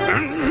throat.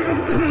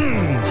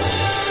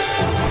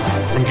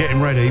 I'm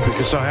getting ready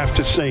because I have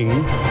to sing.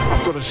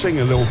 I've got to sing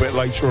a little bit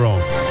later on.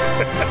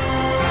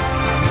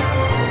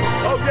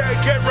 Oh yeah,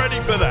 get ready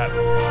for that.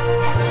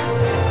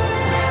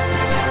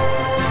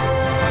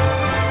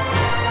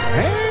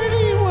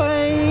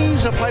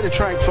 Anyways, I played a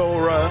track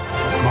for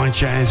my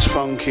jazz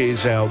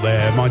funkies out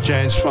there. My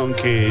jazz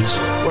funkies.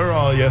 Where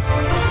are you?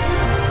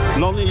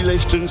 Lonnie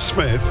Liston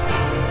Smith.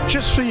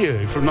 Just for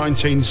you, from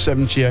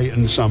 1978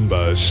 and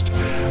Sunburst.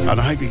 And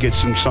I hope you get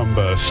some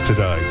sunburst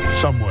today,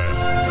 somewhere,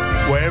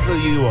 wherever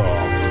you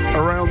are,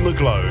 around the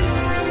globe.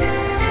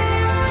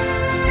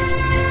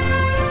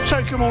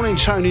 So good morning,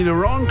 Tony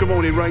Laron. Good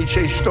morning,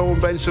 Rachel Storm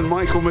Benson,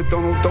 Michael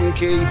McDonald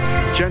Donkey,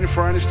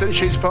 Jennifer Aniston,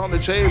 she's part of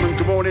the team. And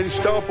good morning,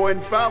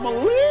 Starpoint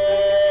family.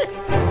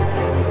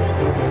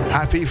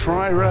 Happy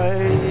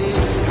Friday.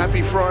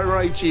 Happy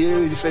Friday to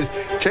you. He says,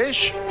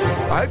 Tish,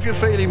 I hope you're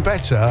feeling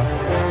better.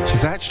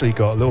 She's actually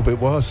got a little bit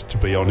worse, to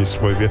be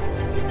honest with you.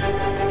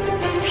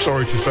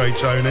 Sorry to say,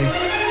 Tony.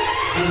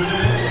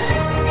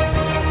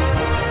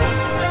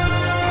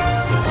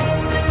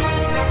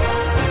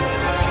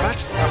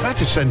 I've had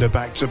to send her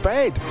back to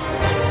bed.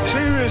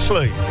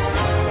 Seriously.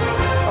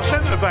 I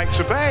sent her back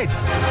to bed.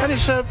 And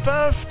it's her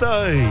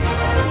birthday.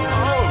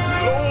 Oh,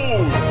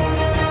 Lord.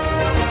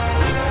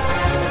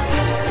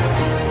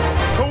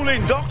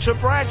 Calling Dr.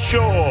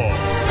 Bradshaw.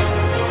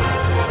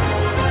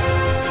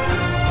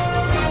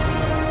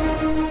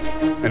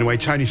 Anyway,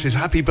 Tony says,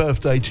 happy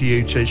birthday to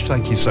you, Tish.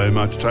 Thank you so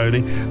much,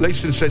 Tony.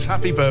 Leeson says,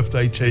 happy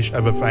birthday, Tish.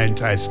 Have a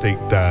fantastic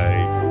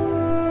day.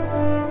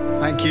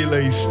 Thank you,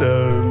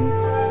 Leeston.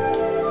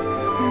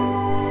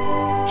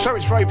 So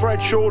it's Ray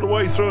Bradshaw all the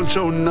way through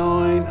until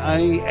 9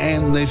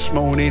 a.m. this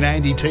morning.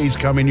 Andy T's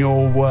coming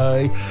your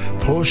way.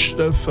 Push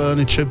the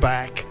furniture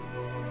back.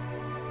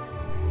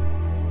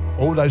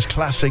 All those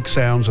classic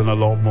sounds and a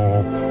lot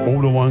more. All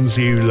the ones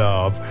you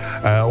love.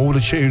 All the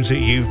tunes that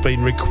you've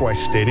been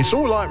requesting. It's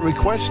all like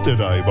request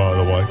today, by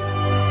the way.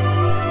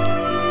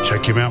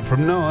 Check him out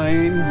from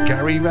 9.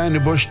 Gary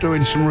Vanderbush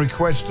doing some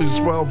requests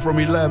as well from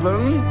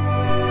 11.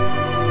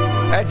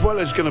 Ed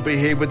Weller's going to be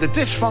here with the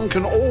Disfunk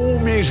and All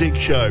Music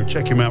Show.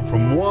 Check him out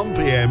from 1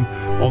 p.m.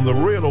 on the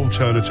Real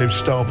Alternative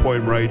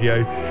Starpoint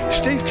Radio.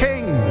 Steve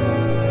King.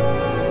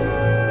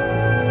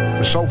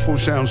 The soulful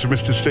sounds of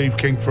Mr. Steve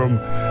King from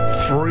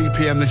 3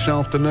 p.m. this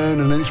afternoon,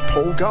 and then it's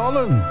Paul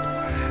Garland.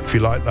 If you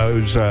like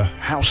those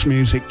house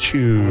music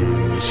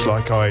tunes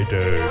like I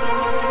do,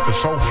 the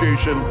Soul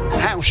Fusion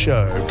House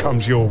Show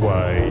comes your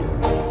way.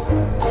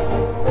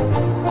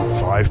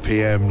 5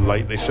 p.m.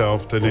 late this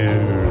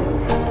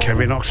afternoon.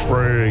 Kevin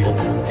Oxbury.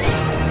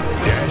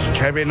 Yes,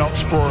 Kevin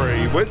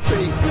Oxbury with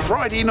the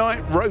Friday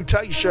night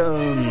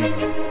rotation.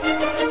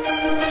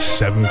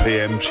 7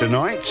 p.m.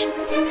 tonight.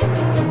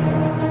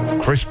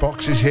 Chris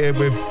Box is here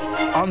with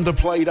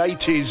underplayed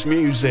 80s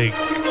music.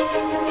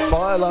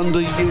 File Under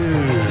You.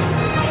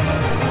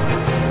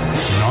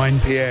 9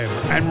 p.m.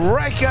 And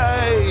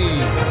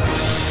reggae.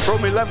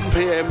 From 11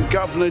 p.m.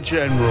 Governor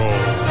General.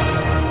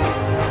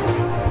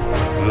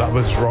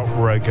 Lovers Rock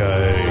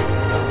Reggae.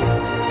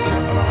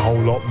 And a whole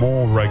lot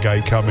more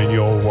reggae coming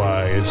your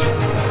way.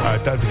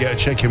 Don't forget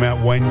to check him out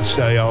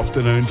Wednesday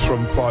afternoons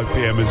from 5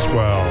 p.m. as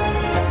well.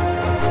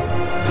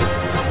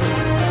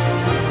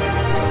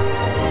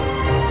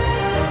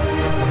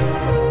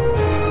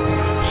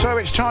 So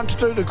it's it's time to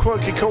do the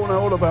Quirky Corner,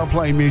 all about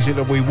playing music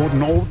that we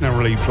wouldn't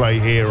ordinarily play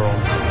here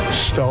on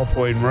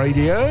Starpoint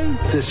Radio.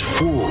 This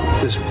fool,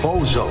 this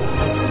bozo.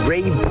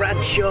 Ray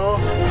Bradshaw,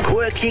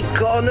 Quirky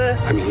Corner.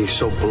 I mean, he's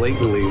so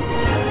blatantly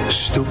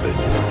stupid.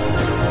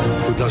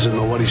 Who doesn't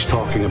know what he's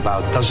talking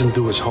about, doesn't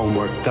do his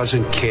homework,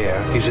 doesn't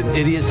care. He's an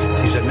idiot.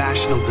 He's a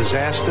national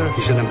disaster.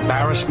 He's an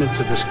embarrassment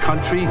to this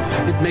country.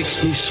 It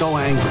makes me so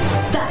angry.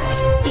 That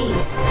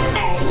is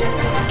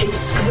a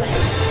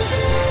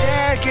disgrace.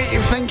 Yeah, get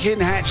your thinking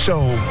hats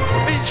on.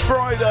 It's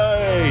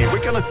Friday. We're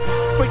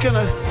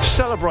gonna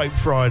celebrate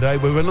Friday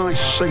with a nice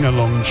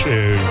sing-along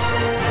tune.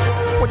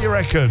 What do you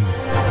reckon?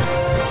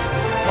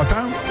 I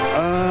don't.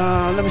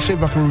 Let me see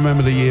if I can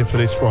remember the year for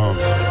this one.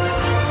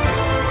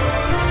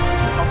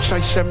 I'd say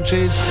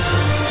 70s.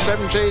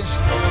 70s.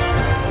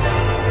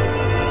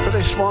 For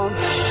this one,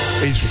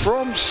 is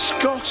from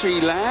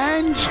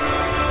Scottyland.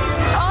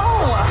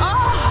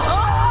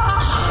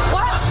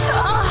 What?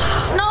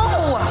 No.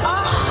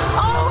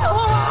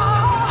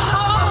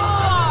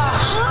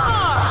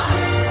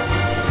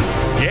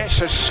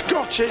 Yes, a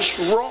Scottish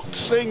rock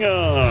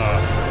singer.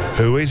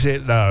 Who is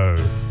it though?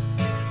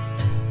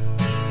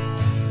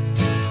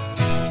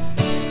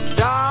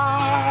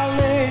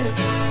 Darling,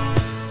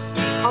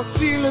 I'm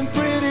feeling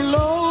pretty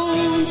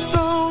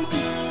lonesome.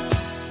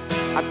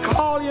 I'd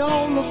call you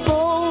on the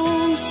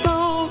phone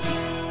some,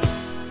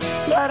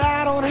 but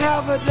I don't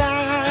have a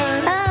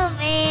dime. Oh,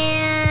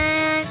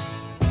 man.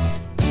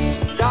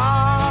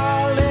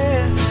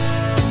 Darling,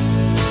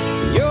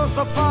 you're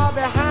so far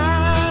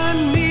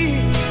behind me.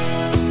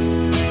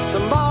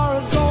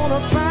 Tomorrow's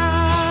gonna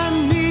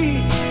find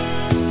me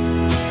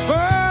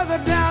further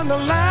down the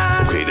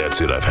line. Okay, that's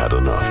it. I've had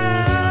enough.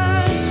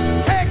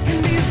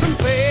 Taking me some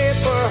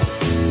paper,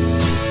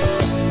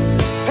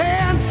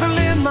 pencil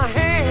in my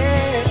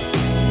hand.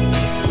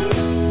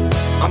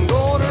 I'm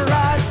gonna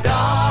write,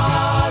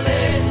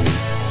 darling.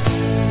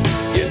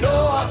 You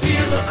know I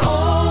feel the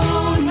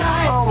cold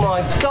night. Oh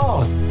my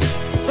God.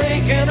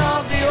 Thinking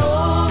of the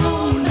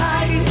old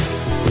nights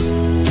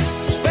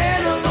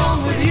spent along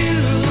with you.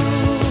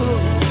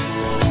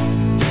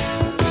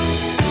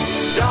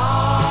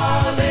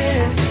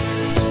 Darling,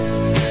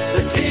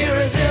 the tear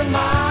is in my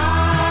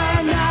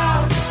eye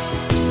now.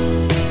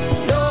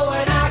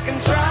 Knowing I can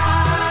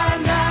try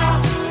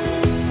now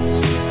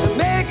to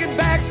make it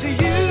back to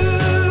you.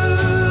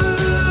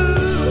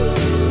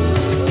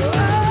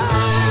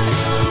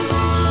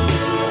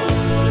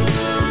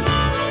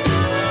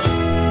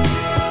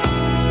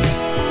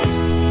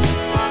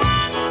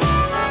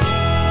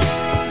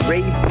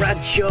 Ray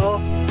Bradshaw,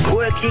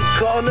 Quirky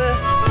Corner.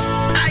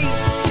 I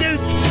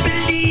don't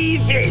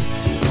believe it.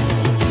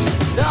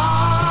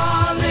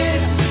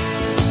 Darling,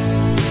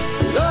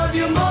 love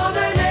you more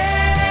than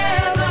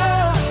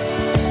ever.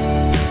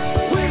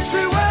 Wish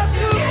we were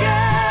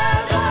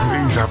together.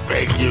 Please, I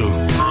beg you.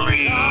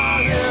 Darling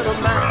of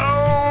mine.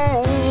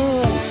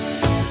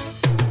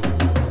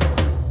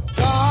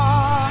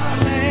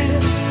 Darling,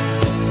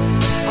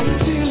 I'm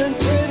feeling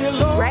pretty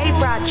low. Ray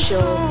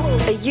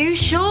Bradshaw, are you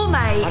sure,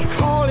 mate? I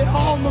call it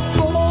on the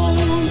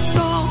phone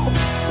song,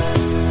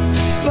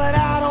 but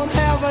I don't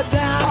have a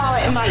dime. Oh,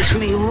 it makes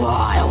me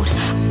wild.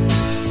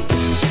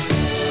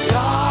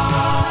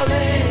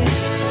 Darling,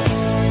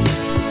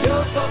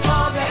 you're so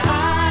far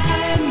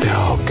behind me.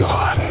 Oh,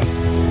 God.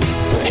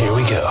 Here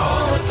we go.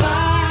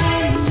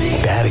 Find me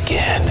That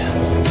again.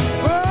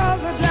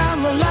 further down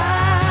the line.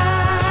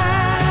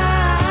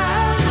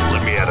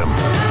 Let me at him.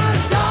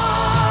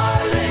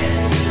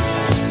 Darling,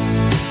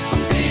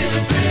 I'm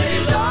feeling pretty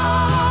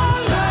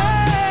lonesome.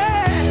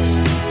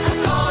 I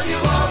call you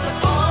on the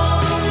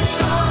phone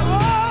some,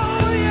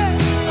 oh yeah,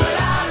 but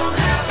I don't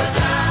have a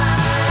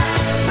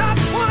dime, not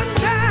one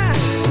dime.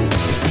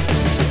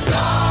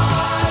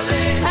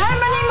 Darling, How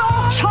many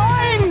more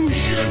times?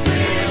 feeling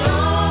pretty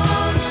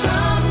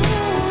lonesome.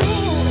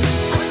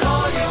 I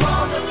call you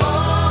on the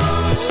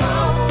phone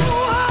some,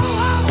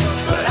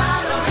 but I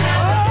don't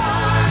have a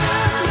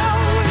dime. No,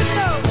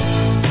 no.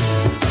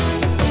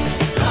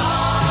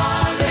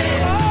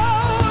 Darling,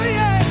 oh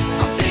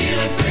yeah, I'm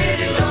feeling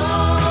pretty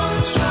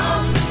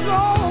lonesome.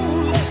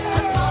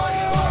 I call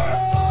you on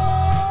the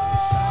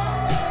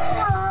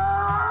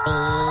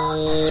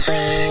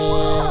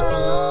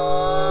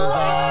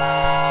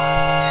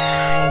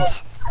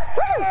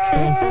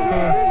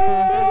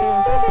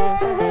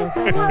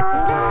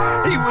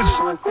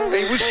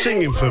He was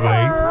singing for me.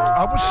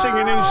 I was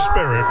singing in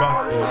spirit,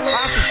 but I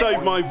have to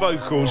save my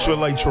vocals for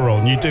later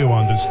on. You do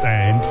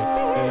understand.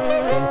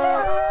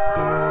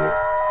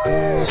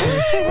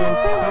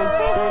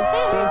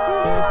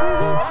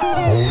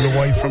 All the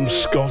way from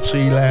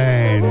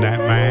Scottyland, that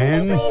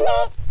man.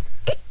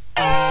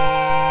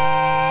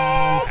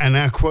 And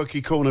our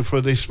Quirky Corner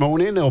for this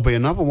morning. There'll be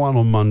another one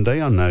on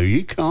Monday. I know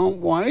you can't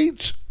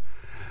wait.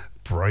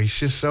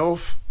 Brace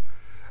yourself.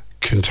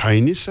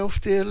 Contain yourself,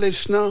 dear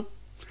listener.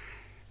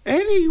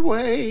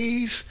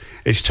 Anyways,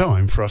 it's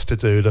time for us to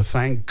do the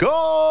Thank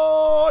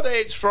God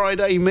It's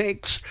Friday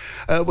mix.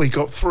 We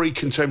got 3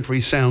 contemporary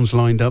sounds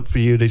lined up for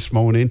you this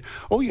morning.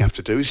 All you have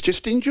to do is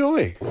just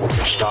enjoy.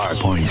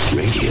 Starpoint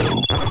Radio.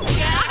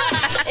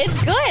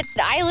 It's good.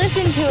 I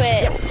listen to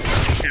it.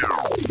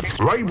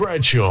 Ray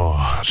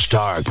Bradshaw.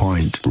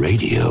 Starpoint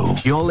Radio.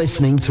 You're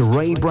listening to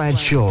Ray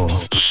Bradshaw.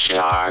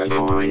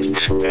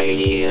 Starpoint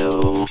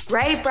Radio.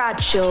 Ray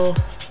Bradshaw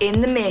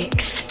in the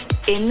mix.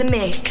 In the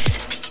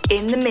mix.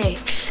 In the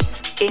mix.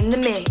 In the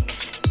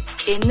mix.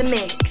 In the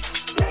mix.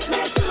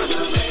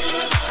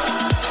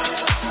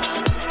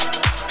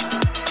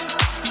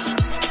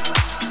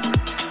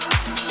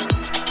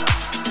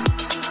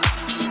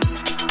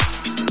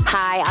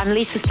 Hi, I'm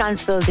Lisa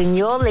Stansfield and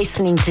you're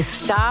listening to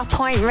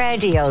Starpoint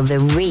Radio, the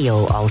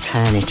real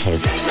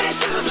alternative.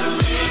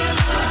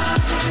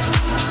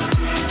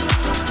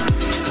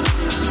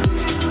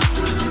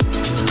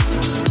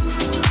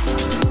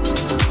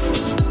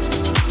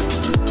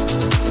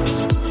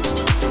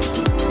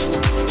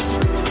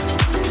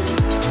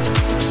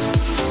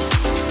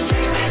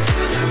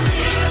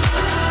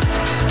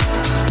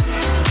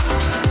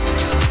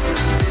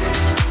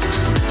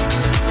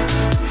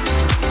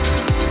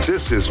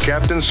 This is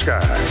Captain Sky,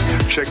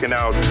 checking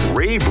out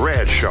Ray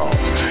Bradshaw.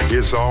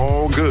 It's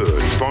all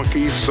good,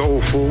 funky,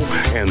 soulful,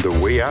 and the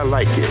way I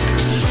like it.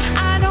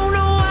 I don't know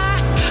why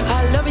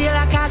I love you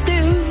like I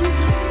do.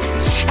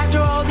 After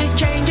all these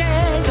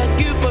changes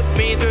that you put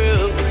me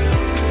through,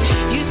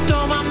 you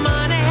stole my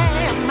money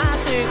and my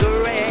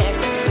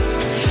cigarettes,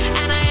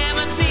 and I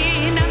haven't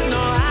seen that. No,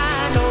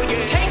 I know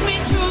you. Take me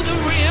to the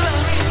river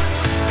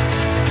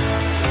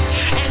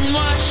and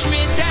wash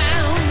me down.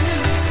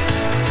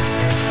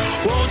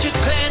 Won't you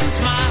cleanse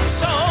my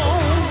soul?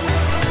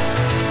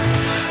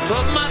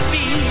 Put my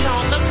feet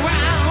on the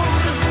ground.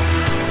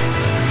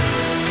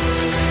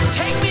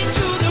 Take me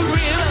to the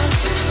river.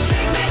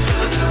 Take me to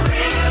the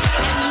river.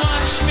 And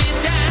wash me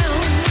down.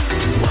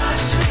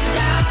 Wash me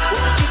down.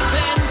 Won't you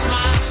cleanse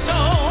my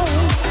soul?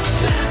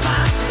 Cleanse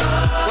my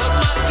soul. Put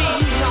my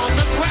feet on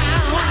the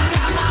ground. I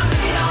got my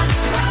feet on the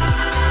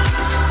ground.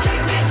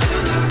 Take me to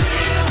the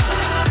river.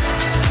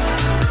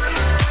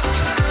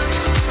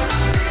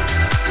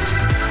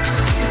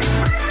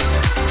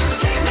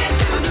 Take me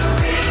to the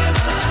river.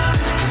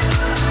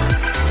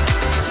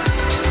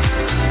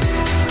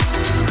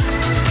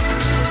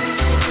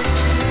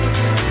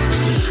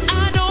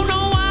 I don't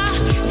know why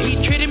he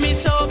treated me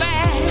so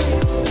bad.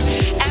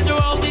 After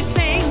all these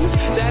things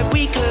that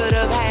we could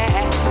have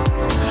had,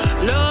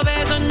 love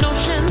has a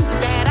notion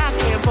that I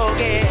can't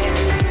forget.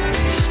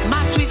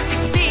 My sweet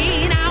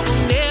 16, I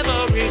will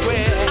never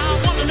regret. I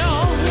wanna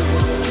know,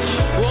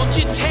 won't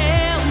you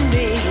tell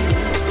me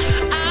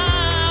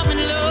I'm in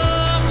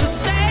love to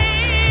stay?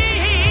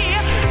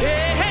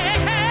 Yeah.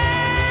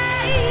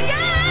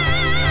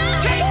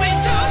 Take me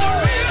to the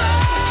river.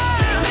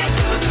 Take me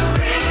to the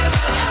river.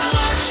 And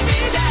wash me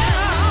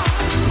down.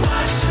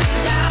 Wash me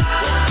down.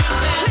 Won't you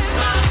cleanse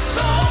my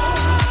soul?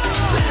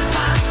 Cleanse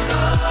my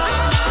soul. Put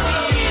my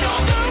feet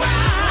on the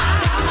ground.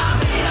 My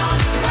feet on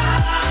the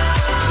ground.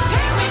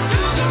 Take me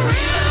to the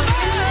river.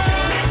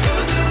 Take me to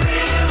the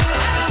river.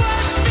 And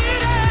wash me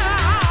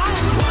down.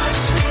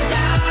 Wash me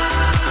down.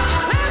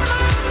 Cleanse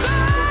my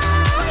soul.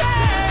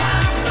 Cleanse my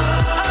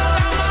soul.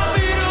 My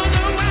feet on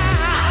the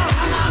ground.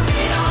 My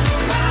feet on the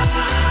ground.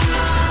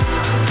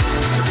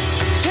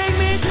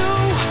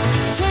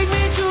 Take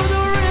me to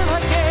the river,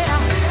 yeah.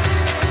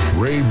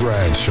 Ray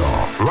Bradshaw.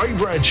 Ray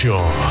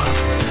Bradshaw.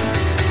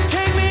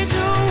 Take me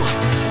to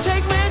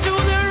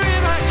the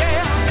river,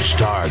 yeah.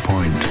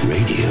 Starpoint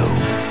Radio.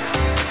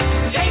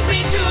 Take me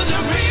to the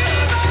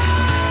river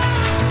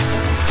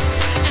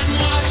and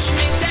wash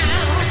me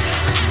down,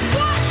 and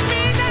wash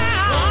me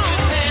down. Won't you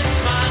cleanse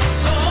my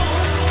soul?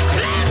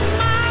 Cleanse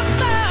my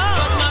soul.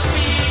 Put my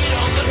feet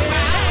on the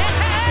ground.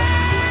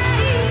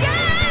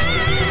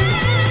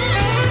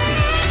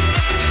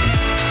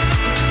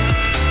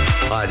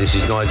 Hi, this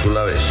is Nigel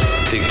Lewis,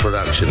 Big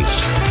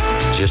Productions.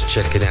 Just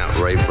checking out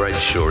Ray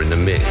Bradshaw in the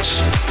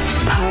mix.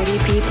 Party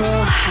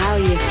people, how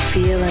you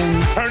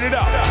feeling? Turn it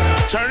up,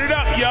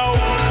 yo.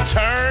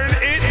 Turn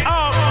it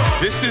up.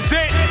 This is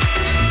it.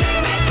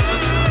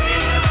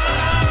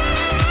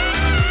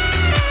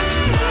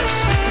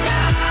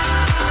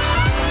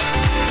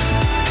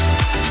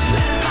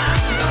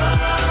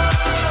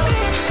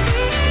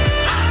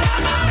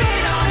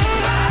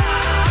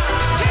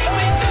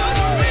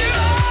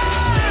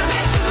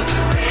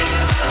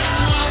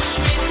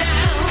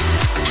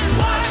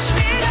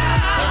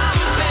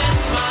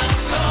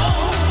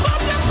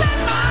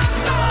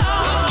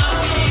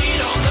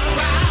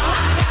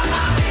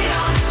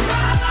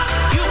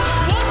 You can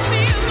wash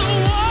me in the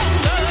water.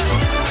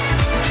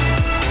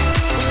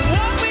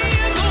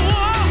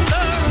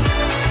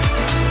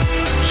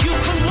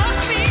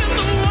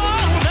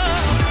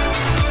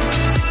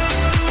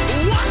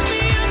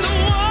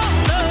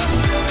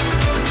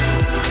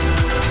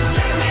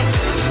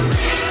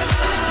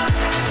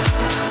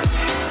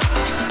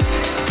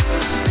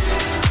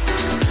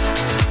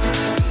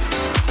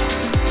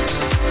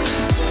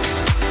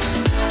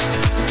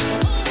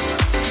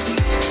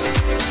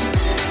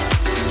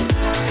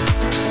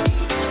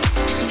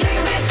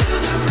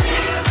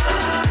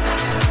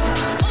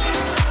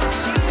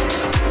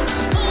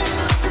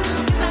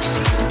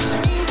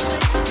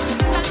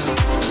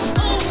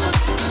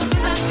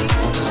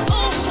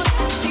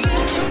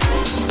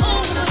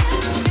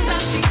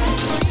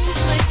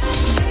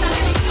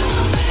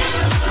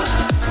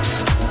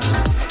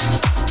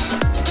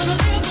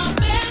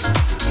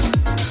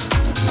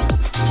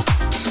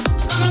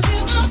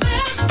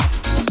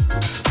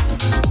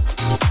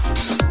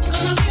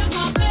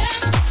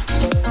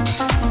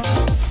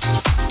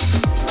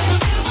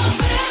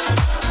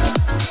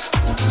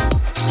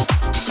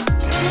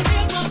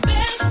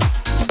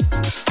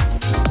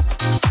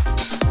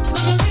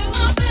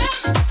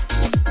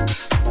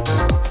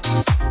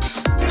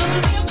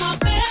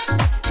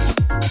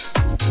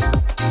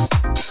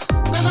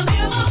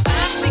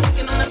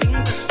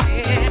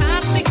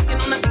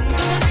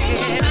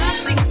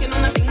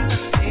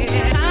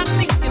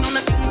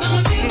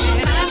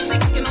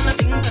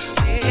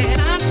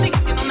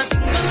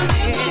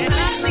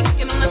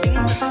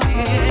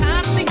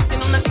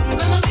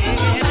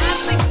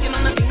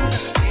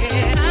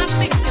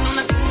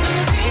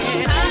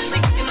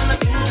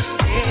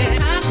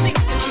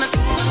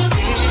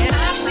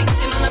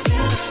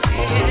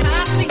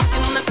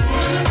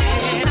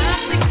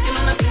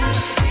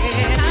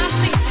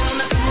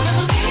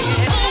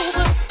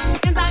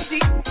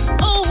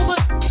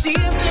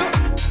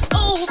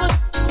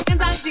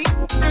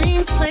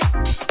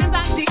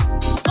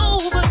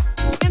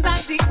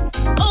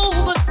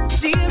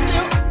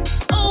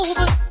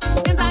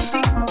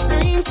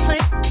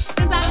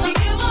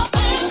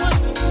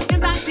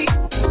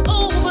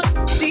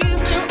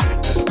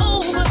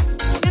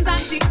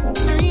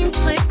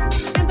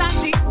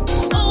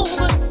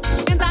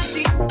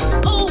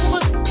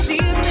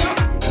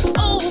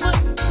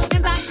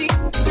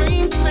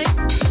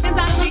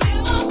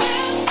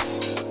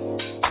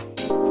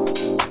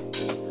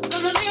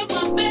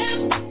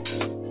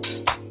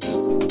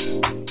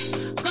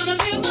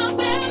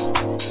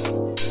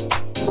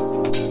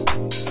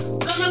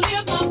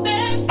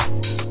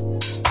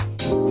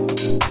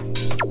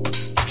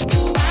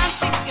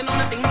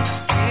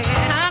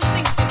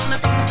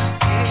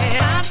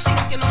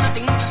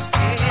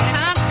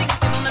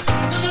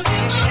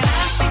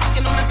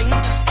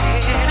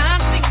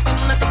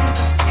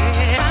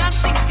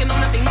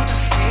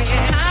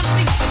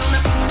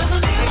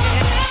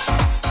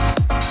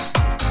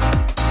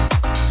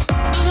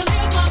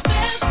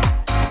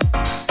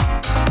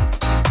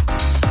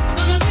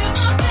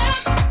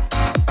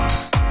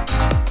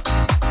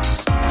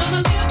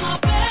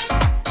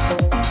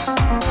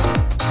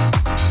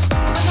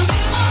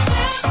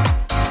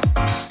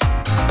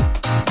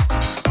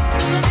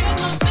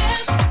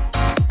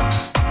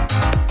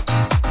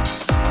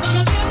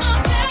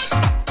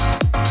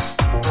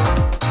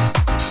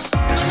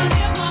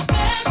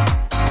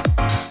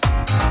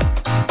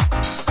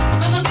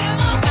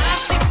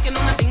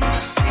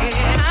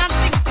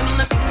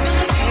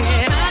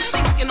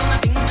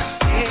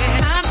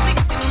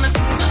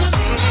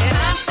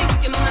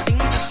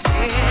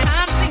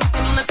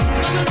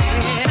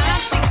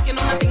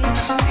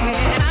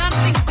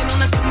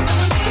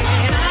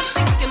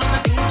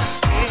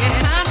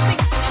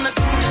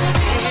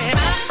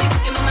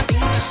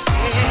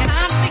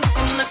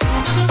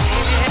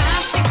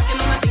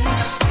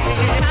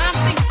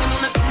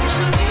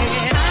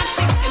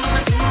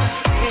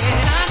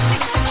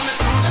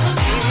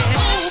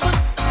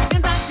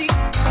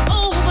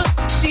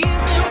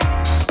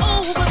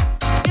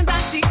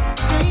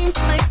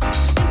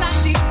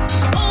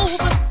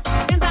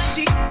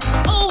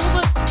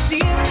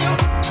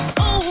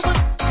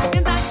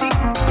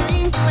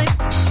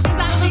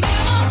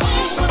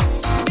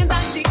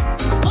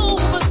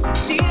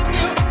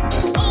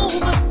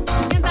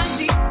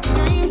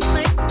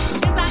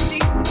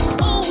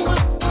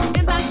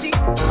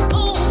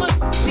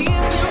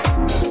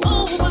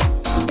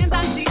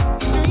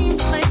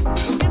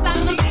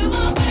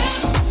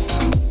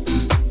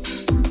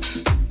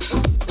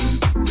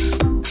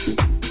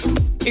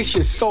 It's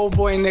your soul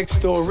boy next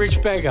door,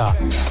 Rich Beggar,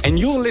 and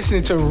you're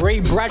listening to Ray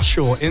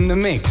Bradshaw in the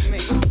mix.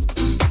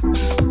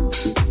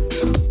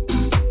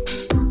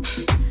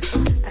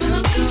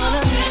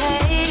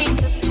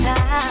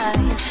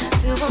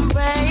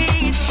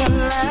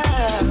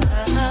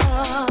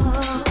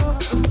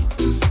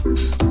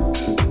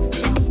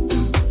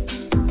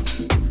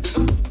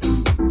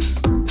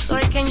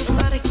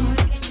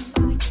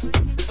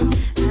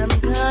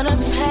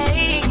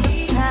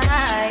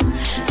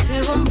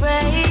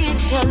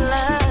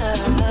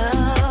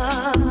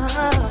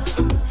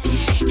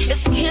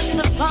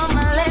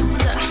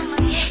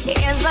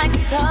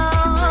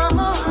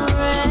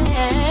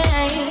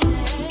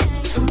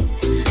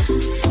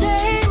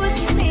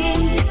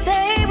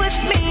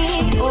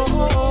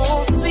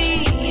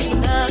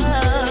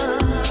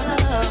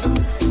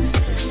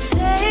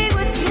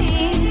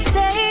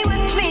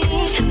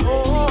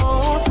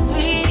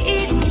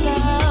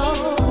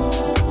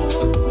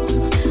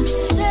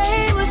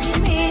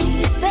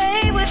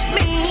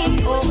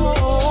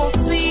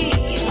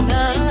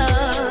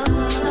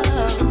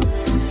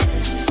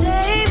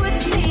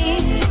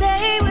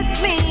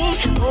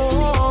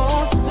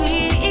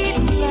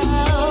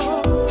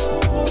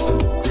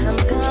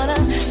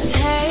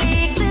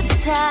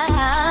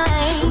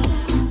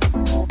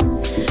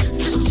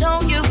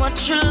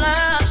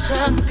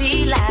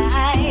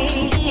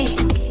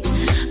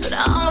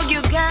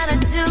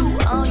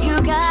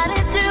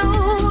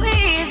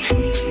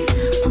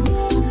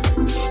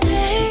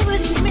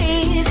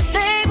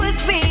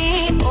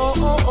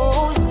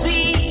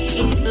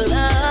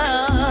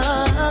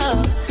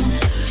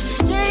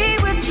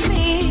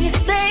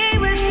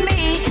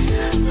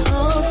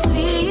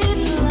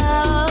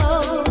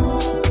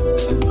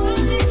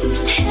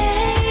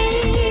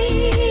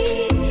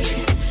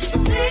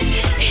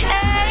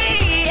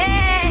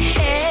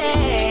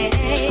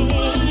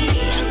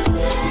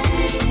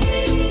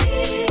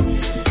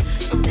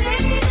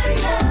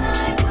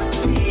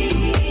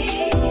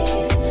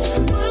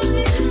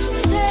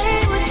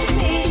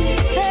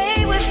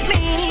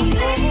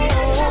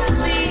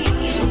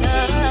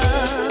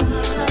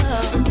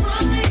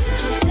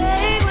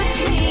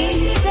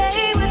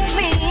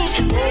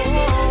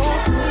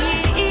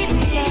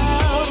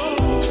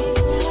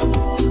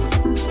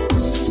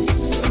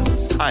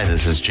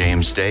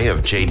 James Day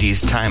of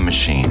JD's Time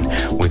Machine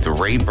with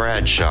Ray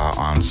Bradshaw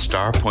on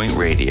Starpoint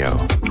Radio.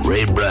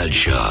 Ray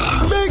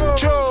Bradshaw. Big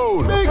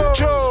Joe, Big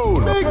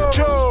Joe, Big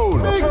Joe,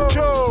 Big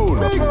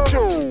Joe, Big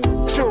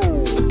Joe,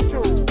 Joe.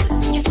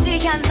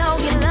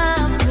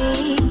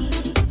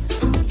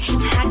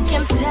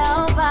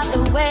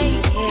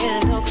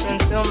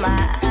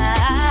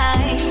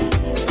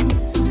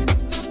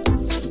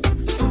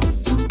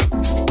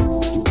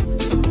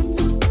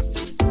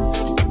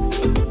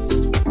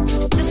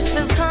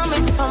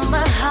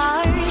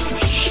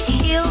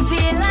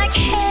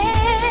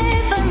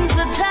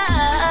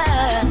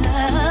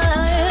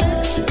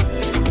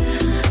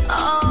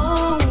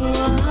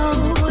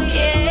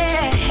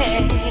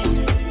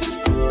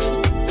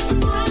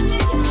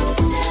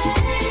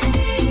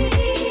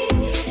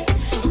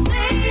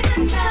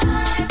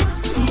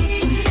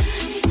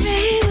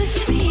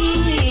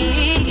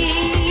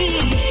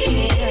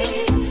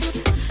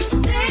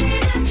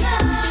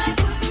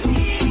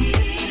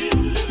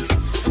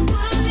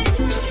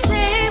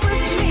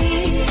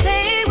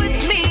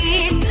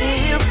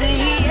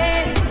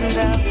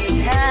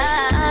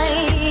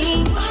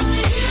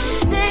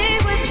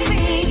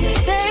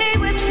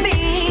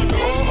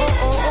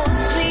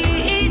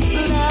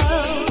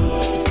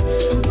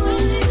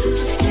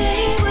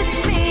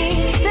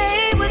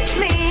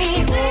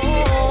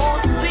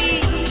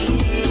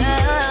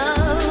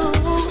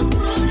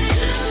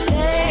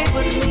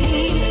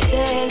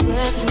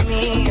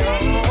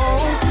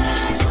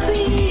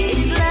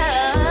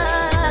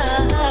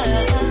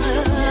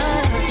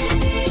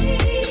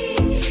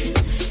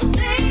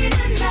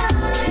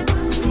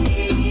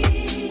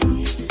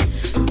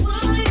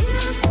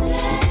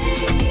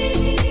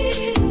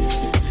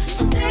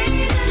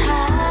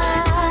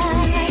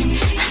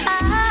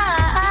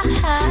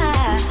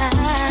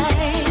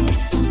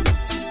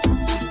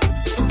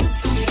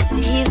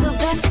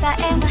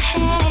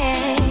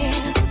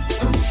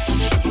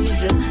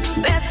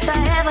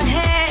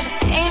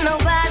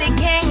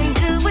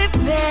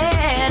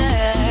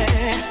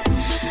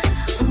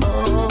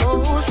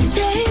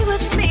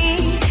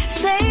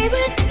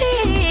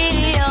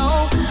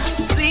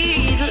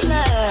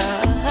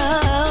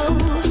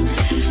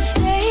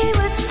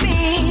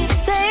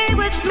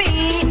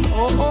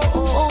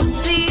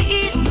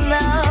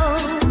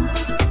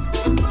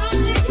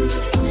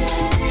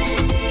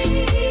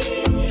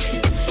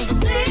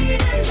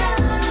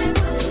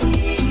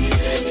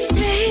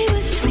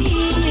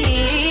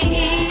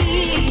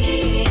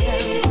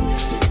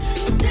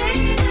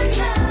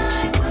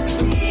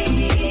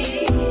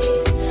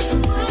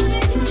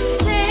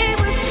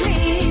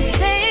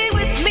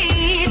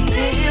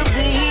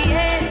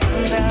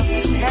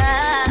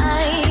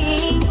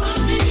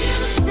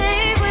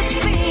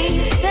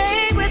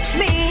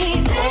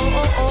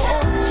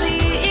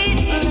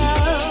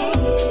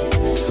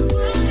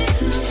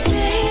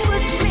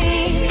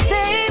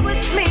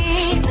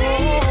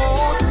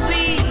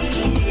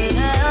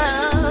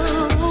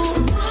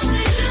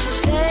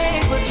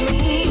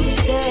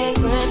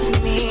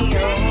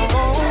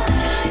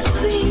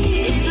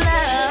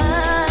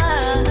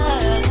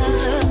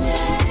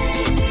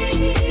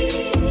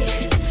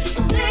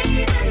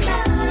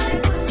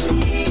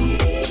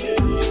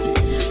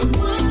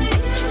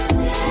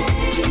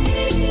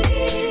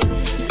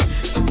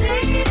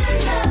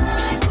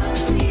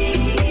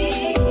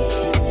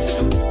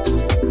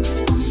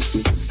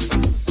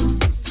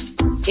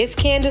 It's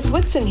Candace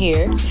Whitson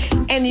here,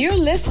 and you're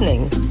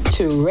listening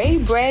to Ray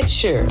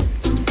Bradshaw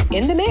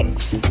in the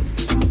mix.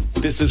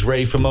 This is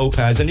Ray from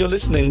Opaz, and you're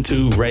listening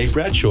to Ray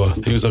Bradshaw,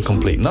 who's a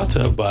complete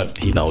nutter, but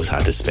he knows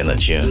how to spin a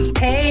tune.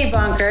 Hey,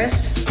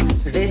 bunkers.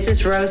 This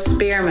is Rose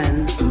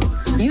Spearman.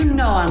 You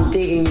know I'm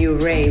digging you,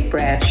 Ray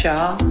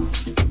Bradshaw.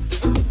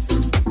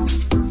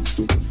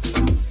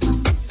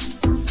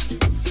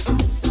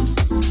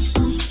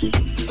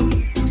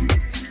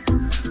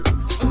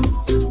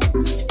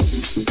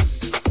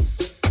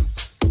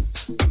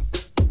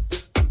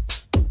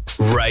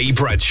 Ray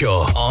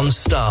Bradshaw on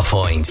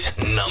Starpoint,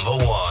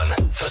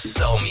 #1 for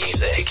soul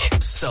music,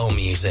 soul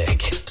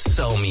music,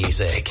 soul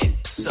music,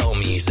 soul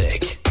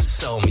music,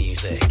 soul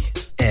music.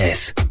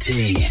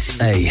 STARPOINT.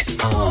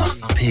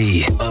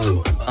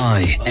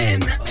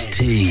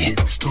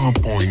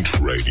 Starpoint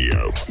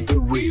Radio, the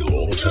real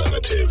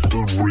alternative.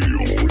 The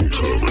real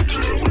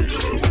alternative.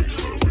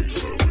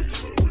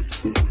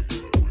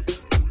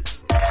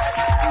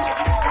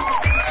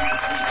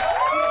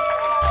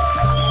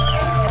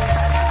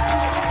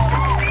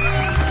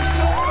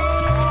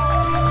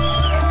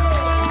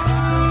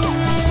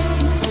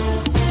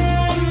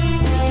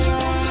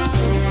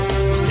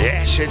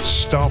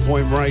 It's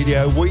Starpoint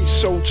Radio. We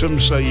sort them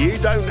so you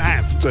don't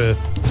have to.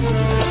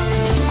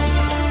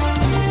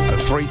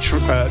 Three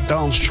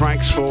dance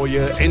tracks for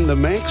you in the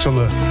mix on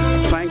the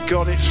Thank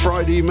God It's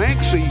Friday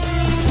mix. The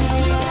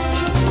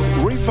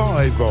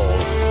Revival.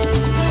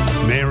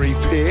 Mary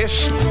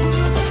Pierce.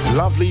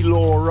 Lovely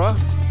Laura.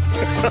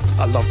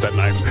 I love that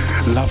name.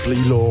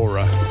 Lovely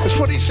Laura. That's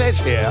what it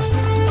says here.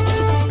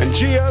 And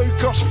Geo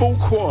Gospel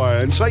Choir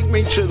and Take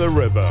Me to the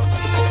River.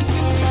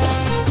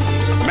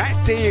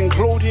 Matt D and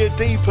Claudia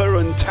Deeper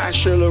and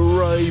Tasha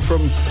LaRae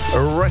from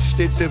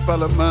Arrested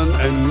Development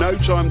and No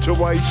Time to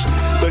Waste.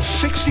 The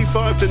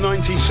 65 to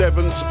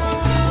 97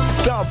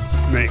 dub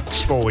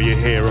mix for you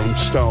here on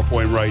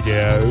Starpoint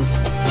Radio.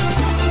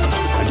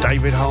 And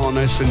David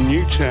Harness and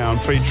Newtown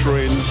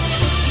featuring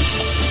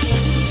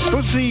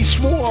Fuzzy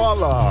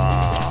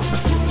Swalla.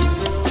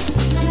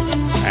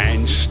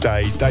 And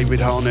Stay.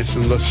 David Harness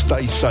and the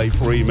Stay Safe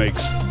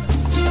remix.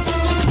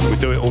 We'll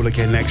do it all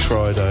again next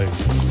Friday.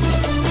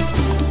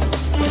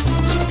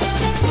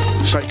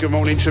 Say good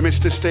morning to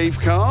Mr. Steve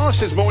Carr.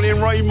 Says morning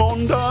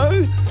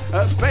Raymondo.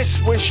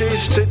 Best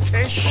wishes to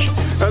Tish.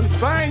 And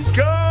thank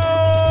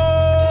God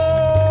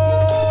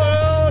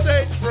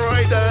it's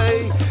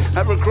Friday.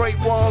 Have a great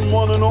one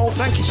and all.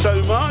 Thank you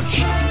so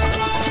much.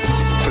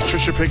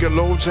 Patricia Piggott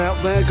Lords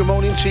out there. Good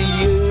morning to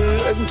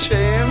you and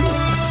Tim.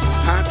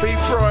 Happy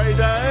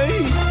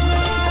Friday.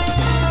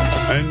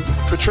 And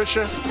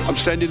Patricia, I'm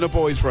sending the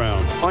boys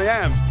round. I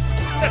am.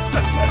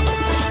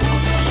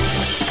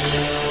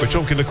 We're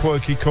talking the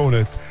Quirky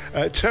Corner.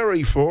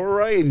 Terry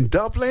Foray in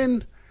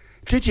Dublin.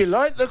 Did you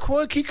like the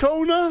Quirky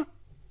Corner?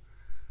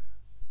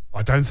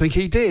 I don't think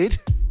he did.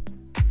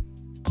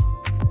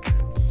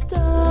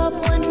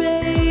 Starpoint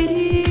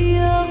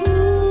Radio,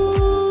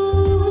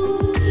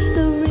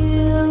 the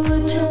real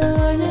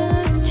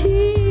alternative.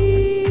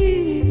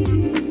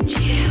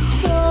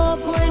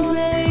 Starpoint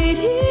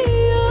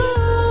Radio,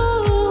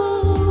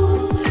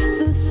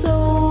 the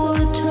soul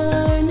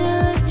alternative.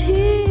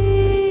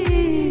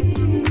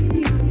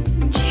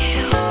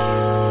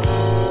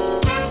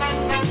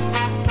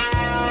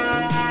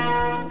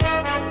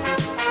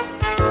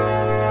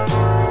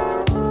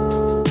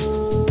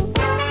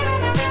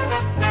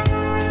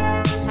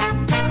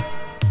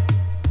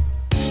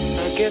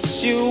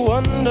 Guess you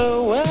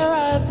wonder where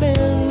I've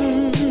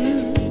been.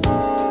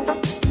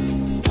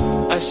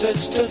 I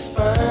searched to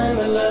find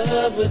the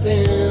love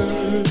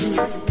within.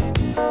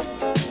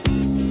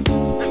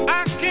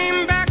 I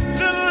came back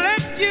to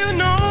let you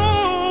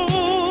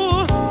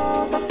know.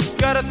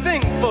 Got a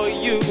thing for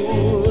you,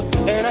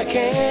 and I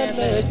can't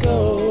let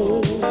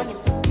go.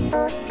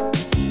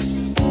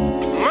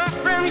 My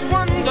friends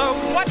wonder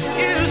what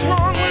is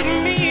wrong with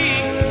me.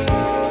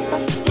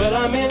 Well,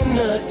 I'm in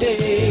a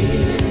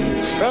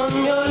daze from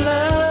your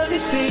love, you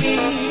see.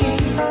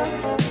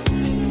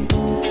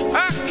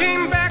 I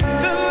came back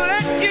to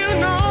let you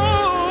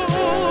know.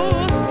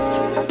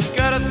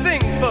 Got a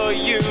thing for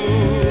you,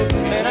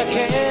 and I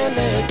can't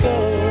let go.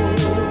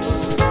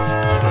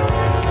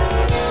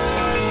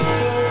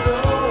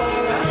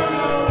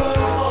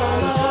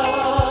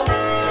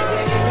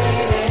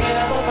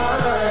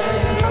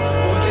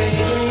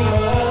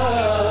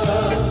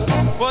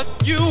 What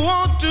you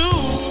won't do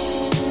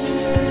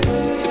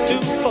to do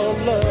for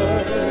love.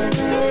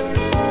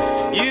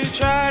 You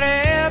tried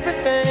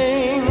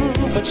everything,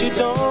 but you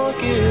don't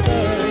give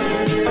up.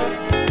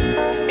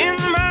 In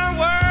my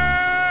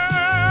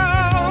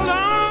world,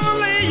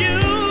 only you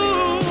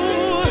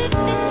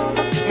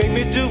make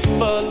me do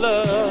for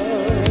love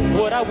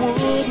what I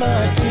would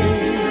not do.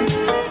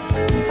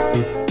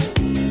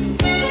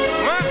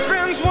 My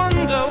friends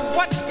wonder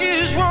what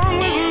is wrong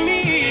with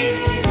me.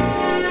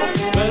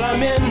 Well,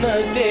 I'm in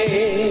a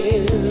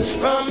daze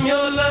from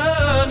your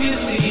love, you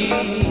see.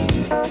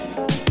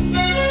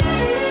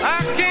 I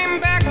came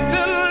back to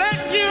let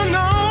you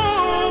know.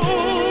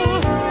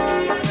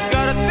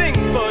 Got a thing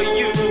for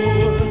you,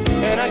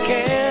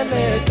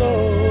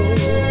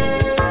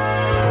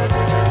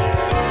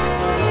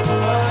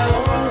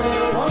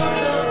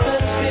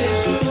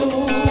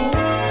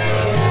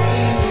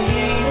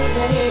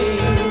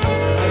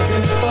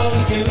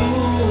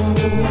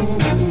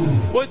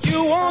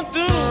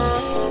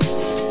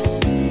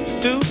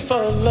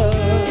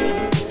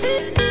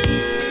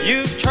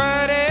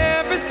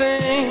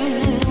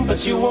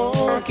 but you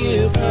won't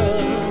give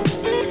up.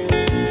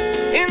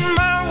 In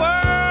my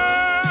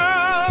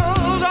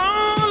world,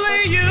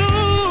 only you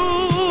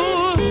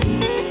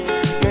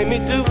make me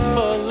do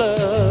for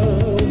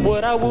love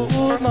what I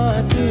would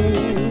not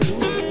do.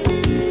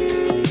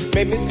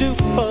 Make me do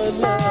for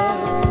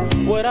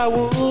love what I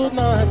would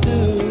not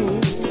do.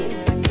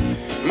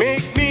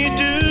 Make me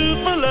do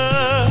for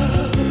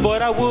love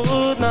what I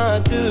would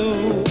not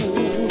do.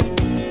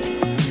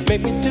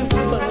 Make me do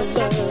for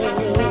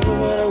love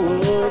what I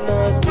would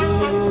not do.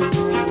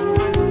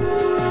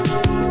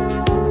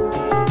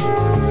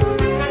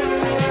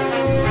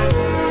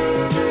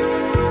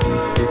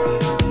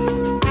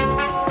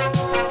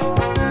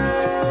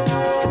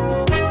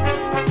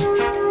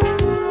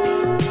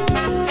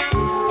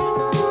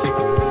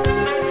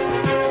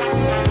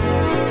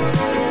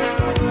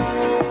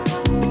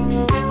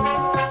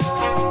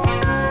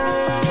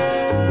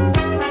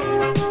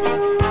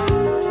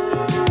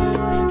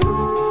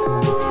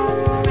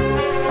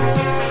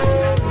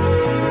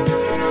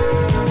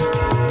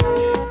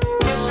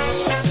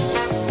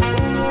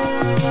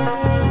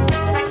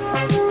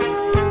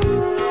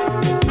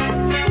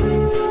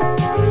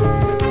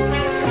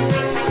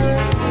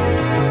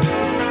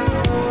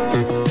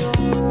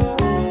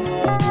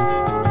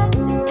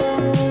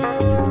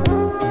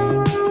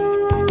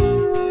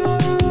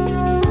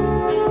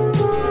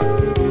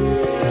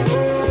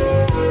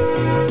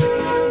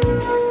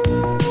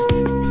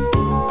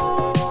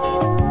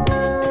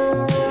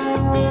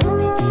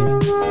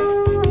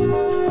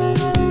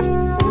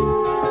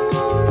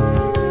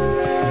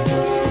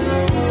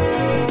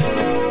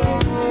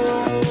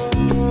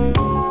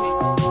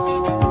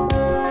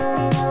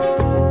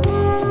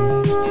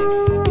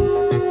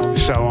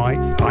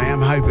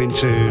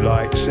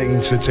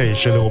 Sing to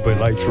Tish a little bit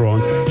later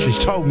on. She's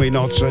told me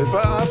not to,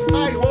 but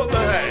hey, what the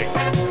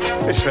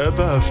heck? It's her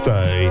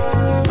birthday.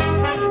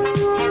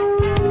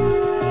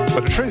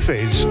 But the truth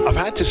is, I've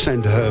had to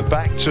send her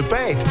back to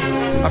bed.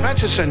 I've had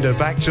to send her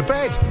back to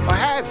bed. I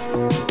have.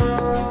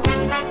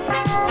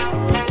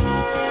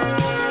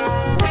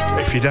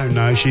 If you don't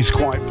know, she's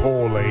quite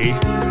poorly.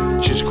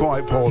 She's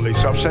quite poorly,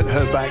 so I've sent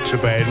her back to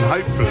bed, and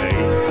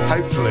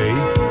hopefully,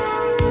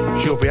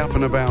 she'll be up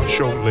and about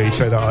shortly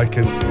so that I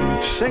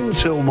can sing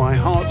till my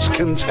heart's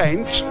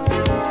content.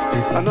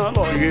 I know a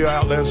lot of you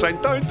out there saying,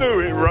 don't do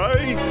it,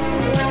 Ray.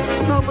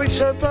 No, but it's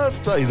her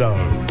birthday, though.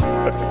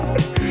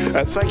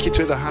 Thank you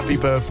to the happy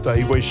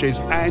birthday wishes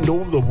and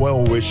all the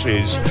well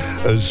wishes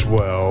as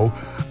well.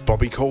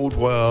 Bobby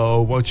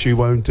Caldwell, What You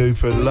Won't Do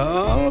for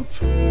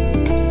Love.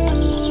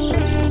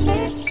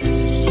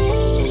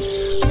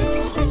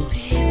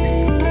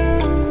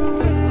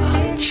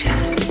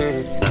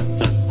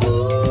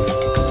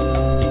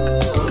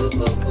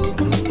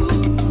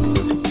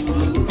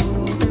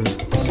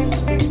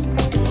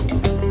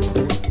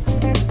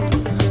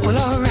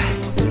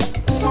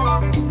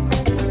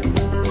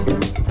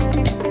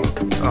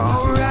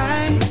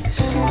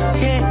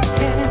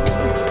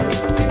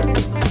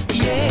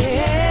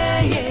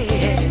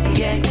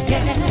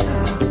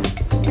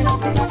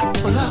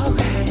 Well,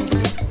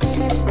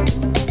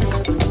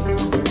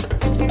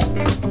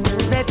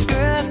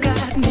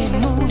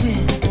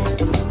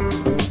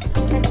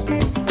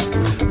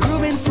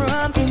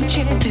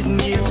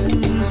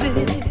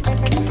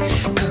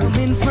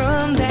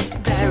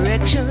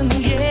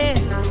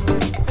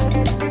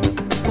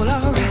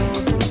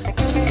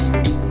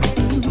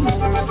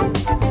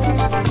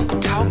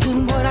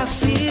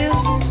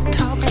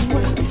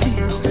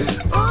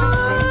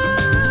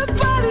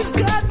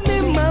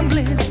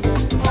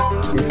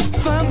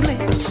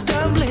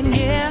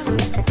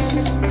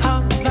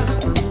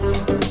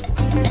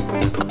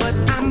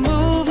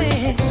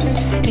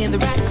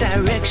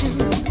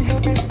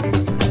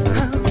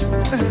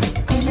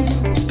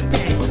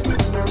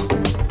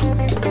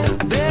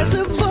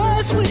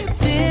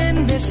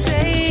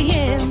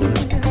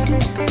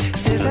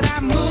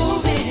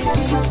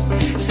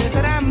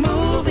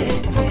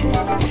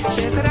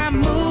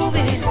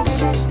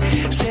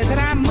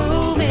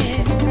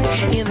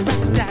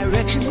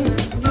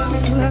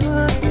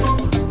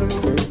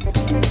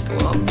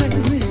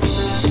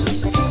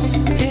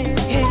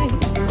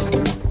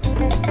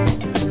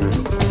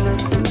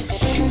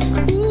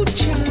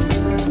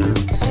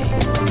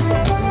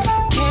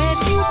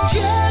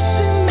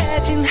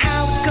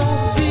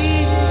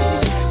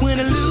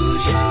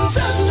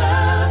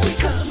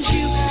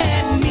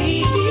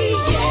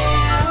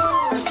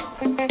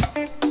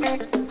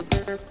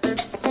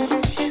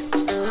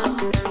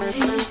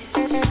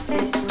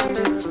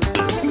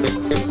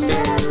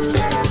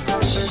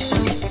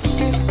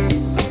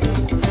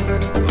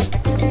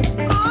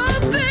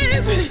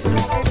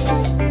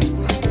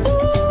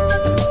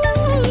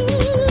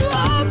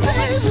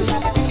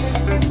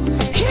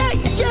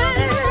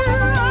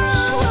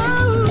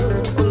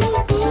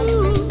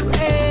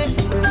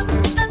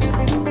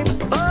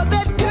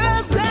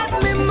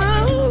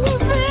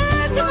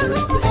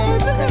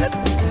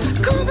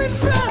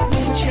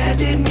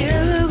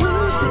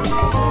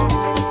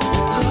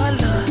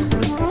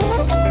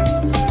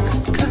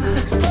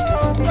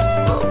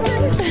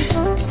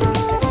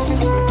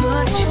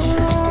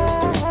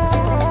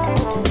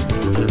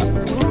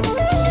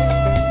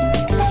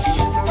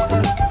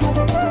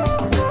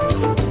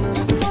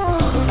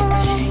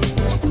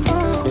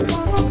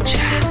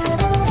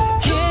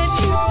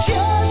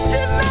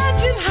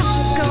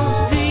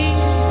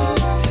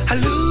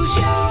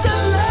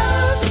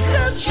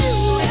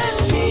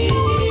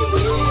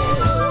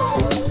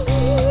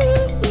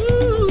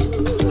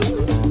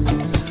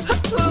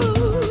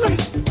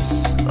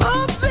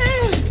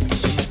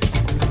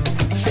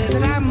 Says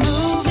that I'm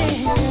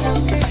moving.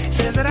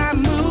 Says that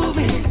I'm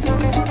moving.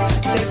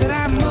 Says that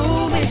I'm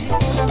moving.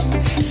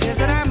 Says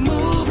that I'm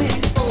moving.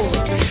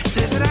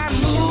 Says that I'm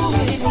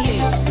moving.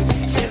 Yeah.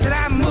 Says that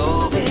I'm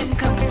moving.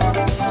 Come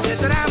on. Says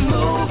that I'm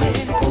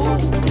moving. Ooh.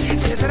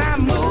 Says that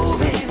I'm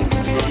moving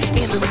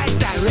in the right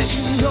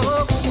direction.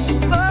 Oh,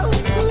 oh,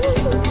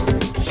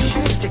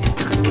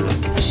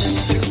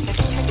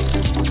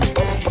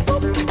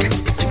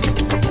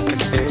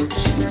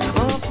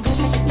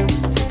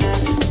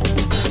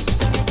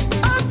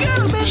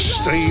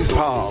 Steve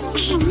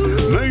Parks,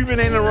 moving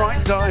in the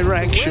right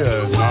direction.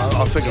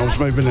 I think I was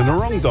moving in the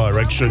wrong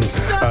direction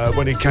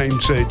when it came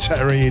to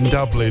Terry in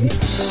Dublin.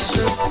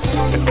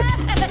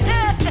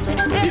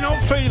 You're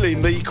not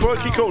feeling the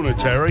quirky corner,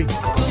 Terry?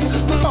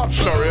 I'm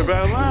sorry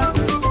about that.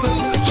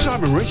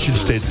 Simon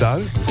Richards did,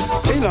 though.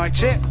 He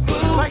liked it.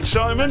 Thanks,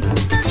 Simon.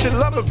 Should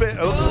love a bit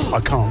of...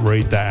 I can't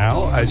read that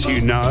out, as you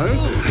know.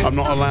 I'm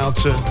not allowed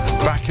to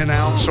back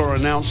announce or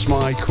announce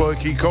my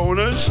quirky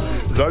corners.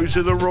 Those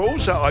are the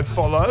rules that I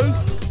follow.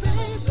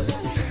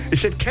 He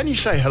said, can you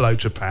say hello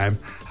to Pam?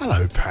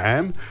 Hello,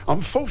 Pam.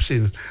 I'm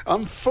forcing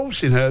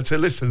her to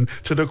listen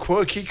to the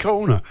quirky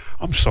corner.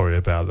 I'm sorry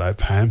about that,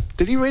 Pam.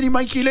 Did he really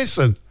make you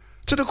listen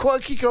to the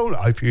quirky corner?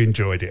 I hope you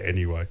enjoyed it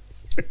anyway.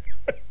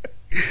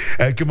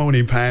 Good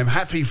morning, Pam.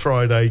 Happy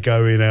Friday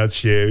going out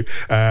to you.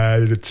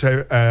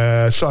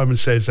 Simon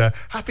says,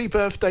 happy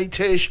birthday,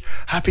 Tish.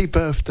 Happy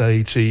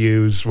birthday to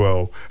you as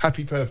well.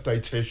 Happy birthday,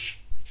 Tish.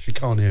 She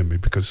can't hear me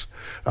because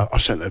I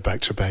sent her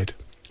back to bed.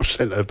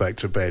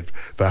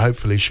 But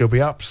hopefully she'll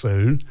be up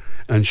soon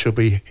and she'll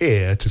be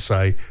here to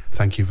say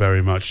thank you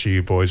very much to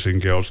you boys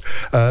and girls.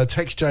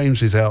 Tex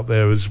James is out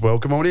there as well.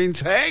 Good morning,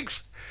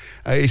 Tex.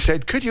 He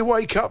said, could you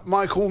wake up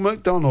Michael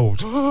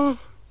McDonald?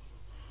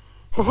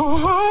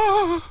 I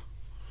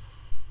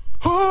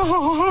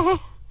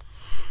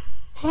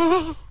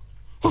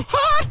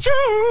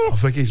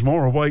think he's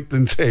more awake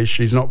than Tish.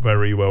 He's not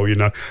very well, you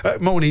know.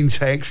 Morning,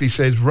 Tex. He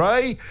says,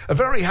 Ray, a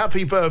very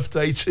happy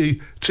birthday to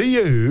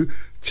you,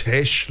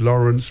 Tish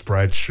Lawrence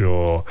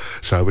Bradshaw.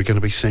 So we're going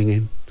to be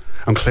singing.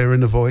 I'm clearing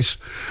the voice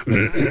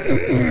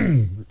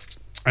and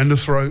the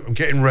throat. I'm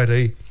getting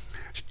ready.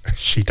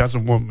 She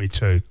doesn't want me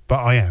to,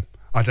 but I am.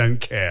 I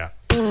don't care.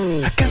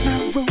 I got my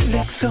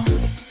Rolex on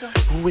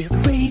with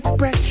Ray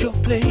Bradshaw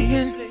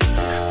playing.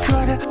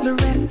 Prada,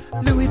 Lorette,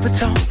 Louis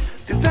Vuitton,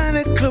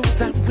 designer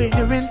clothes I'm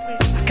wearing.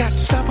 I got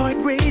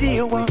Starpoint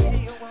radio on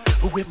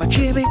with my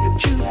Jimmy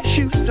Choo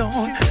shoes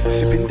on,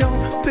 sipping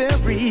Dom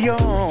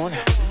Perignon.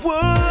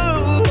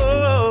 Whoa,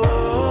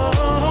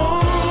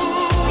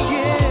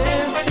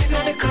 yeah,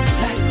 living a good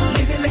life,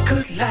 living a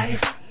good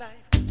life.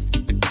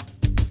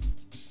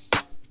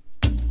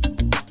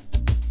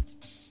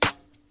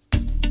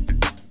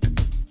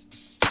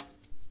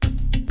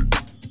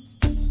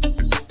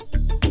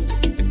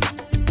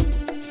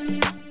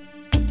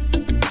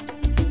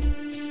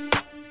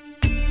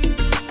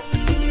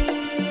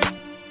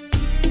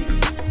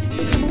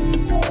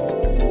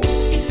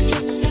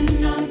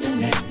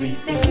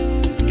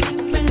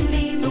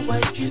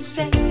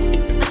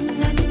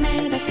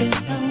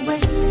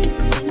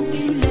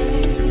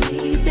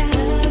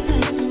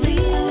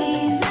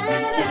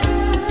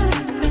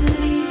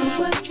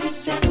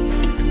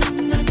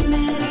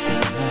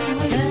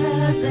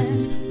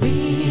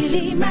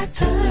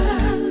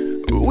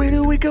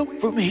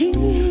 From here,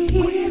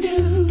 where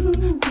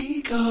do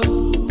we go?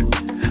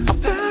 I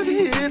found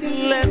it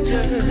in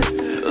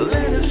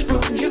letters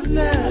from your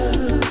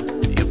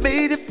love. You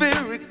made it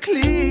very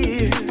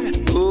clear.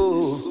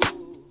 Oh,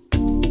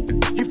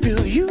 you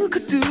feel you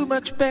could do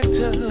much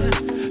better,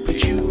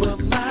 but you are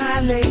my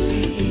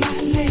lady,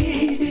 my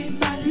lady,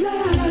 my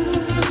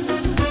love.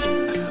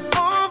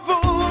 Of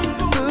all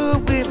the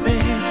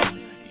women,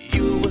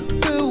 you were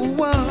the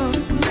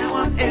one. Now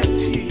I'm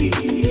empty.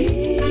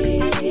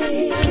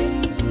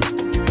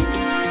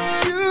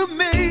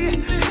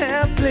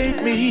 Played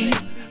me,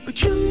 but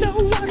you know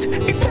what?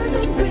 It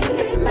doesn't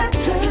really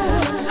matter.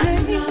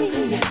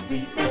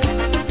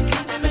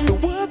 The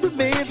world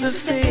remains the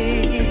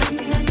same.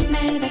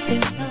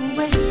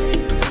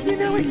 You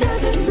know it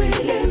doesn't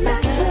really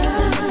matter.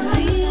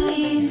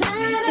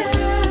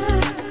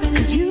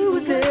 'Cause you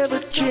would never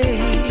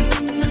change.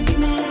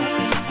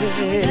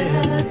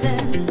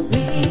 Doesn't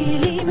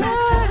really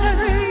matter.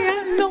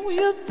 I know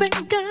you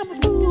think I'm a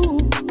fool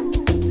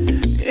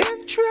in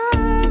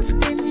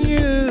trusting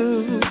you.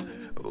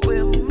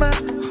 With my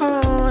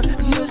heart,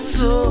 you're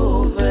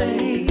so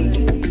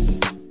vain.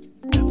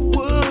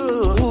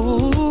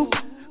 Whoa,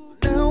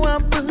 now I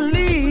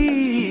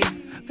believe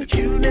that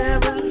you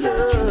never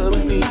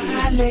loved me.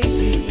 My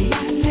lady,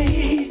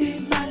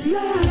 my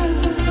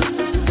love.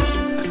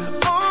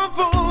 Of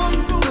all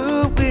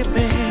the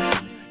women,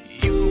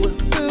 you were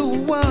the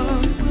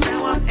one.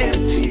 Now I'm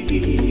empty.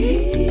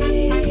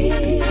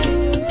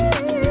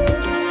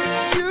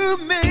 You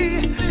may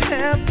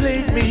have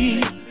played me,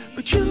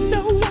 but you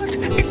know what?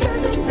 It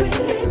doesn't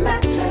really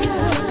matter.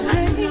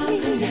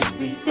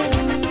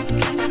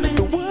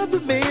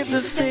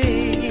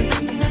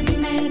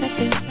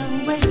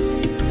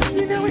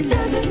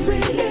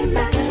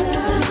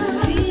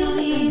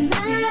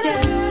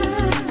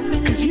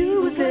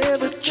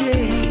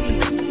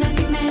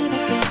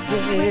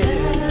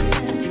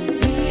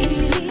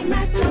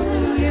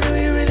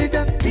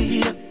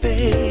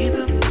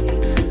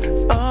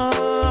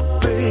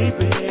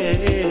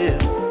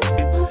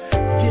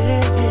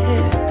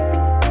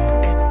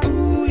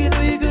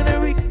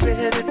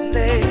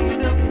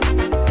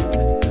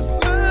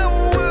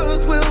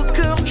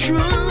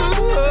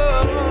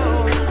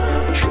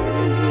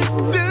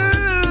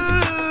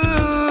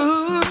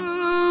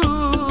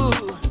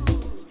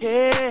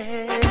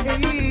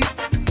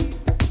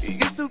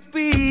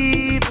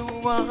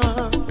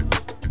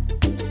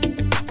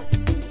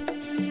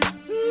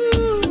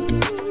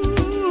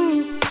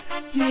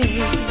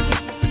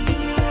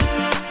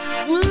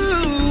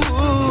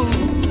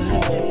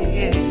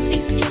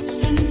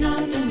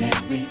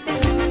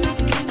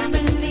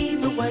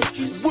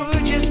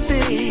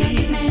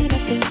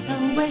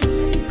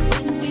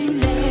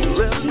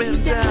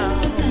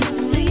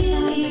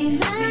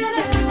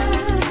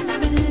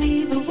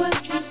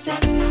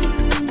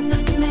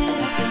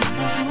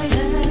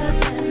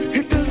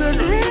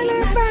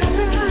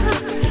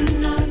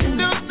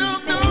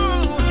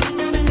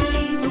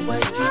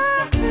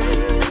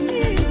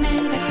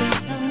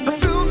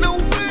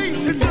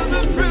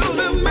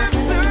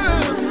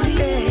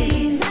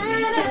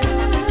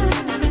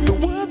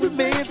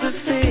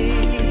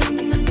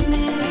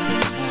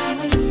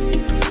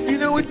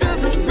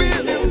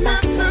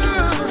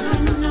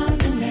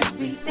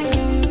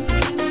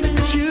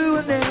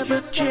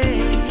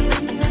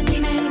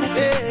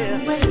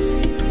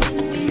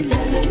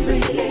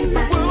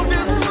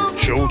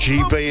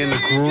 GB and the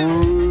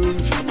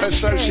Groove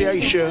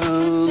Association.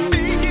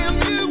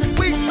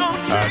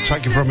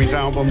 Taken from his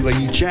album, the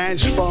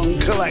Jazz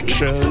Funk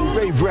Collection.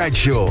 Ray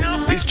Bradshaw,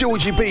 it's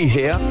Georgie B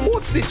here.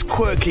 What's this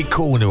quirky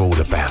corner all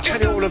about? I'll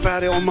tell you all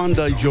about it on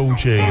Monday,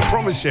 Georgie. I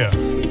promise you.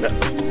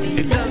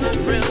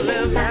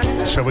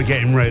 So we're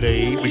getting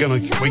ready.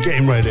 We're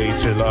getting ready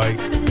to like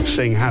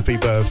sing Happy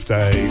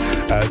Birthday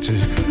to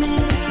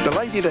the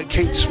lady that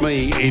keeps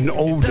me in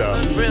order,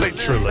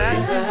 literally,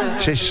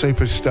 Tish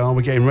Superstar.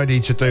 We're getting ready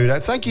to do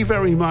that. Thank you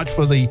very much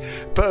for the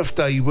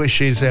birthday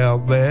wishes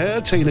out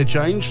there. Tina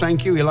James,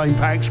 thank you. Elaine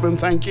Paxman,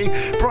 thank you.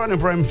 Brian and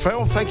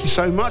Bremfeld, thank you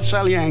so much.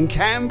 Sally Ann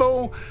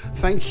Campbell,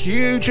 thank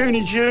you.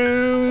 Junie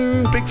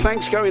June, big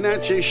thanks going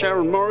out to you.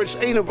 Sharon Morris,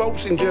 Ina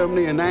Volks in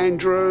Germany, and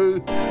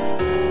Andrew.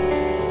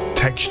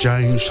 Tex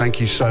James, thank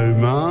you so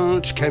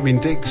much. Kevin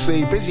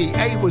Dixie, Busy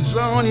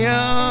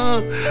Awazania,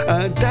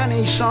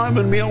 Danny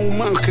Simon, me old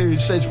muck, who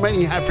says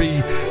many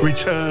happy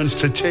returns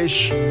to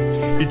Tish.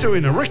 You're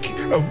doing a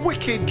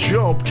wicked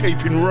job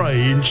keeping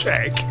Ray in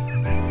check.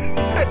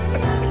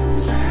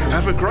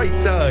 Have a great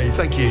day.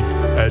 Thank you,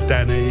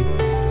 Danny.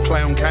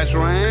 Clown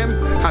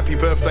Kazram, happy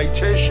birthday,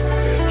 Tish.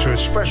 To a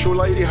special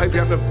lady, hope you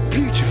have a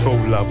beautiful,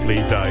 lovely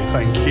day.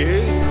 Thank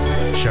you.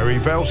 Sherry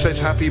Bell says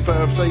happy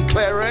birthday.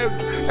 Claire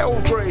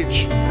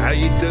Eldridge, how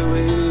you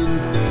doing?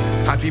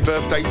 Happy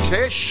birthday,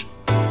 Tish.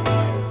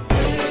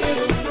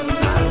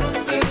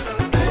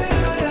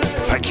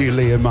 Thank you,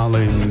 Leah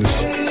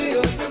Mullins.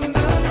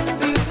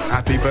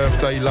 Happy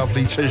birthday,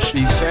 lovely Tish,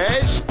 she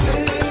says.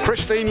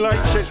 Christine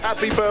Lake says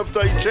happy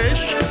birthday,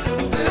 Tish.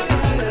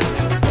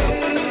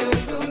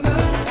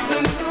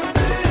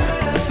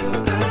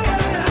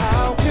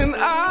 How can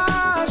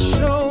I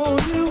show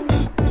you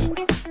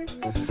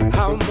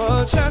how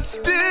much I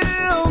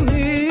still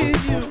need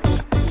you?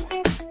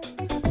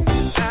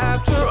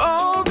 After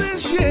all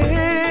these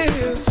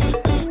years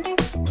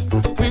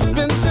we've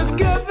been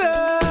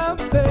together,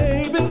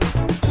 baby.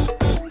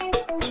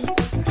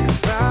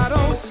 If I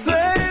don't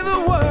say the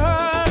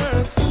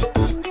words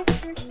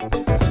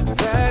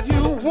that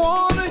you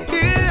want to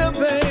hear,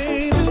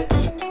 baby,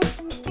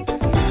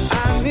 I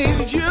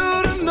need you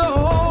to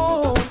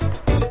know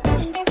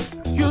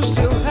you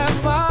still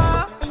have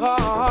my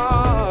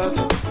heart.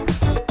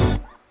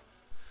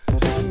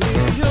 To me,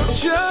 you're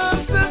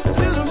just as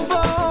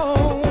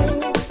beautiful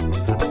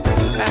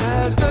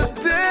as the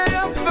day I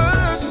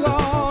first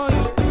saw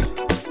you.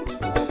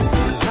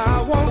 I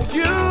want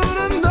you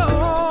to know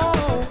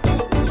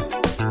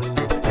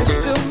you're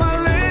still my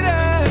lady.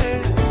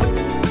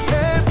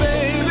 Hey,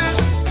 baby,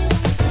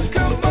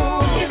 come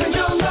on, giving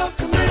your love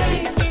to me.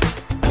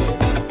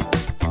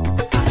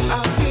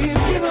 I'll keep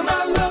giving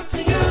my love to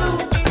you.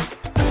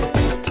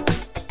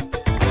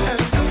 And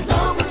as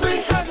long as we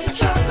have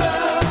each other,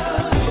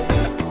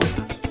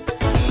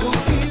 we'll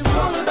keep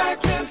rolling back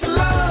into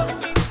love.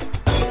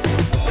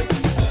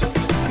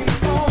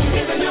 Keep on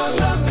giving your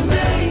love to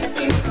me.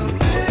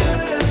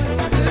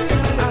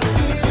 I'll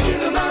keep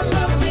giving my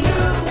love to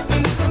you.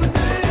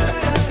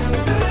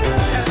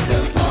 And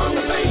as long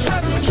as we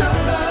have each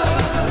other,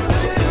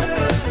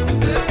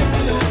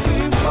 we'll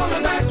keep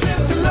rolling back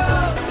into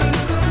love.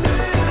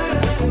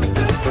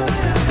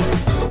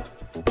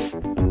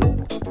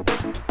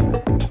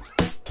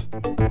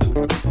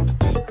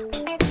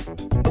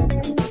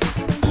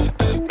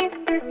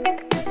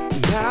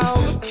 Now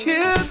the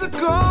kids are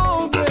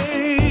gone,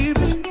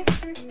 baby,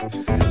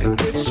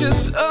 and it's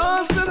just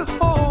us at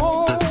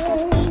home.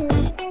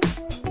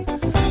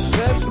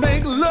 Let's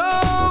make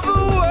love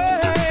the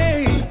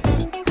way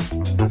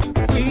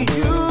we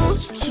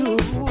used to.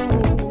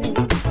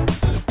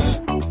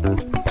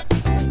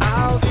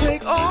 I'll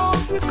take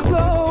off your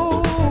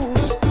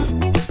clothes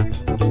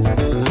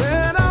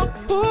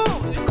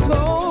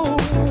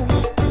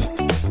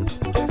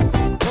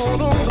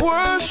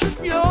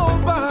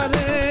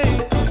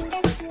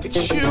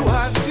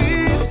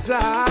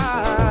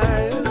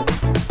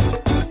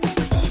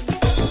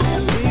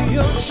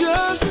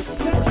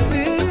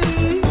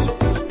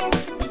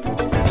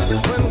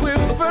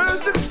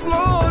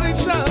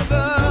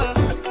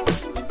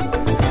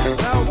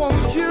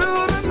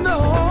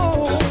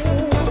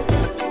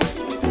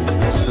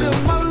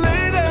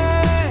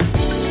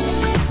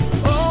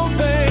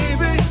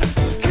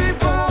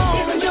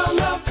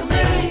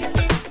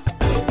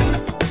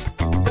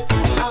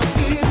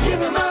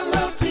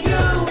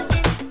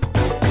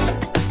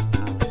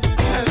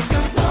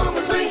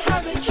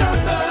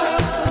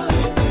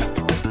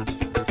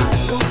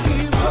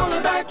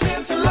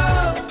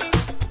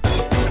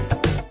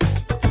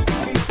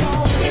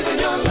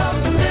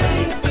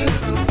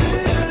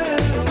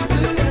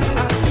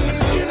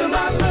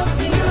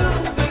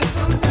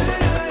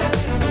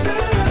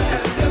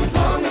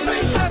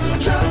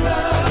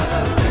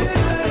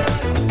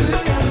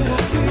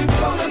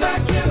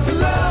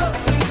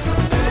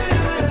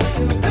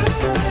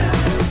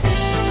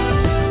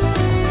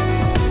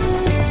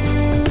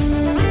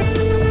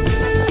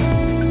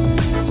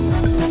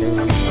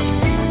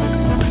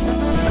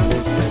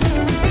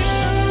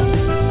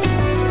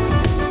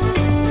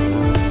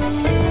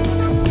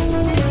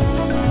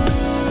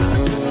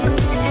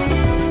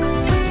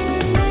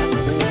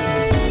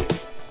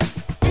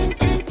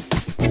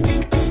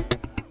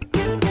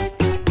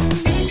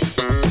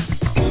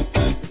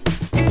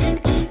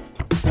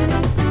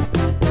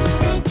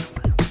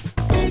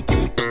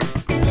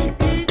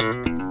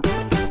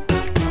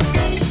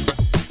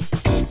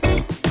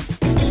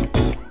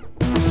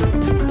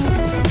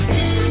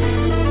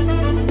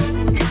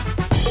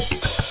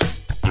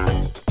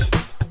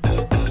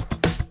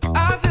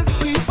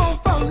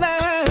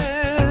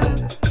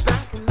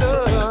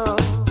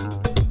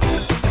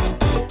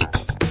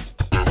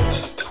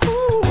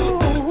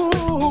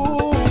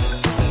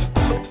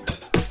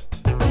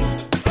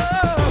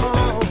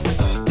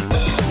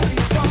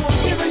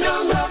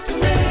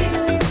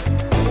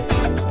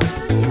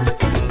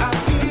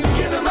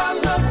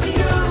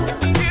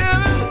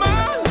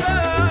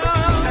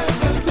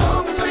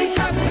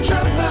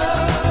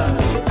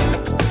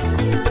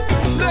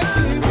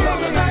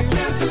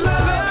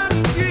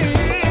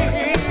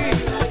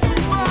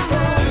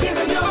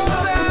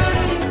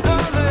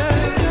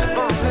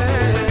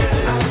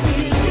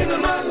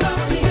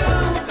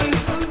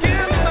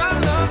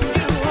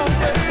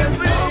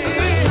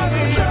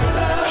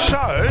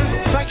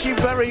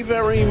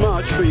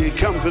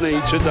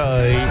company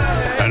today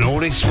and all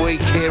this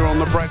week here on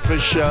The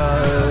Breakfast Show.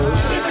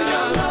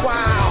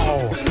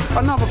 Wow,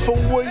 another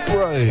full week,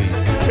 Ray.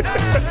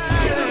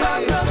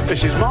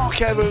 This is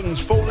Mark Evans,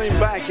 Falling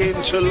Back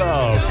Into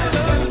Love.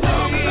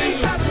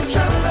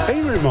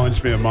 He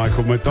reminds me of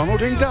Michael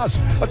McDonald. He does.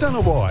 I don't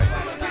know why.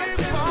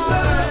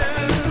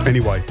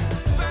 Anyway,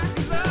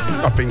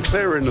 I've been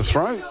clearing the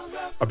throat.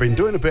 I've been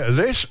doing a bit of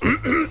this.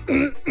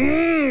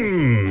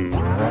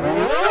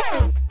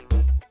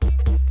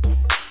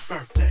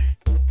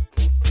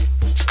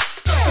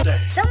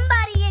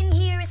 Somebody in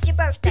here, it's your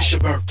birthday. It's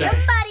your birthday.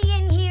 Somebody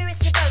in here,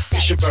 it's your birthday.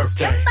 It's your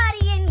birthday.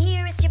 Somebody in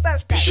here, it's your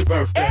birthday. It's your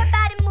birthday.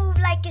 Everybody move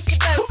like it's your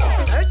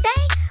birthday.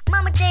 Birthday?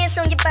 Mama dance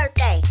on your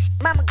birthday.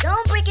 Mama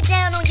gon' break it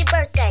down on your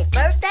birthday.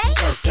 Birthday?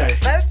 Birthday.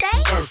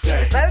 Birthday?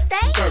 Birthday.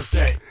 Birthday?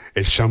 Birthday.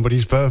 It's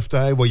somebody's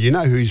birthday. Well, you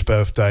know whose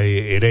birthday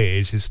it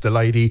is. It's the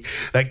lady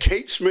that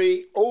keeps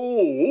me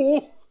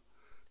all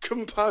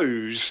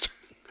composed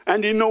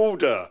and in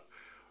order,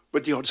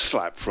 with the odd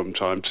slap from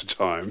time to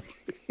time.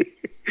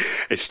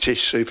 It's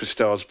Tish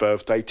Superstar's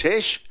birthday.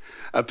 Tish,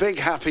 a big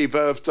happy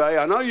birthday.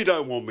 I know you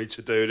don't want me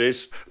to do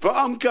this, but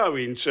I'm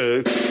going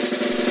to.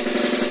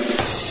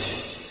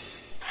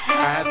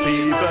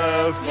 Happy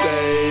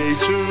birthday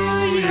to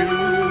you.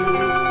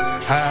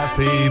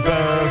 Happy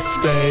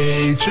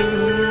birthday to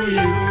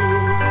you.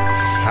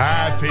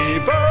 Happy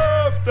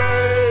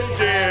birthday,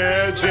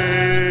 dear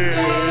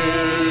Tish.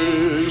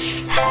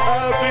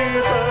 Happy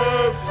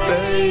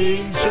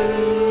birthday to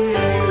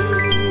you.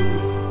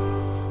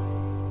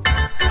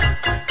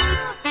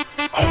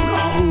 Oh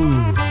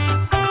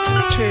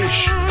no,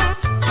 Tish,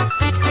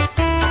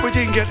 we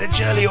didn't get the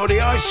jelly or the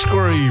ice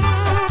cream.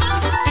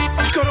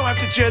 You've got to have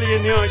the jelly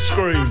and the ice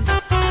cream.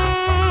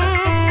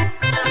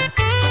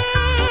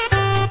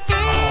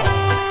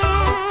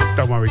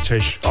 Don't worry,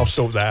 Tish. I'll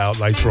sort that out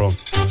later on.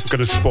 I'm going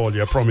to spoil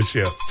you, I promise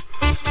you.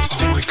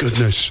 Oh, my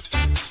goodness.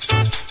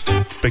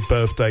 Big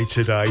birthday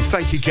today.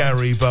 Thank you,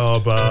 Gary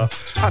Barber.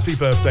 Happy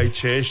birthday,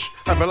 Tish.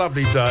 Have a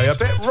lovely day. I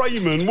bet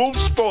Raymond will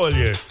spoil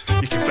you.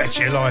 You can bet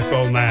your life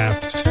on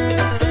that.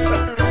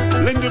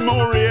 Linda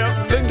Muriel.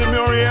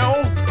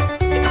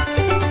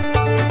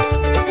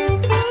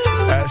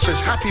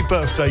 Says, happy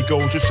birthday,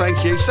 gorgeous,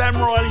 thank you. Sam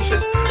Riley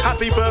says,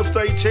 happy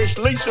birthday, Tish.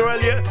 Lisa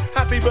Elliott,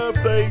 happy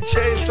birthday,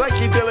 Tish.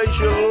 Thank you,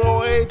 Delisha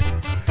Lloyd,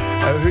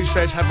 who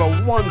says, have a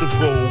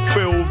wonderful,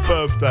 filled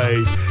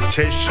birthday,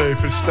 Tish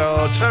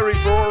Superstar. Terry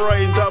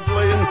Foray in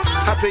Dublin,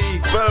 happy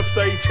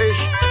birthday,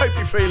 Tish. Hope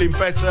you're feeling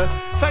better.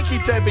 Thank you,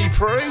 Debbie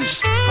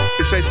Priest,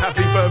 who says,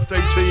 happy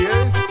birthday to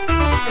you.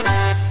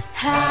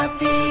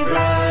 Happy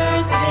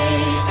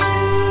birthday to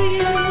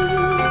you.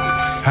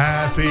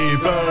 Happy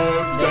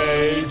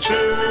birthday to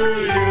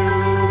you.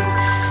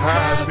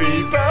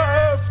 Happy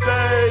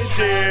birthday,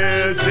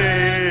 dear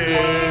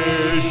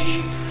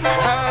Tish.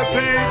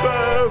 Happy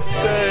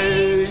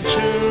birthday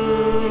to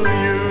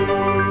you.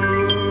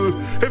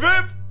 Hip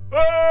hip,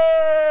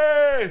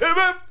 hey! Hip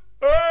hip,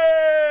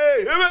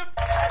 hey! Hip hip,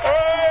 hey!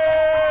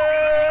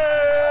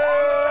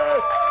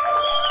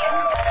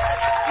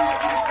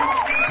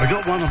 I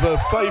got one of her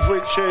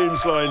favourite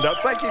tunes lined up.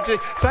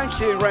 Thank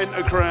you, Rent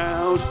a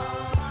Crowd.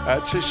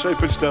 Tish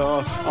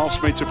Superstar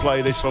asked me to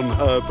play this on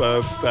her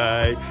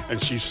birthday, and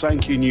she's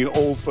thanking you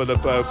all for the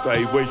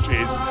birthday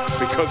wishes,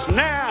 because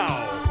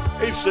now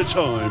is the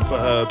time for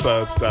her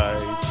birthday.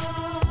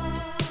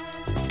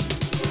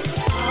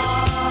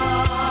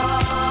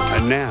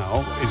 And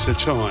now is the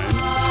time.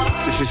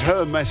 This is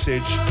her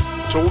message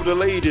to all the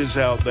leaders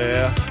out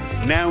there.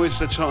 Now is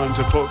the time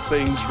to put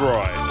things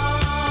right.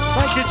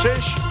 Thank you,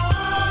 Tish.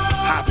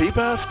 Happy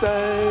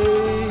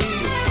birthday.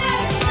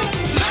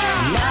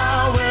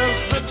 Now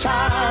is the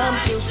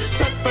time to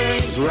set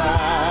things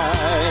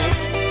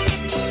right.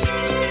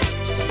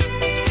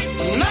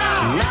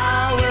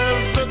 Now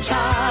is the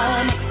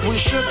time we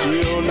should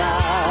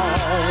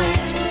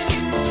unite.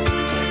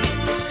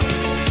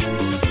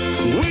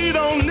 We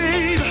don't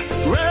need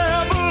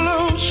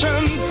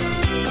revolutions.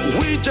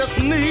 We just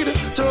need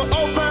to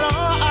open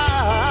our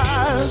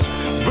eyes.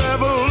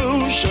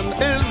 Revolution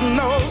is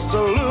no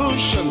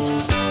solution.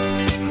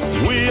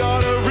 We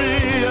ought to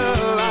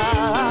realize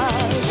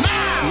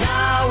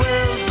now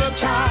is the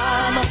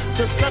time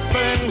to set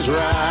things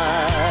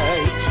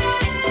right.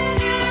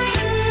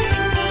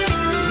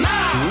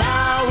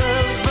 Now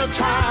is the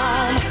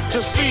time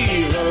to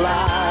see the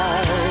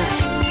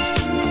light.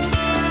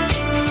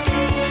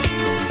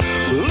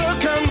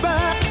 Looking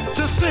back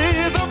to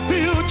see the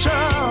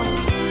future,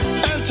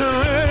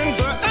 entering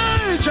the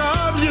age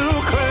of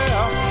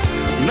nuclear.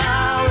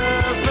 Now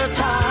is the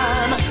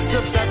time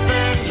to set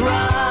things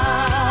right.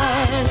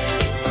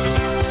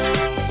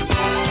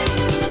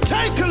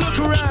 Take a look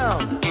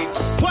around.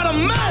 What a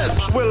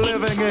mess we're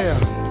living in.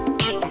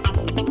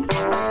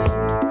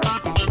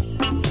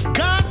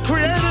 God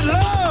created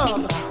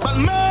love, but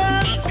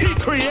man, he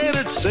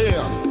created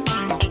sin.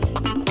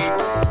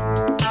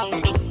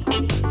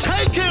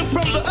 Taking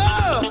from the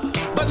earth,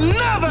 but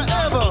never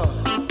ever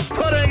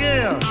putting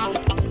in.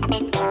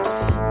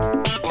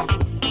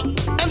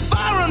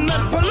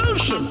 Environment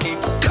pollution,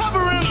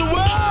 covering the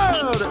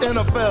world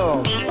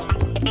NFL.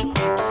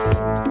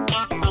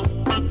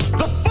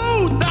 The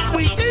food that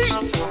we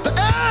eat, the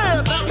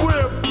air that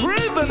we're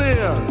breathing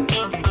in.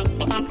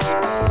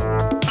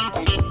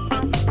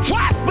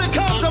 What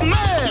becomes a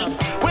man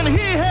when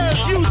he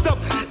has used up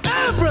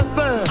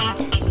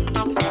everything?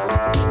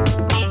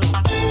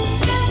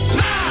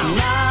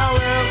 Now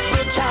is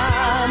the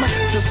time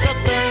to set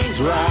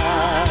things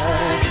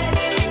right.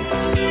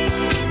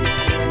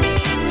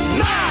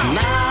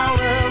 Now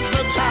is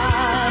the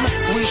time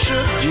we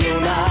should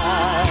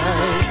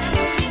unite.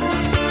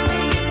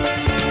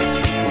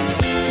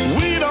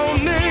 We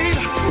don't need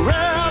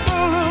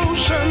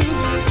revolutions,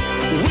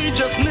 we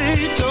just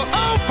need to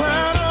open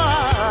our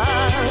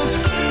eyes.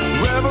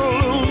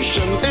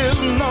 Revolution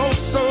is no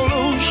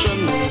solution,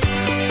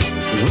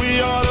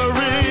 we ought to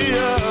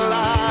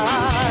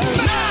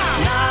realize.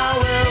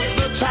 Now is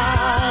the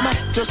time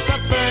to set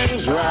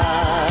things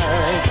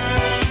right.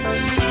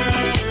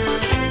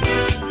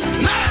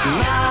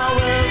 Now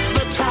is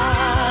the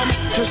time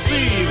to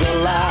see the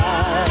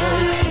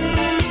light.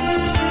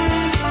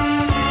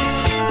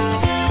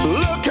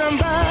 Looking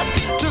back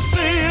to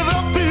see the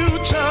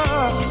future,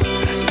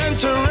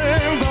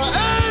 entering the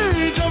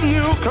age of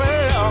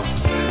nuclear.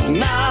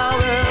 Now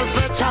is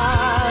the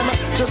time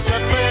to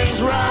set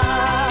things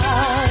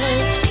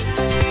right.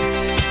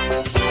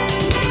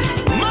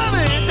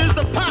 Money is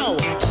the power,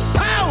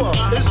 power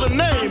is the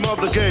name of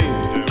the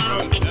game.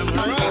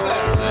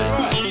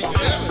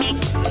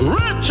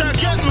 Rich are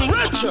getting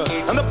richer,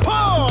 and the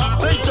poor,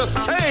 they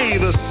just stay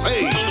the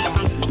same.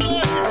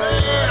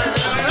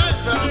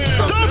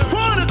 Don't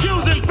point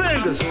accusing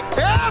fingers.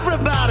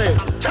 Everybody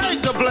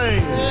take the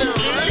blame.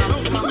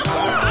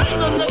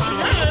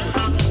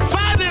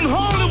 Fighting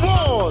holy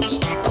wars,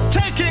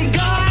 taking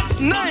God's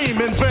name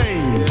in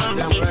vain.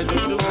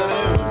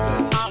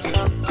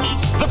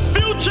 The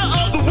future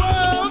of the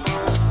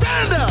world,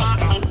 stand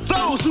up,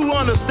 those who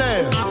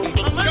understand.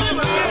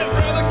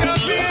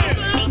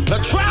 Now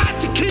try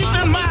to keep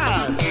in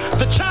mind,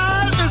 the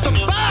child is the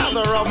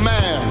father of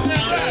man.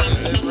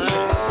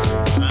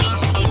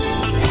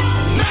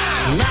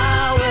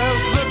 Now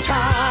is the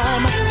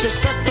time to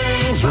set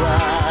things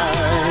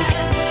right.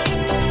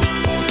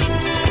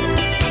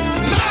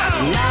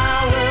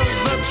 Now is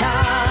the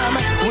time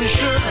we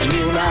should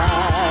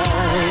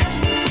unite.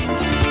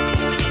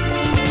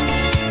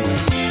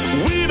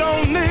 We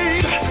don't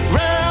need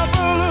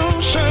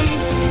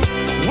revolutions,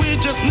 we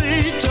just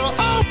need to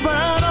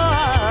open our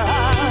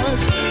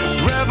eyes.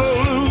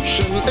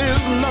 Revolution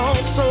is no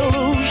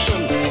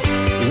solution,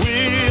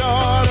 we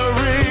ought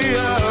to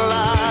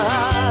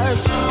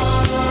realize.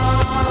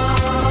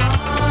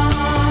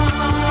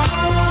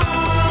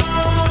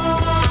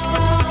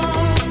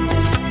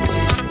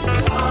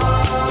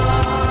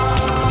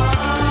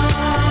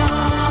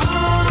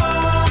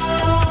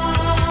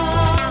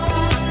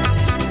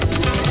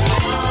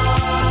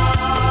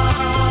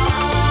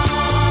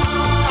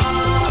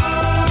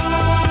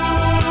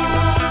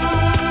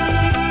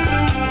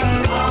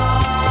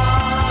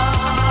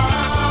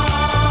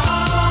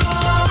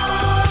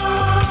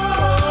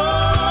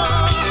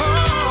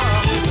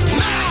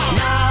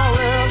 Now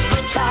is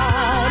the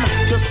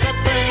time to set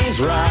things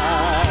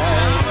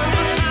right.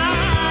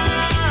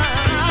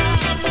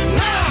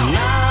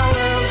 Now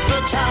is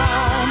the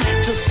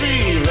time to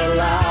see the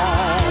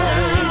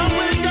light.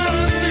 We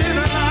gotta see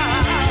the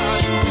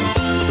light.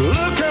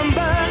 Looking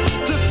back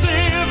to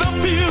see the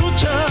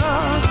future,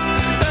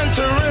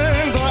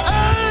 entering the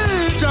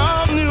age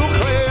of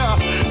nuclear.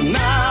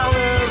 Now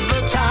is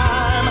the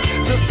time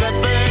to set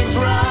things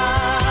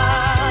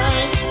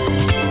right.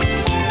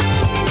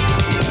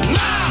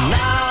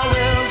 Now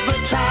is the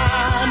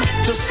time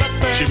to set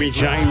things Jimmy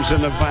James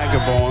and the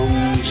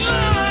Vagabonds.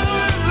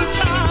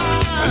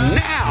 And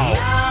now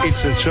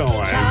it's the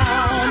time.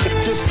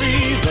 to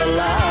see the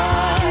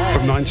light.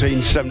 From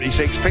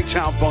 1976, picked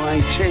up by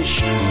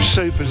Tish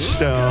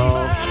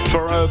Superstar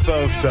for her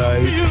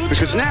birthday.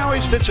 Because now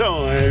is the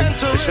time.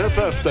 It's her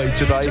birthday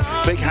today.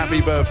 Big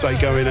happy birthday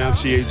going out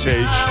to you,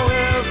 Tish. Now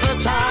is the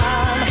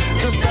time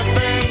to set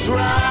things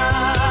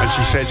right. And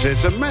she says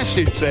there's a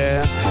message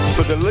there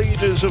for the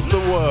leaders of the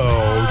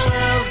world.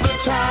 Now is the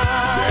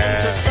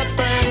time to set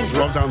things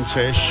Well right. done,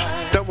 Tish.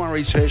 Don't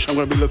worry, Tish, I'm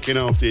going to be looking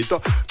after you.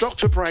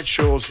 Dr.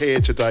 Bradshaw's here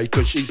today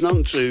because she's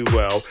none too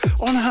well.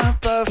 On her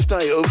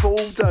birthday of all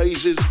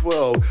days as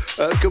well.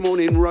 Good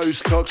morning,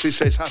 Rose Cox, who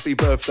says happy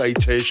birthday,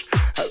 Tish.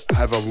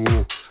 Have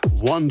a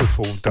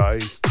wonderful day.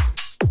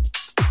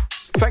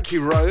 Thank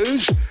you,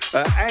 Rose.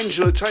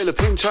 Angela Taylor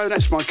Pinto,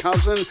 that's my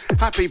cousin.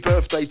 Happy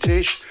birthday,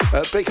 Tish.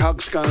 Big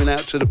hugs going out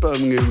to the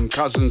Birmingham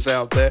cousins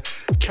out there.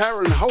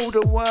 Karen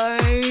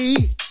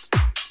Holdaway.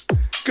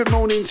 Good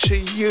morning to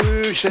you.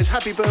 Says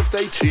happy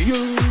birthday to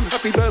you.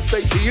 Happy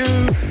birthday to you.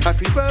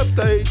 Happy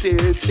birthday,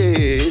 dear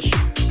Tish.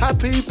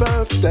 Happy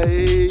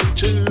birthday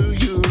to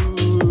you.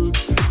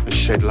 And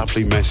she said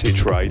lovely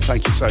message, Ray.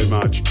 Thank you so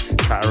much,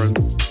 Karen.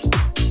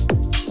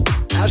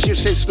 How's your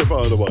sister,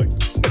 by the way?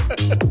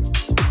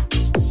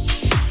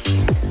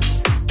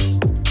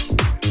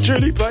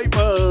 Julie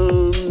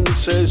Bateman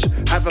says,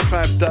 have a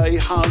fab day.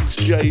 Hugs,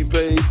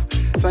 JB.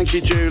 Thank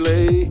you,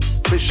 Julie.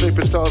 Tish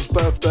Superstar's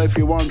birthday, if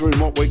you're wondering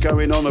what we're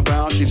going on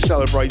about. She's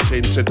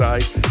celebrating today.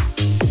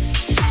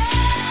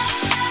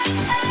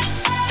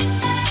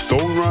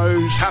 Dawn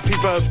Rose, happy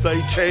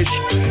birthday, Tish.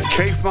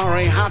 Keith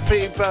Murray,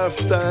 happy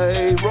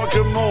birthday.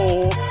 Roger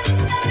Moore,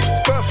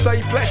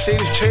 birthday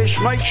blessings, Tish.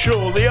 Make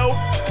sure the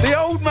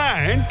old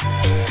man,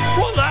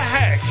 what the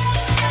heck?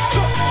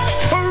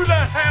 Who the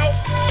hell?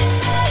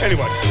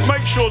 Anyway,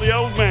 make sure the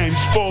old man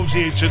spoils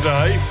here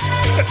today.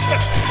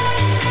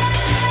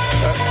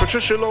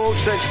 Patricia Lord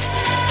says,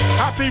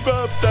 happy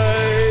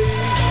birthday.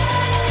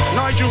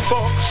 Nigel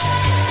Fox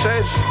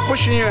says,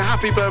 wishing you a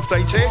happy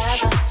birthday,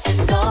 Tish.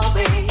 And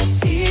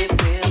always it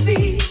will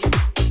be.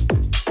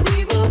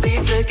 We will be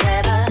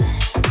together.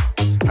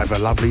 Have a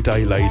lovely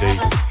day, lady.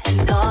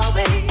 And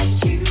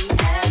always you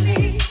and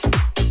me.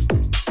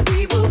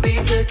 We will be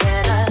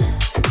together.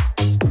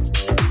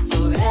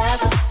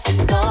 Forever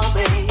and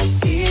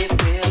always it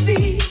will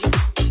be.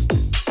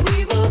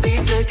 We will be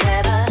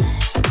together.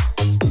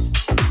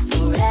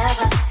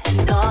 Forever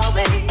and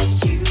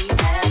always you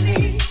and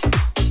me.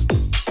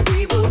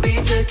 We will be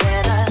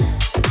together.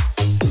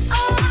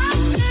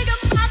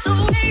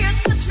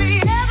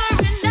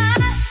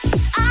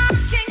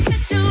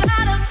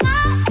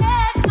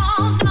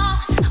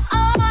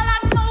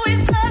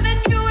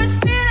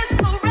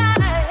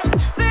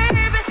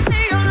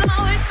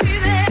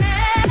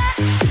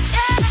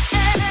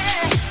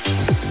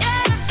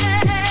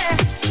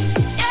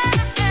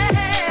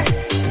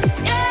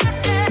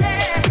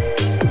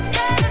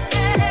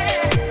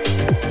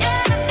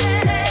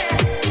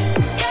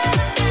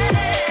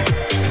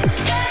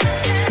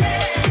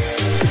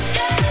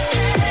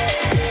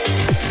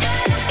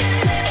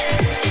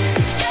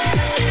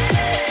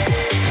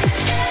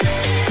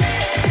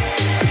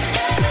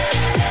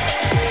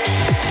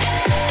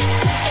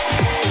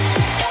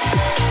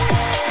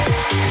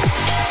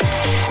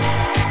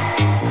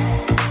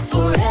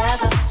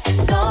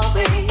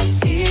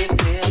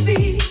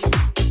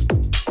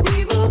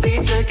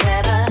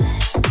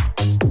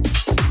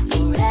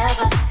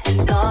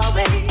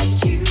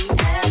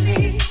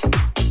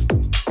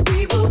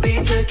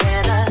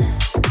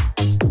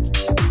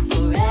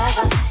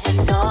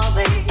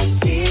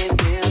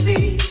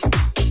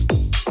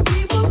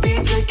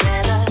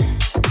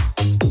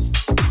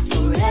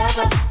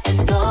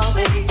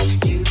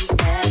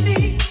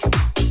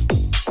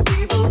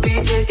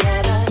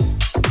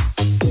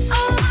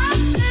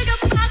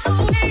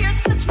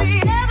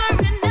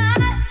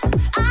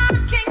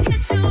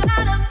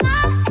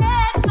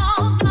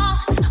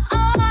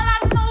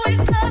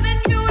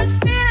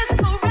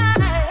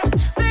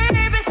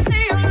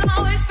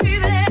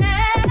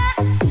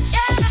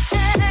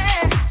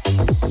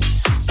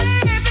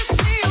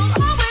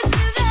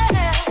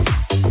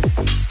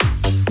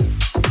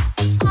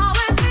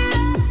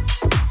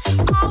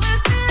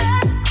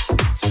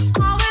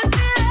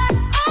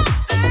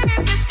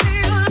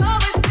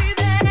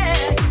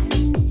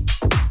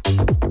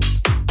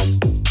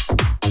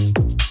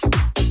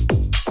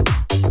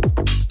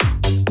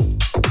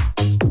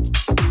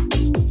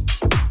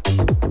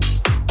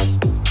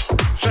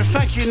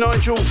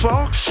 Nigel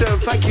Fox.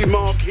 Thank you,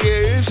 Mark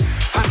Hughes.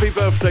 Happy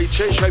birthday,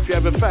 Tish. Hope you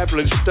have a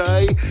fabulous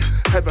day.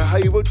 Heather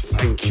Hayward,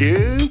 thank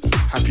you.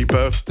 Happy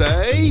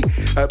birthday.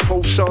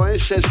 Paul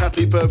Sires says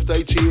happy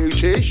birthday to you,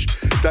 Tish.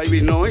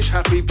 David Noyce,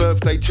 happy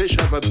birthday, Tish.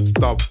 Have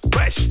the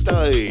best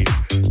day.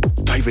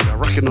 David, I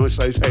recognise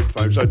those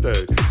headphones, I do.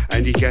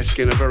 Andy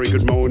Gaskin, a very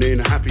good morning.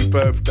 Happy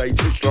birthday,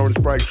 Tish. Lawrence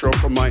Bradshaw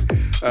from my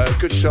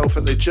good self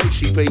at the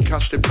JCB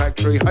Custard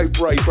Factory. Hope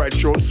Ray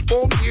Bradshaw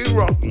spoils you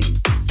rotten.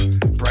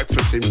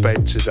 Breakfast in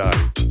bed today.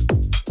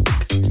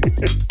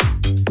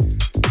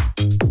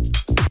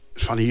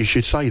 Funny you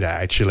should say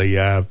that, actually,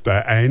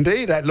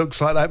 Andy. That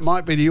looks like that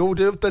might be the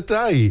order of the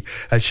day.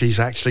 She's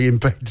actually in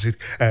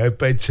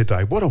bed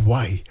today. What a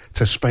way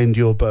to spend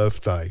your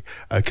birthday,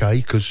 okay?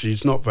 Because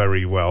she's not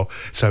very well.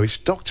 So it's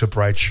Dr.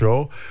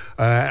 Bradshaw,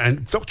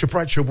 and Dr.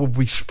 Bradshaw will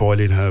be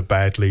spoiling her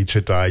badly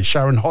today.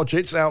 Sharon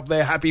Hodgetts out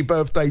there, happy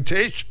birthday,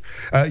 Tish.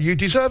 You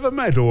deserve a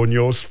medal on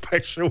your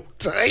special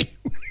day.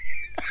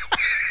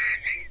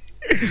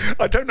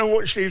 I don't know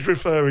what she's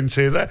referring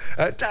to there.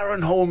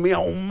 Darren Horn, me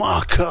old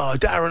mucker.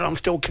 Darren, I'm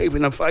still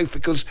keeping the faith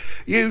because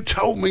you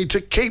told me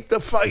to keep the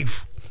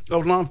faith.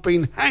 And I've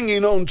been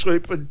hanging on to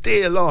it for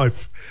dear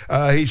life.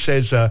 He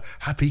says,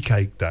 happy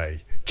cake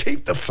day.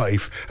 Keep the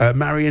faith.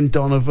 Marion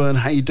Donovan,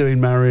 how you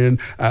doing, Marion?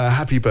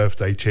 Happy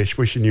birthday, Tish.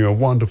 Wishing you a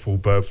wonderful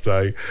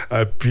birthday.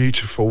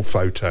 Beautiful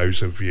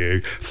photos of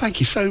you. Thank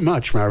you so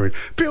much, Marion.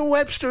 Bill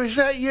Webster, is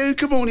that you?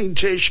 Good morning,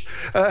 Tish.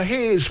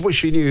 Here's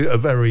wishing you a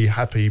very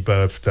happy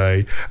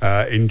birthday.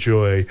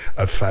 Enjoy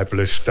a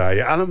fabulous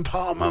day. Alan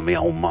Palmer, me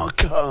old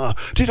mucker.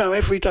 Do you know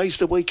every day's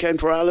the weekend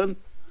for Alan?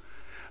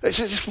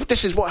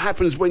 This is what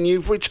happens when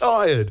you've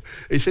retired.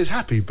 He says,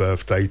 happy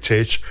birthday,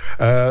 Tish.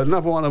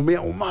 Another one of me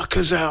old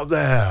muckers out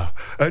there.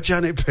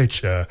 Janet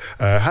Pitcher.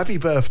 Happy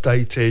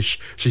birthday, Tish.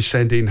 She's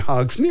sending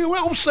hugs. Neil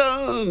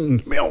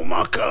Wilson, me old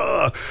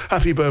mucker.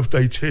 Happy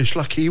birthday, Tish.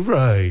 Lucky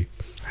Ray.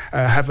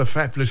 Have a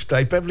fabulous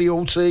day. Beverly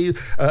Alty,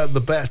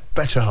 the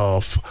better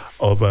half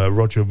of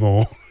Roger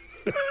Moore.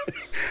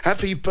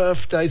 Happy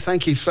birthday,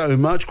 thank you so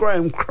much.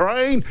 Graham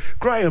Crane.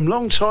 Graham,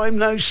 long time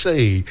no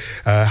see.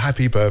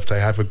 Happy birthday,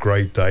 have a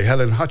great day.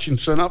 Helen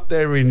Hutchinson up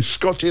there in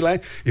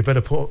Scotland. You better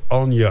put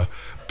on your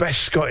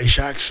best Scottish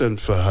accent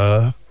for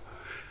her.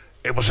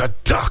 It was a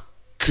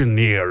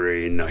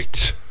duckeneary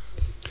night.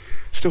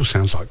 Still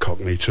sounds like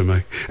Cockney to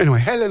me. Anyway,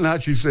 Helen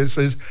Hutchinson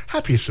says,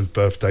 happiest of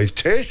birthdays,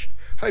 Tish.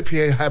 Hope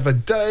you have a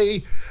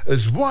day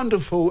as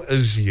wonderful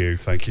as you.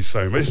 Thank you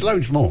so much. There's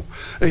loads more.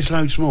 There's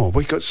loads more.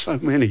 We've got so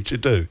many to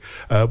do.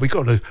 We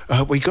got to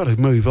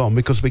move on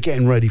because we're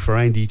getting ready for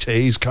Andy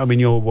T's coming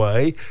your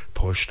way.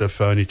 Push the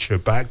furniture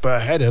back.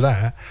 But ahead of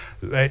that,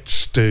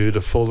 let's do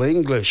the full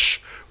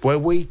English, where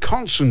we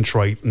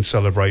concentrate and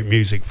celebrate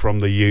music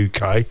from the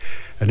UK.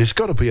 And there's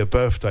got to be a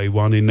birthday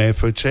one in there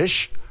for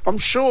Tish. I'm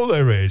sure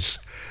there is.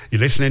 You're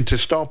listening to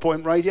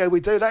Starpoint Radio. We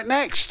do that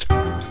next.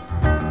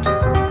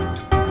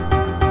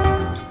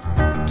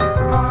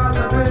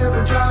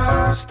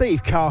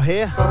 Steve Carr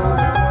here,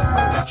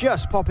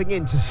 just popping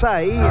in to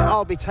say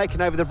I'll be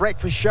taking over the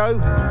breakfast show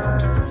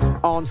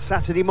on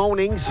Saturday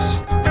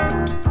mornings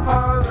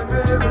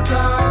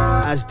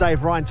as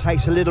Dave Ryan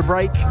takes a little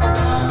break,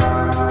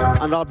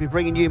 and I'll be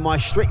bringing you my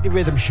Strictly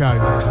Rhythm show.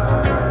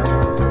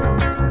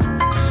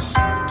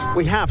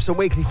 We have some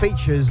weekly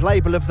features,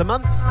 Label of the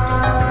Month,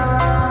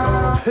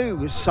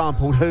 Who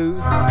sampled Who,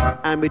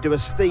 and we do a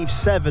Steve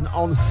 7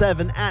 on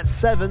 7 at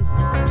 7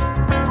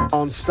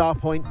 on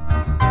Starpoint.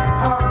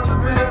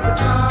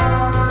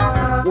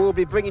 We'll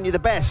be bringing you the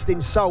best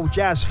in soul,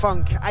 jazz,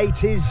 funk,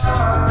 80s,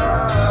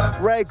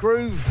 rare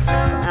groove,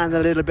 and a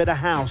little bit of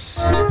house.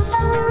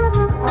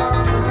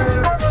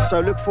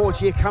 So look forward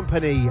to your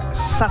company.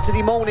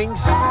 Saturday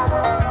mornings,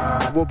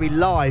 we'll be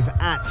live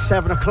at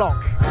 7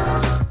 o'clock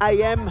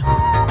a.m.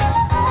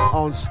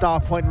 on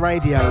Starpoint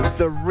Radio,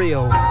 the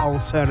real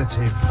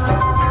alternative.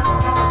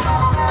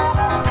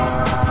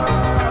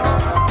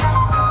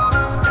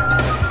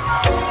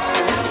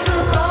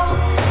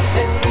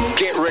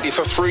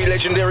 For 3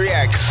 legendary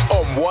acts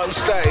on one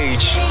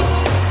stage.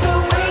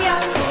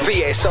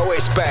 The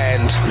SOS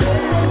Band.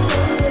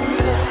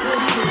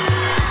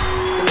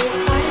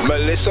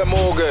 Melissa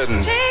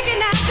Morgan.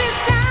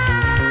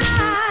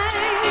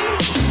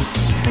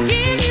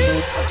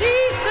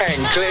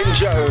 And Glenn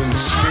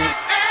Jones.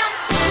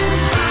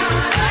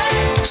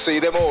 See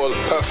them all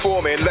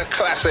performing the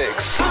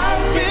classics.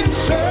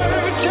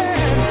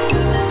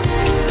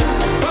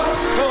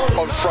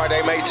 On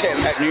Friday, May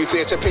 10th at New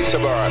Theatre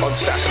Peterborough. On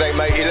Saturday,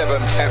 May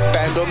 11th at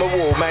Band on the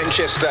Wall,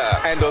 Manchester.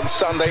 And on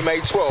Sunday, May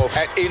 12th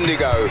at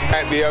Indigo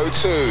at the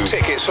O2.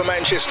 Tickets for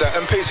Manchester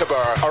and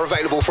Peterborough are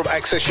available from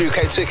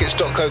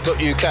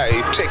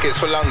accessuktickets.co.uk. Tickets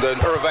for London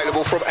are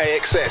available from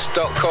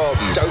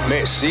axs.com. Don't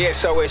miss the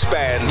SOS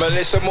Band,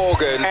 Melissa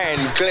Morgan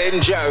and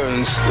Glenn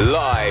Jones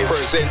live.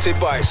 Presented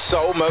by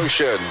Soul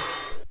Motion.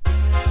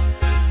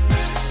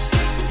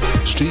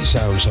 Street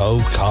Sounds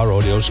Home car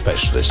audio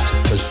specialist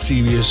for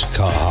serious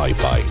car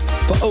hi-fi.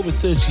 For over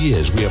 30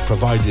 years we have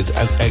provided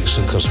an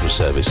excellent customer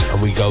service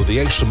and we go the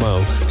extra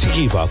mile to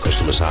keep our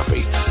customers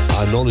happy.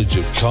 Our knowledge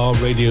of car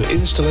radio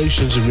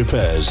installations and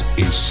repairs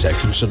is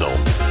second to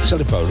none.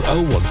 Telephone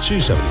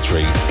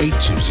 01273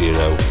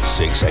 820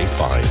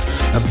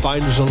 685 and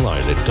find us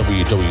online at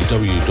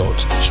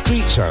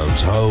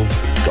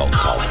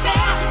www.streetsoundshome.com.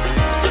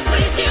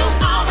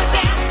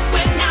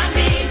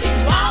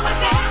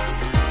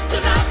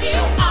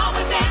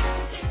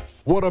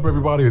 What up,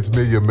 everybody? It's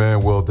me, your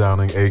man, Will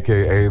Downing,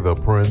 a.k.a. the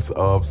Prince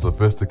of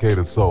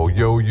Sophisticated Soul.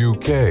 Yo,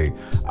 UK,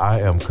 I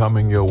am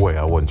coming your way.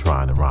 I wasn't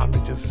trying to rhyme.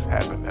 It just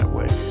happened that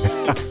way.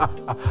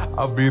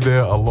 I'll be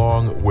there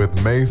along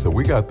with Mesa.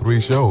 We got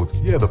 3 shows.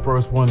 Yeah, the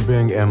first one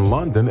being in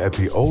London at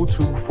the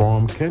O2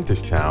 Forum,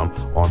 Kentish Town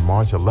on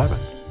March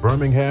 11th.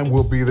 Birmingham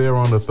will be there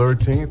on the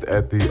 13th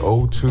at the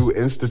O2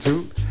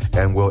 Institute,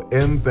 and we'll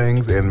end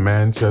things in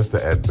Manchester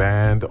at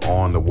Band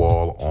on the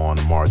Wall on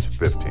March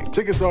 15th.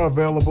 Tickets are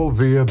available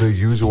via the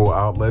usual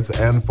outlets,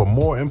 and for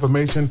more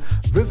information,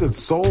 visit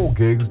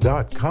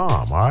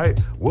soulgigs.com. All right,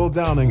 Will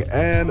Downing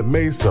and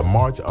Mesa,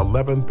 March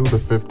 11th through the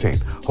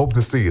 15th. Hope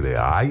to see you there.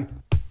 All right.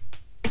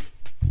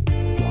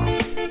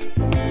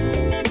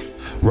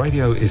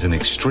 Radio is an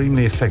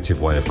extremely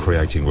effective way of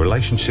creating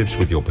relationships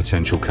with your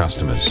potential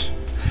customers.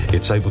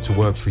 It's able to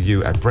work for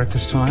you at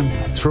breakfast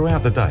time,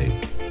 throughout the day,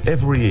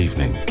 every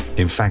evening,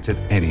 in fact at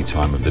any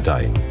time of the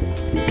day.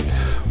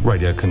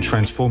 Radio can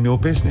transform your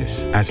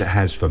business as it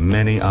has for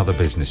many other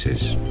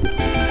businesses.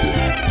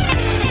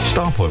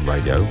 Starpoint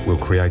Radio will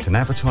create an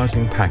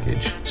advertising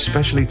package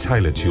specially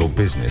tailored to your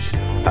business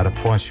at a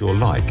price you'll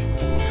like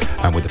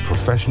and with the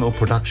professional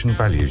production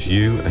values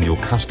you and your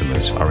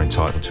customers are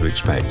entitled to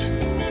expect.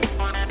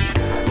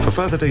 For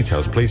further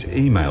details, please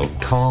email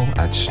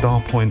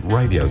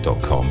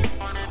carl@starpointradio.com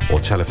or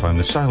telephone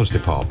the sales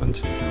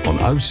department on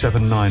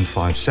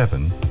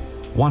 07957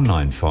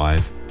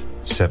 195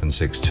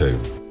 762.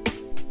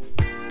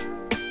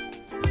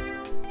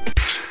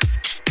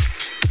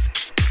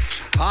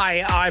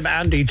 Hi, I'm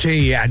Andy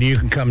T, and you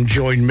can come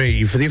join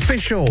me for the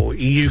official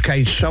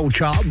UK Soul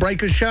Chart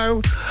Breaker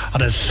Show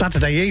on a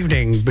Saturday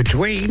evening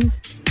between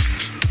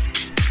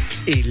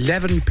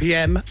 11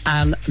 p.m.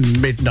 and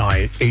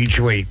midnight each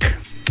week.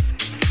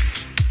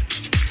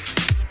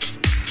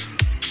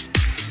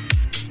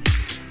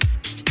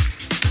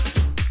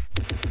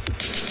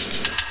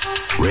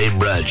 Ray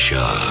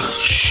Bradshaw,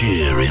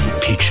 sheer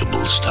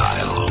impeachable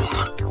style.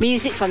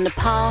 Music from the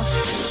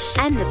past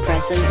and the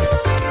present,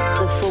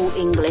 the full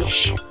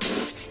English.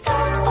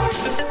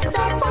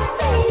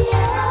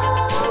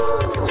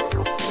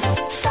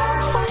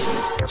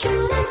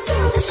 Tune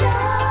into the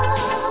show.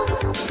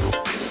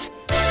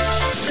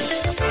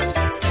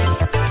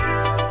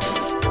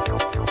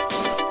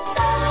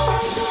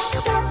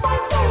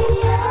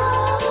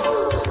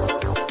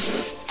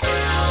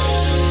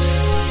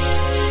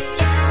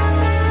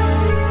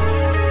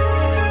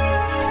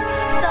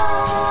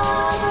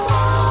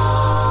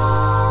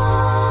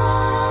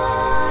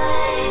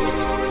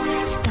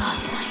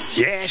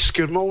 Yes,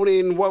 good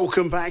morning.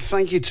 Welcome back.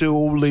 Thank you to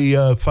all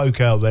the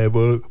folk out there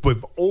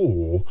with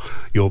all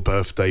your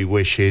birthday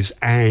wishes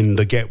and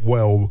the get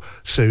well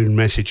soon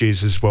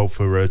messages as well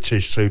for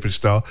Tish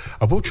Superstar.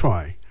 I will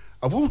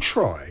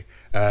try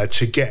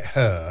to get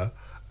her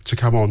to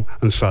come on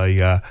and say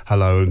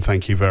hello and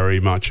thank you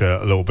very much a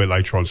little bit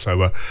later on.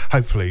 So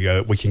hopefully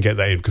we can get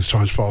that in because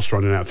time's fast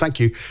running out. Thank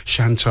you,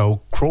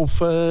 Chantal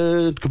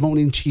Crawford. Good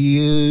morning to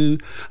you.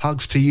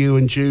 Hugs to you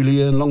and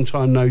Julian. Long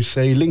time no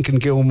see. Lincoln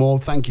Gilmore,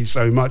 thank you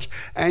so much.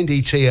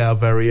 Andy T, our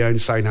very own,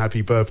 saying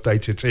happy birthday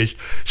to Tish.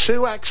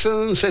 Sue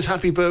Axon says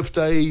happy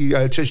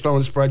birthday, Tish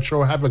Lawrence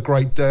Bradshaw. Have a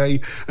great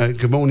day.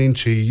 Good morning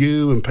to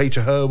you and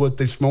Peter Herwood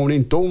this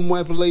morning. Dawn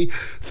Weatherly,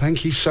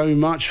 thank you so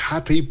much.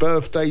 Happy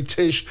birthday,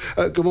 Tish.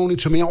 Good morning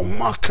to me,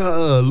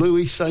 mucker,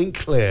 Louis St.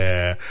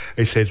 Clair.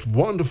 It says,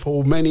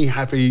 wonderful, many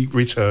happy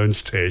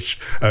returns, Tish.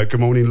 Good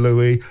morning,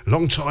 Louis.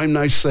 Long time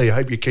no see. I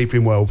hope you're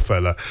keeping well,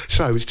 fella.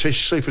 So, it's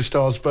Tish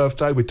Superstar's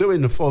birthday. We're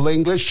doing the full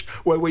English,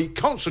 where we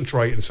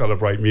concentrate and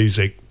celebrate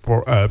music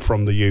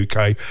from the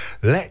UK.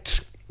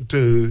 Let's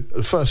do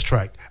the first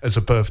track as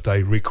a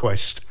birthday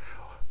request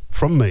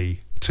from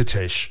me to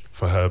Tish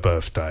for her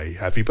birthday.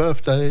 Happy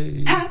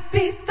birthday.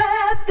 Happy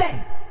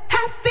birthday.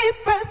 Happy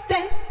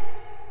birthday.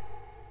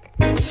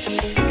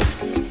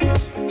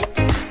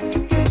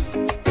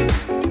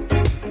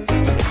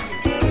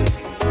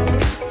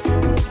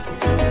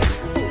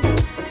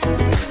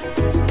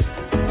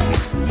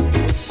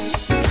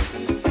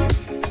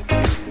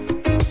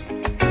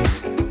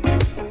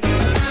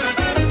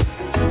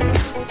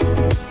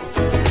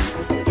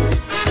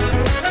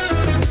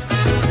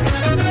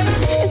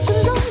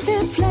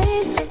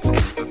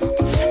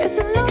 It's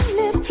a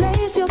lonely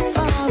place, you're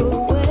far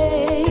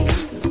away.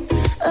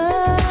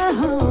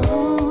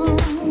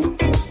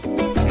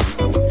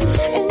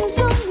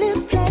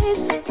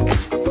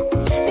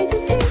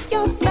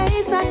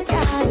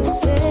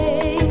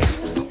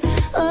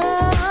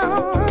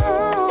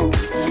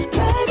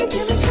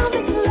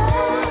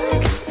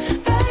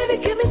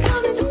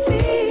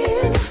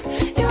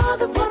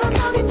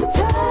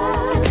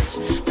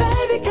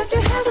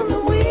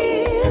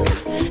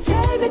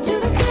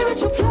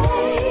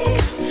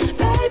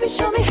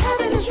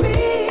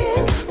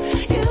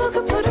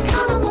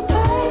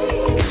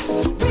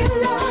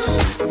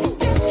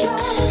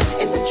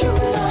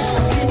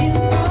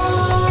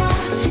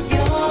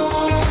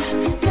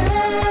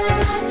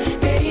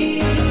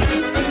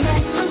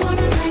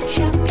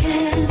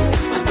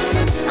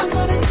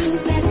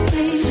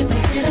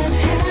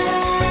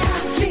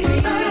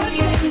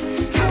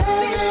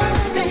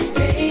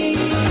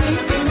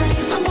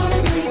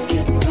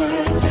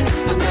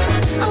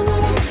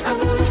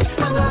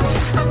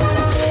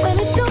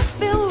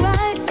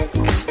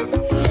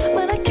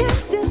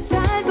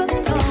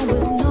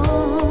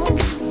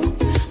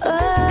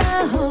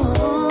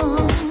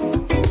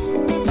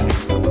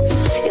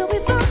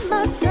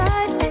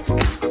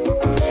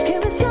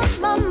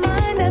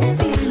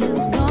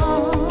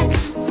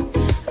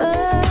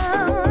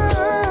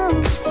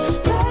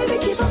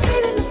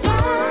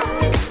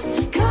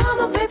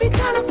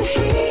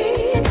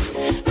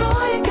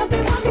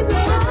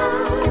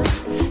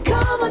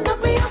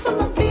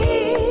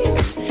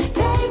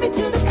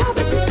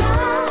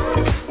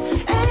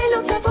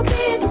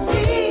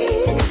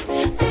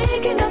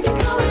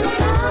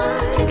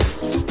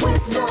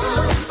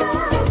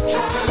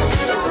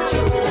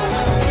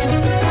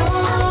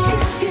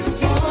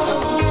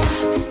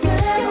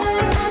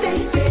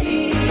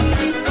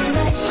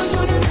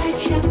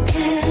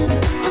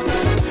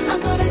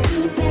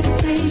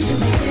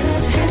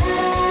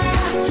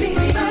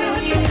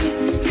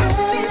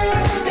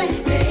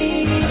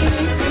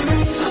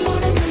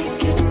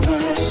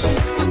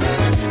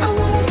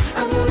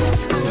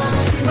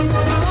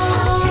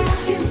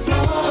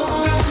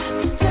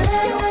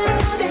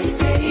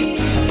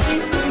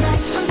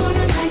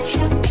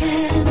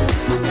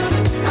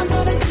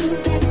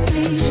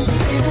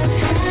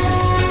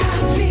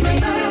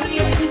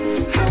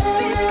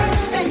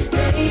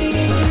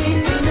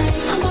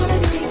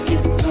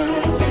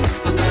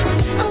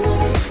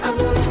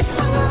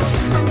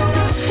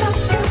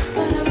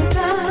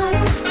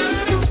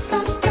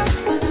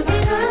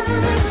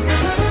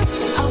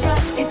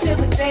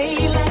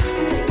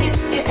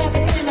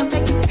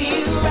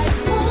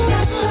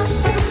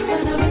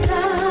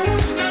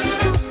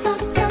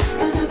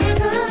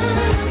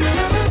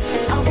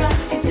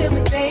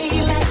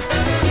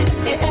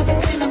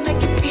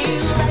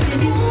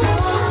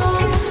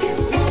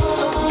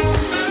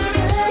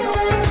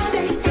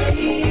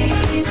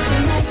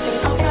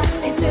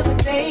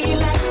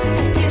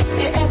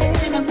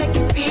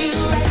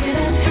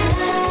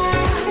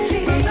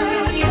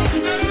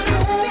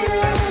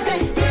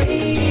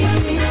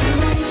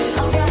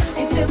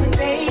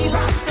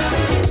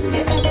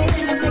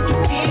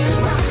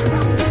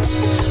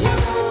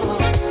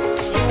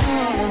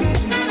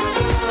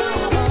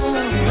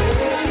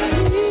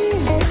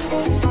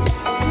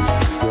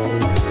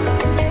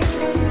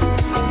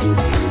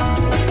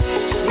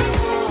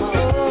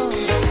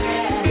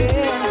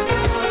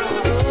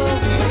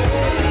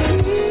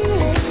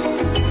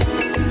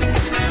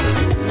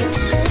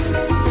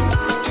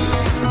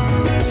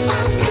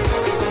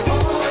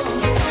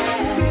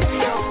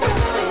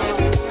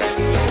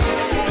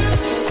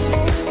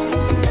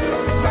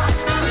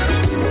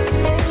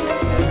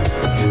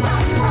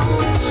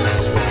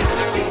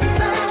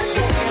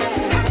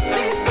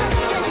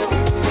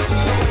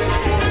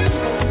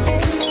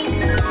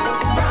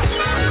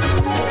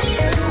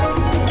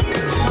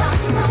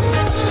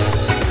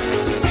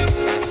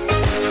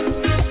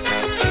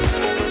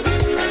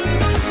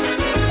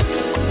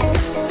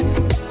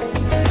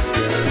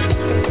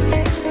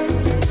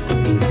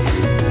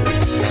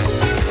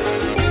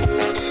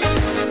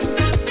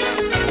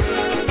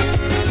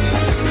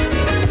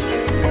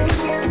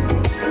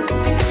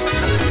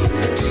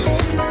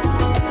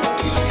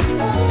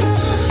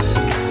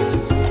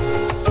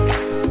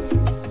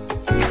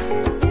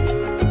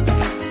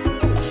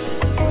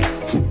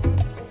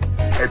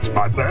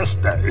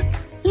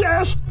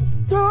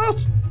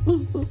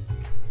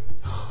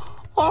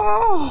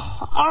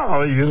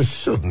 Oh, you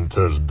shouldn't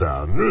have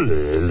done,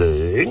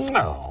 Lily.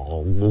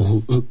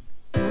 No.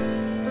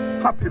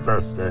 Happy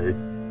birthday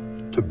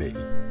to me.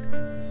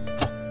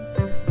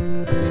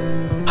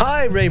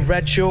 Hi, Ray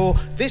Bradshaw.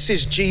 This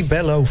is G.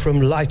 Bello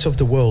from Light of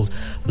the World.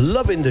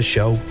 Loving the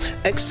show,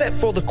 except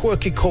for the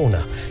quirky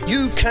corner.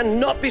 You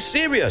cannot be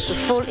serious.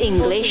 Full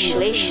English,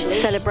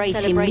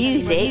 celebrating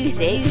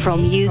music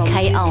from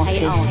UK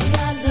artists.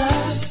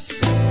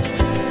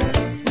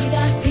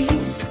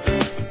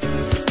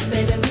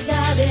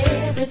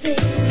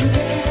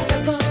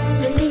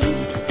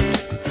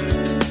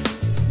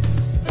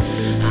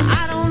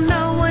 I don't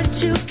know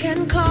what you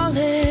can call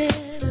it.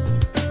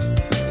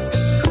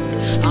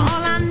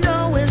 All I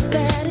know is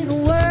that it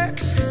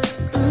works.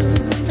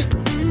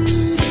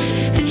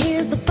 And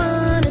here's the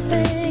funny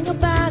thing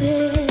about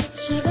it,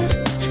 sugar.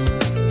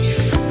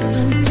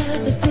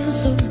 Sometimes it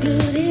feels so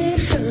good it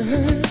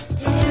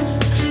hurts.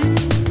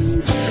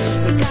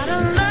 We gotta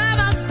love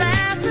our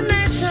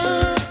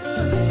fascination.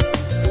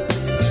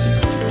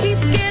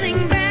 Keeps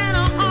getting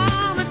better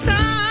all the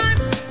time.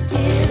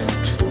 Yeah.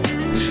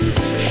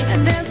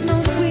 And there's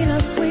no sweeter,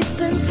 sweet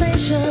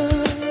sensation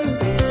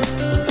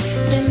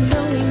than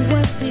knowing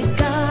what we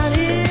got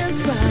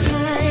is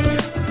right.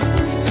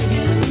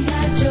 Together we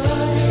got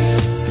joy,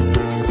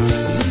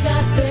 we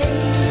got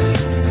faith,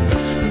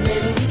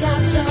 baby we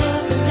got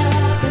something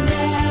nothing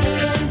ever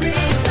can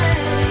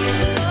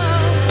replace.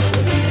 Oh,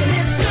 we're keeping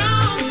it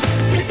strong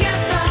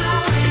together,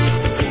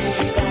 day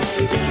by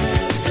day,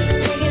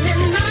 taking it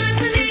nice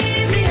and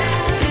easy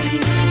as we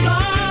go.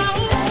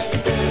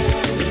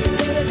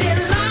 We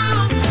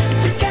belong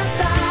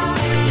together,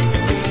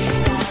 day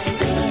by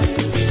day,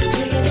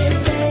 taking it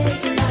day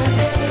by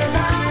day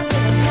by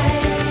day.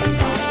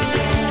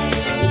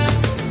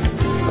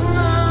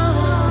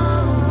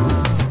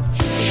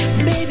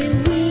 Baby,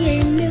 we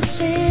ain't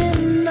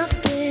missing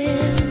nothing.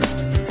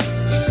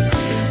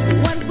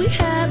 What we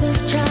have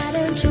is tried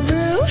and true.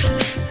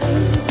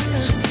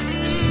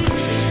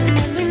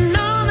 And we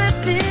know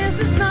that this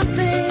is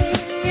something,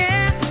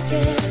 yeah,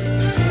 yeah,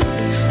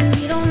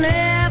 we don't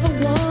ever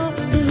want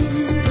to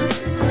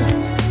lose.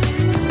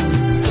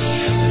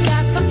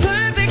 Got the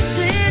perfect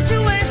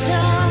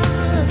situation.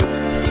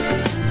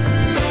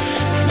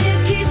 It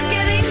keeps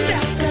getting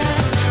better,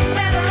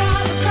 better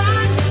all the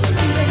time.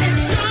 Keeping it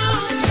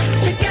strong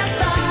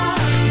together,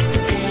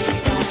 day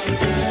by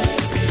day,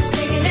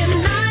 taking it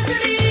nice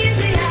and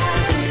easy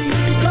as we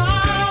go.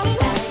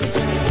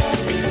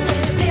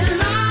 We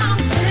belong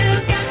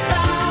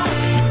together,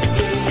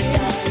 day by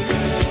day,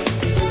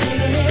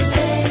 taking it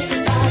day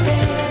by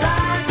day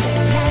by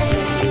day.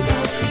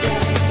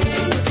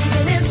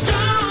 Keeping it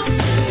strong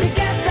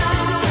together,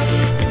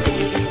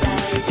 day by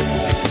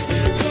day,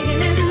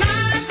 taking it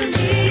nice and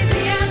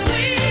easy as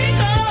we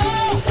go.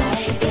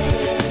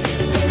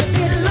 We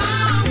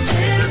belong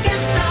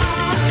together,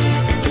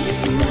 day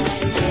by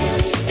day,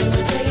 and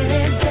we're taking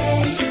it day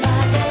by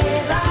day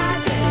by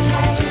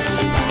day.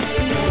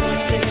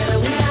 Together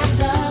we got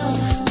love,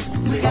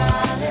 we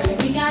got it,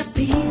 we got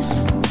peace,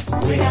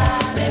 we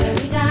got it,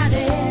 we got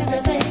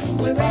everything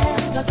we're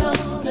ever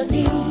gonna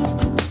need.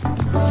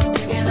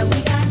 Together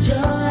we got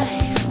joy,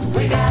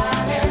 we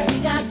got it, we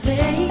got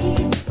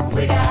faith,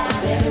 we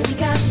got it, we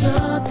got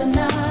something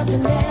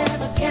nothing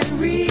ever can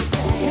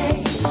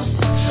replace.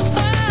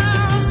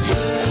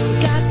 Oh,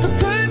 got the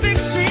perfect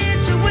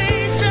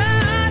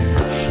situation,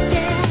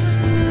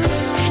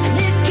 yeah, and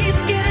it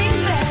keeps getting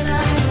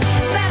better,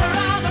 better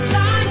all the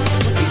time.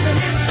 We're keeping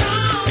it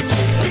strong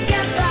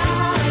together,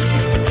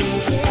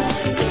 yeah,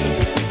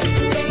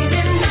 taking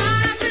it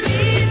nice and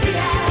easy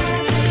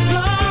as we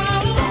go.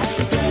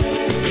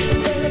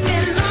 We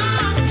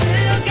belong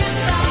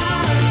together,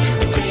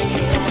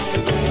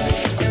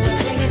 and we're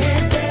taking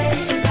it day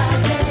by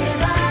day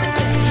by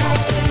day.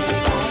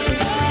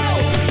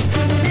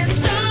 Keeping it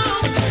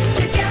strong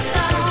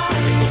together,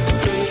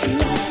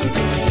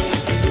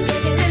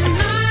 taking it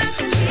nice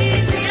and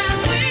easy as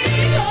we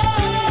go.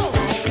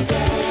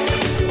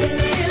 We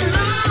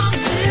belong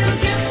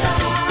together.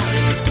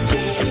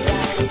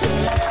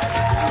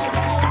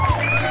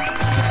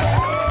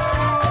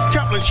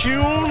 Couple of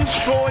tunes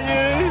for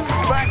you,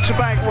 back to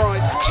back,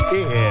 right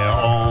here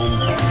on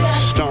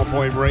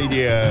Starpoint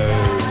Radio.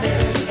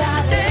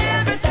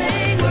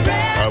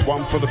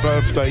 One for the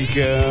birthday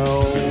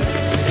girl.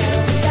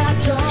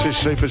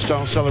 This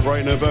superstar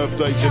celebrating her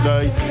birthday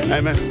today.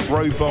 MF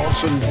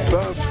Robots and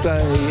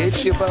birthday.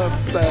 It's your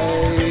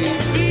birthday.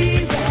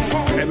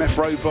 MF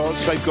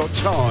Robots, they've got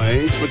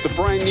ties with the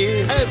brand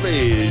new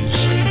Heavies.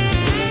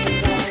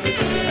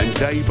 And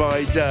Day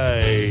by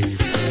Day.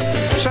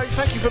 So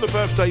thank you for the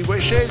birthday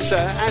wishes.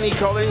 Annie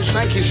Collins,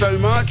 thank you so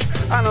much.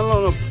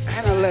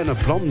 Anna-Lena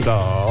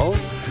Blomdahl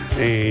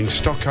in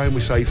Stockholm,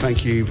 we say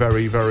thank you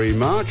very, very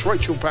much.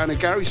 Rachel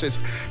Panagari says,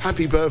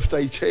 happy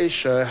birthday,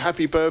 Tish.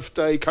 Happy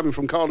birthday, coming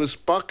from Carlos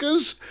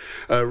Buckers.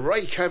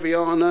 Ray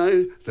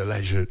Caviano, the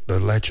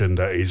legend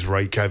that is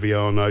Ray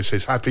Caviano,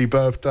 says, happy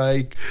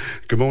birthday.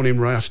 Good morning,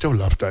 Ray. I still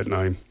love that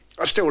name.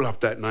 I still love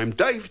that name.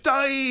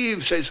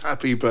 Dave says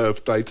happy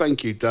birthday.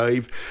 Thank you,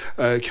 Dave.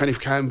 Kenneth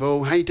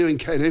Campbell. How you doing,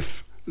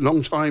 Kenneth?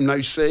 Long time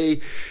no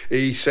see.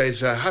 He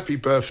says, happy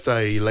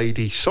birthday,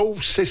 lady soul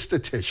sister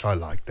Tish. I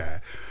like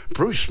that.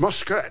 Bruce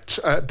Muscat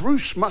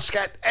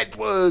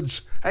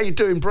Edwards. How you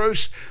doing,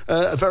 Bruce?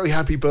 A very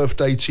happy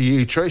birthday to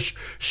you, Trish.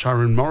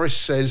 Sharon Morris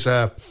says,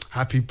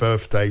 happy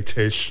birthday,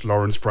 Tish.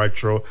 Lawrence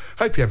Bradshaw.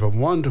 Hope you have a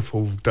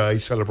wonderful day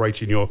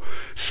celebrating your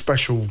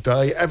special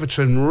day.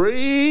 Everton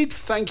Reed.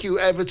 Thank you,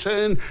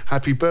 Everton.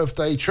 Happy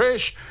birthday,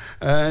 Trish.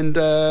 And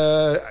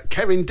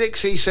Kevin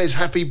Dixie says,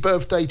 happy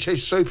birthday,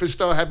 Tish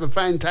Superstar. Have a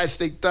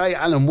fantastic day.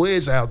 Alan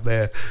Weir's out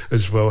there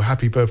as well.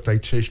 Happy birthday,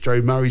 Tish.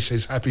 Joe Murray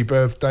says, happy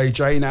birthday.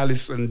 Jane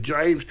Allison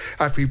James,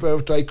 happy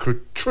birthday.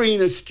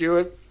 Katrina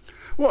Stewart.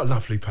 What a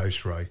lovely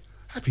post, Ray.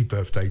 Happy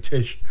birthday,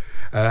 Tish.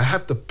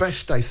 Have the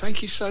best day.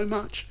 Thank you so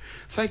much.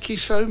 Thank you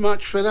so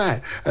much for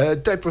that.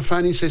 Deborah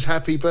Fanning says,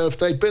 happy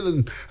birthday. Bill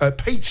and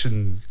Pete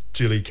and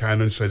Jilly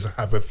Cannon says,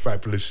 have a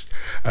fabulous,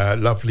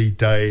 lovely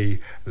day.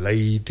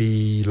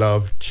 Lady,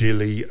 love,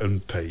 Jilly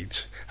and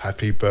Pete.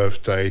 Happy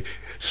birthday.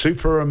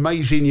 Super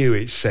amazing you,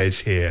 it says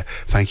here.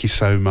 Thank you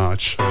so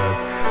much.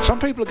 Some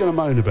people are going to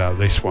moan about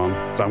this one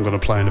that I'm going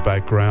to play in the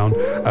background,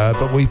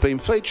 but we've been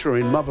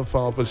featuring Mother,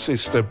 Father,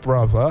 Sister,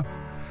 Brother.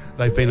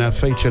 They've been our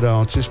featured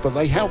artists, but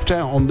they helped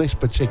out on this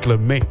particular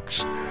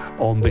mix,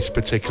 on this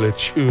particular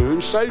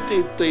tune. So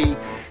did the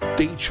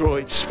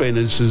Detroit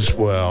Spinners as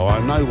well. I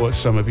know what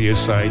some of you are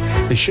saying.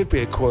 There should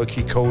be a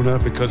quirky corner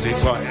because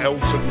it's like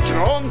Elton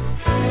John,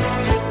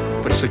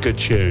 but it's a good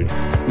tune.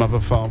 Mother,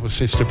 Father,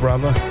 Sister,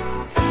 Brother.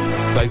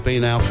 They've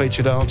been our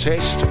featured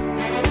artist.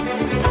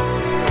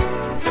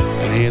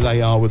 And here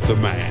they are with the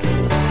man.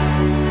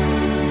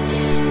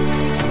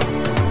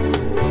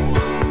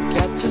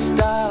 Catch a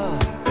star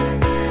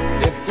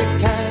if you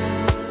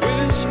can.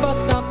 Wish for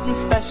something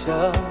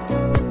special.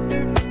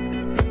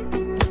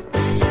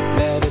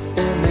 Let it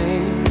be me.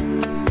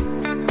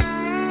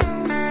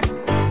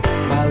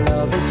 My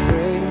love is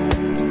free.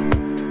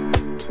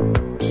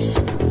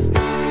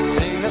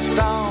 Sing a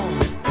song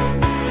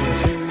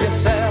to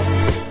yourself.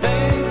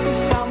 Think of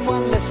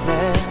someone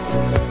listening.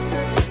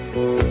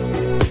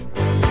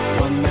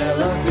 One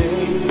melody.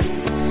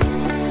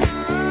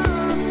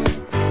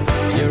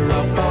 You're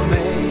up for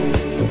me.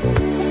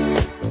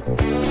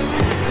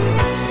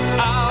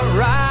 I'll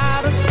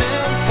write a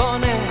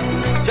symphony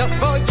just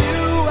for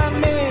you and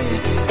me.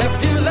 If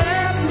you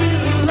let me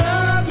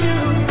love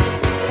you,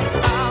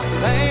 I'll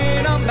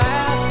paint a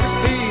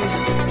masterpiece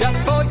just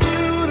for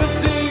you to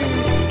see.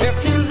 If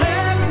you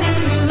let me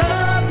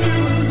love you,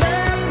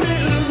 let me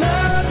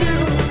love you.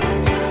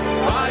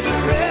 Are you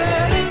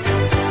ready?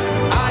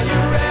 Are you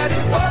ready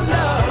for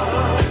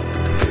love?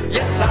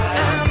 Yes, I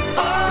am.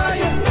 Are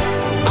you?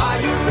 Are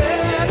you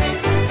ready?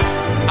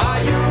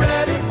 Are you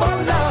ready for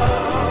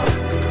love?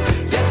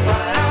 Yes, I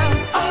am.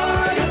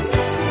 Are you?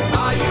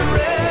 Are you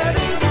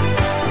ready?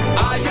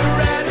 Are you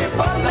ready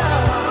for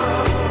love?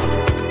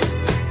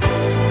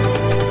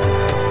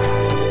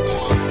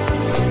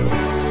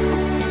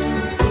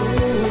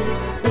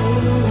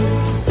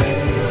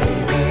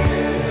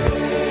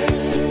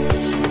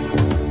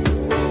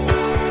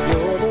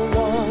 You're the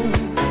one,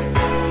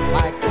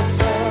 like the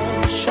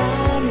sun,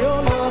 shine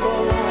your love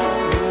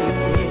around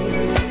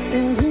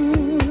me.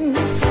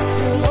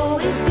 You'll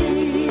always be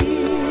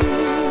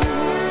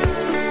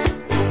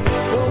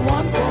the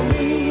one for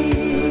me.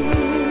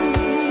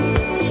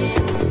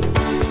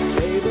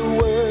 Say the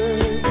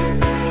word,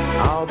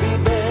 I'll be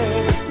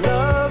there,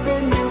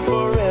 loving you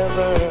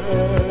forever.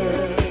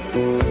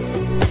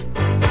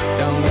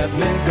 Don't let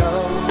me go.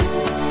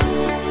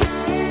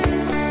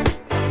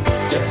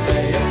 Just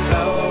say it's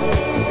so.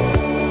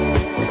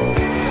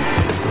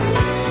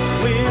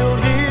 We'll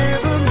hear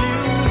the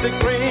music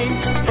ring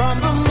from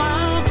the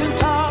mountain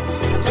tops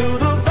to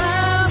the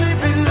valley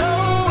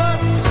below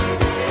us.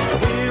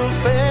 We'll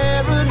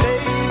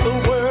serenade the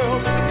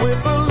world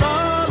with a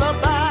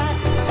lullaby,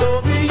 so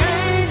the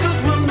angels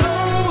will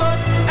know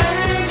us.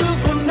 Angels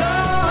will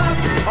know us.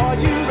 Are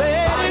you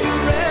ready? Are you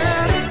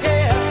ready?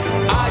 Yeah.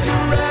 Are you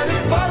ready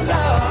for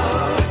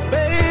love,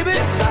 baby?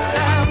 Yes, I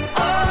am.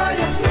 Are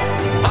you?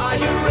 Are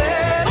you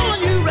ready? Are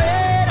you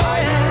ready?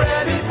 Are you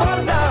ready for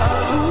love?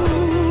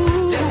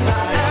 Yes, I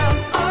am.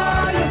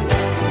 Are you?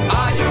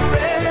 Are you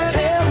ready?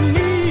 Tell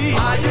me.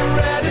 Are you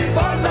ready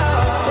for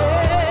love?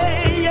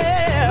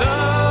 Yeah.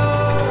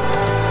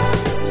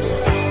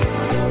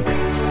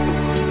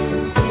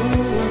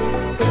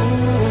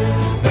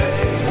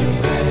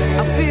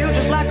 I feel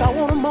just like I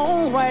want to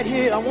moan right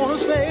here. I want to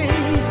say,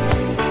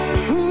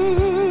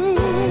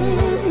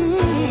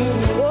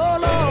 oh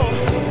Lord,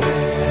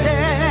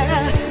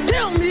 yeah.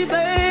 Tell me,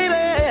 baby,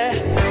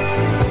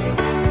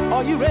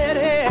 are you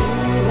ready?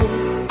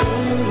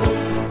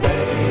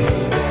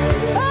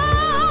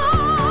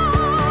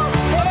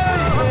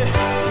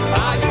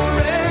 Are you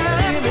ready?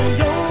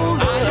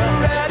 Are you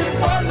ready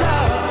for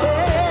love?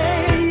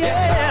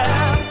 Yes, I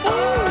am.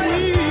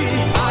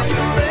 Are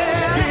you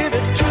ready? Give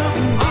it to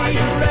me. Are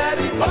you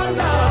ready for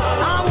love?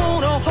 I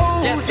wanna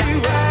hold you. Yes, I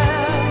am.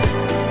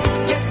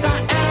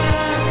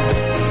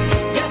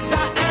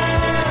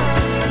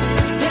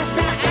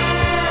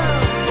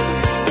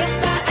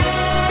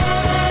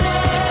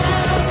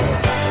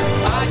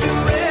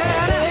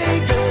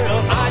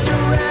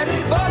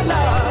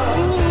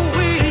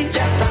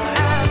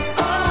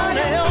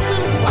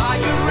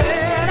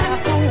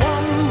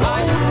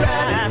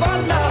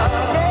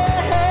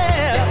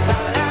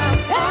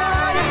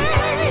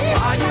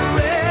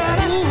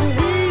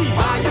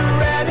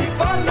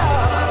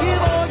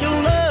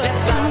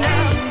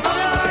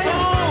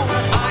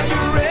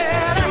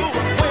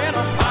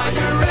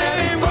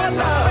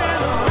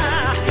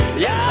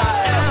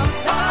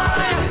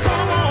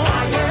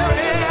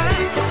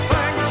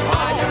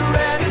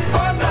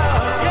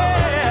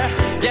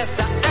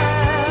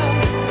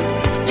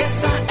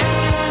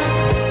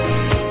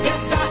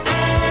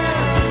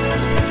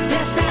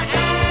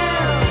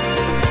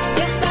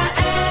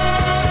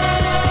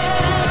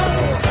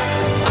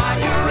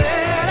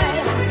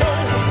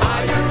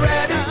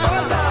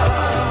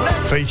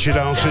 featured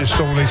artist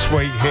all this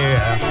week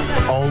here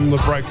on The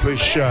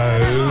Breakfast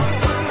Show.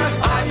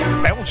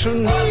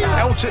 Elton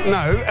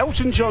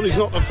John is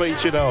not the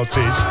featured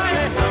artist,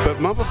 but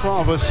mother,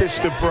 father,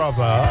 sister,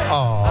 brother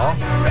are,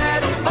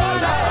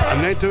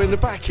 and they're doing the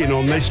backing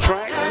on this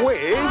track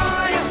with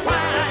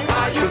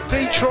the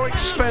Detroit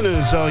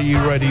Spinners. Are you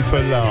ready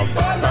for love?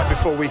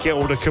 Before we get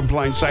all the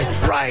complaints saying,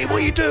 Ray, what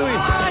are you doing?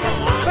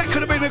 That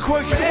could have been a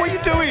quirky. What are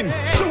you doing?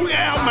 Sort it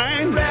out,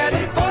 man.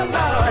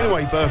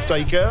 Anyway,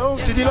 birthday girl,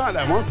 did you like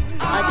that one?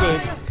 I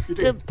did. You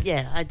did?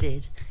 Yeah, I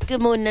did.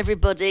 Good morning,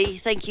 everybody.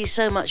 Thank you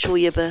so much for all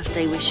your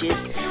birthday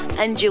wishes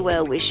and your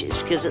well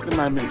wishes, because at the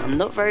moment I'm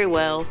not very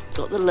well.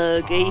 Got the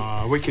lurgy.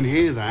 We can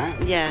hear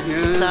that. Yeah.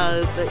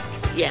 So, but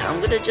yeah,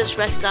 I'm gonna just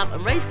rest up,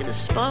 and Ray's gonna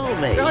spoil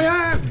me.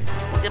 I am.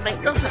 He's gonna make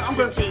me cups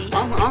of tea.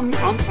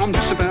 I'm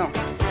just about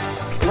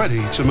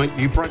ready to make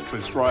you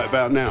breakfast right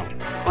about now.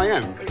 I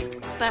am.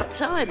 About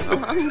time.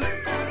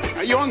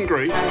 Are you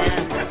hungry? I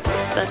am.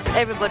 But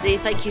everybody,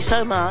 thank you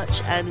so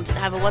much, and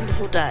have a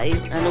wonderful day,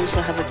 and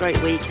also have a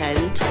great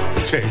weekend.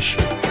 Tish,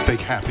 big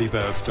happy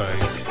birthday.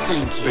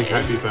 Thank you. Big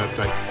happy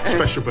birthday.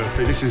 Special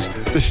birthday.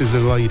 This is a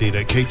lady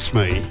that keeps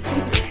me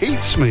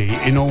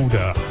in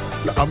order.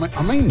 I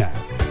mean that.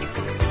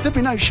 There'd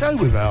be no show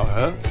without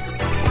her.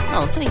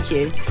 Oh, thank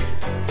you.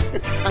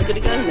 I'm going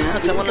to go now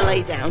because I want to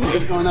lay down.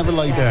 Go and have a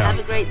lay down. Have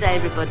a great day,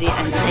 everybody,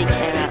 and take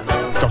care out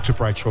there. Dr.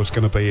 Bradshaw's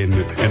going to be in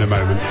a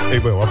moment. He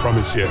will, I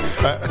promise you.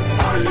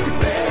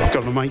 I've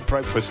got to make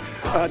breakfast.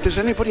 Does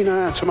anybody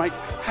know how to make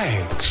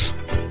eggs?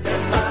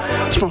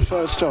 It's my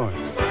first time.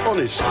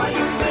 Honest.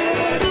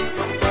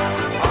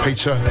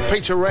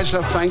 Peter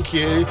Reza, thank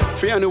you.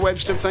 Fiona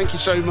Webster, thank you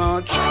so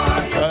much.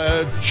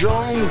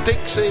 John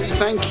Dixie,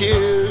 thank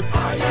you.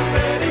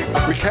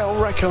 Michael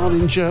Reckard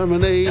in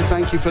Germany,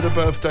 thank you for the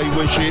birthday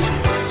wishes.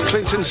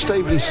 Clinton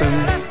Stevenson,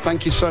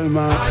 thank you so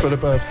much for the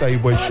birthday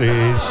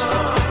wishes.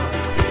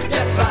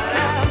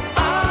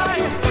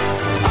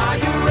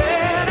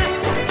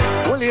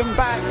 William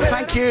Back,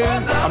 thank you.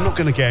 I'm not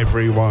going to get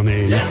everyone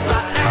in.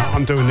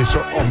 I'm doing this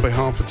on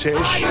behalf of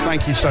Tish.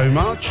 Thank you so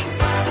much.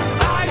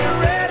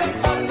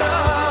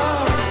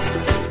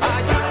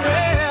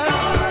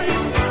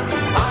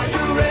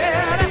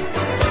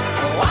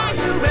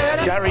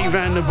 Gary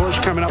Van der Bush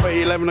coming up at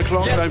 11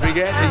 o'clock, don't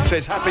forget. He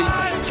says, happy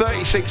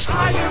 36th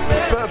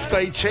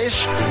birthday,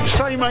 Tish.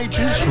 Same age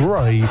as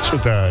Ray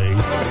today.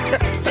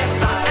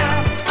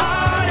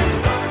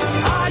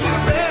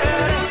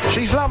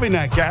 She's loving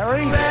that,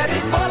 Gary. He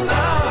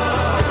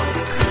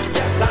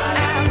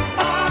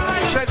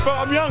says, but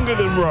I'm younger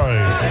than Ray.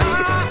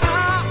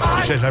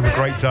 He says, have a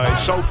great day.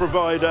 Soul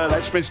Provider,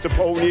 that's Mr.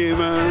 Paul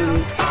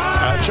Newman.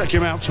 Check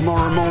him out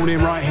tomorrow morning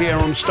right here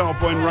on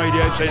Starpoint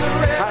Radio. Says,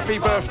 happy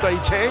birthday,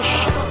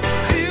 Tish.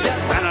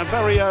 And our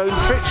very own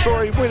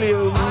Fitzroy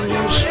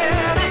Williams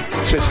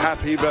says,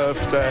 happy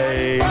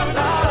birthday.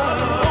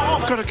 Oh,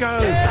 I've got to go.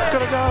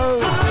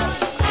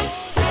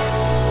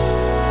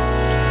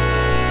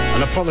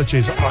 And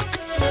apologies,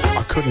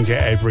 I couldn't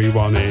get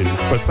everyone in,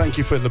 but thank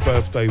you for the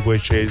birthday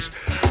wishes.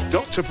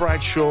 Dr.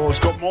 Bradshaw's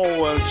got more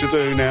work to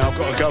do now. I've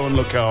got to go and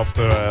look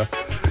after her,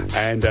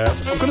 and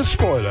I'm going to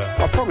spoil her,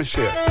 I promise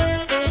you.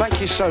 Thank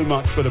you so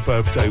much for the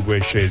birthday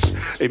wishes.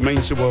 It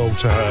means the world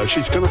to her.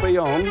 She's going to be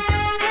on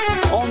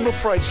the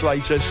threads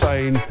later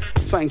saying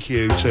thank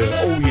you to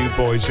all you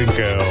boys and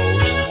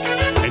girls.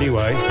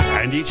 Anyway,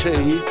 Andy T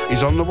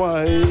is on the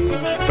way.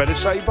 Better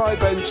say bye,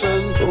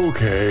 Benson.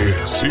 Okay,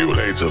 see you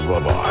later.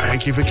 Bye-bye.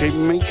 Thank you for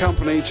keeping me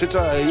company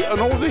today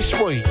and all this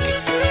week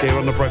here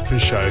on The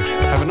Breakfast Show.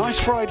 Have a nice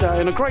Friday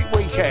and a great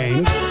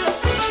weekend.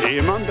 See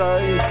you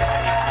Monday.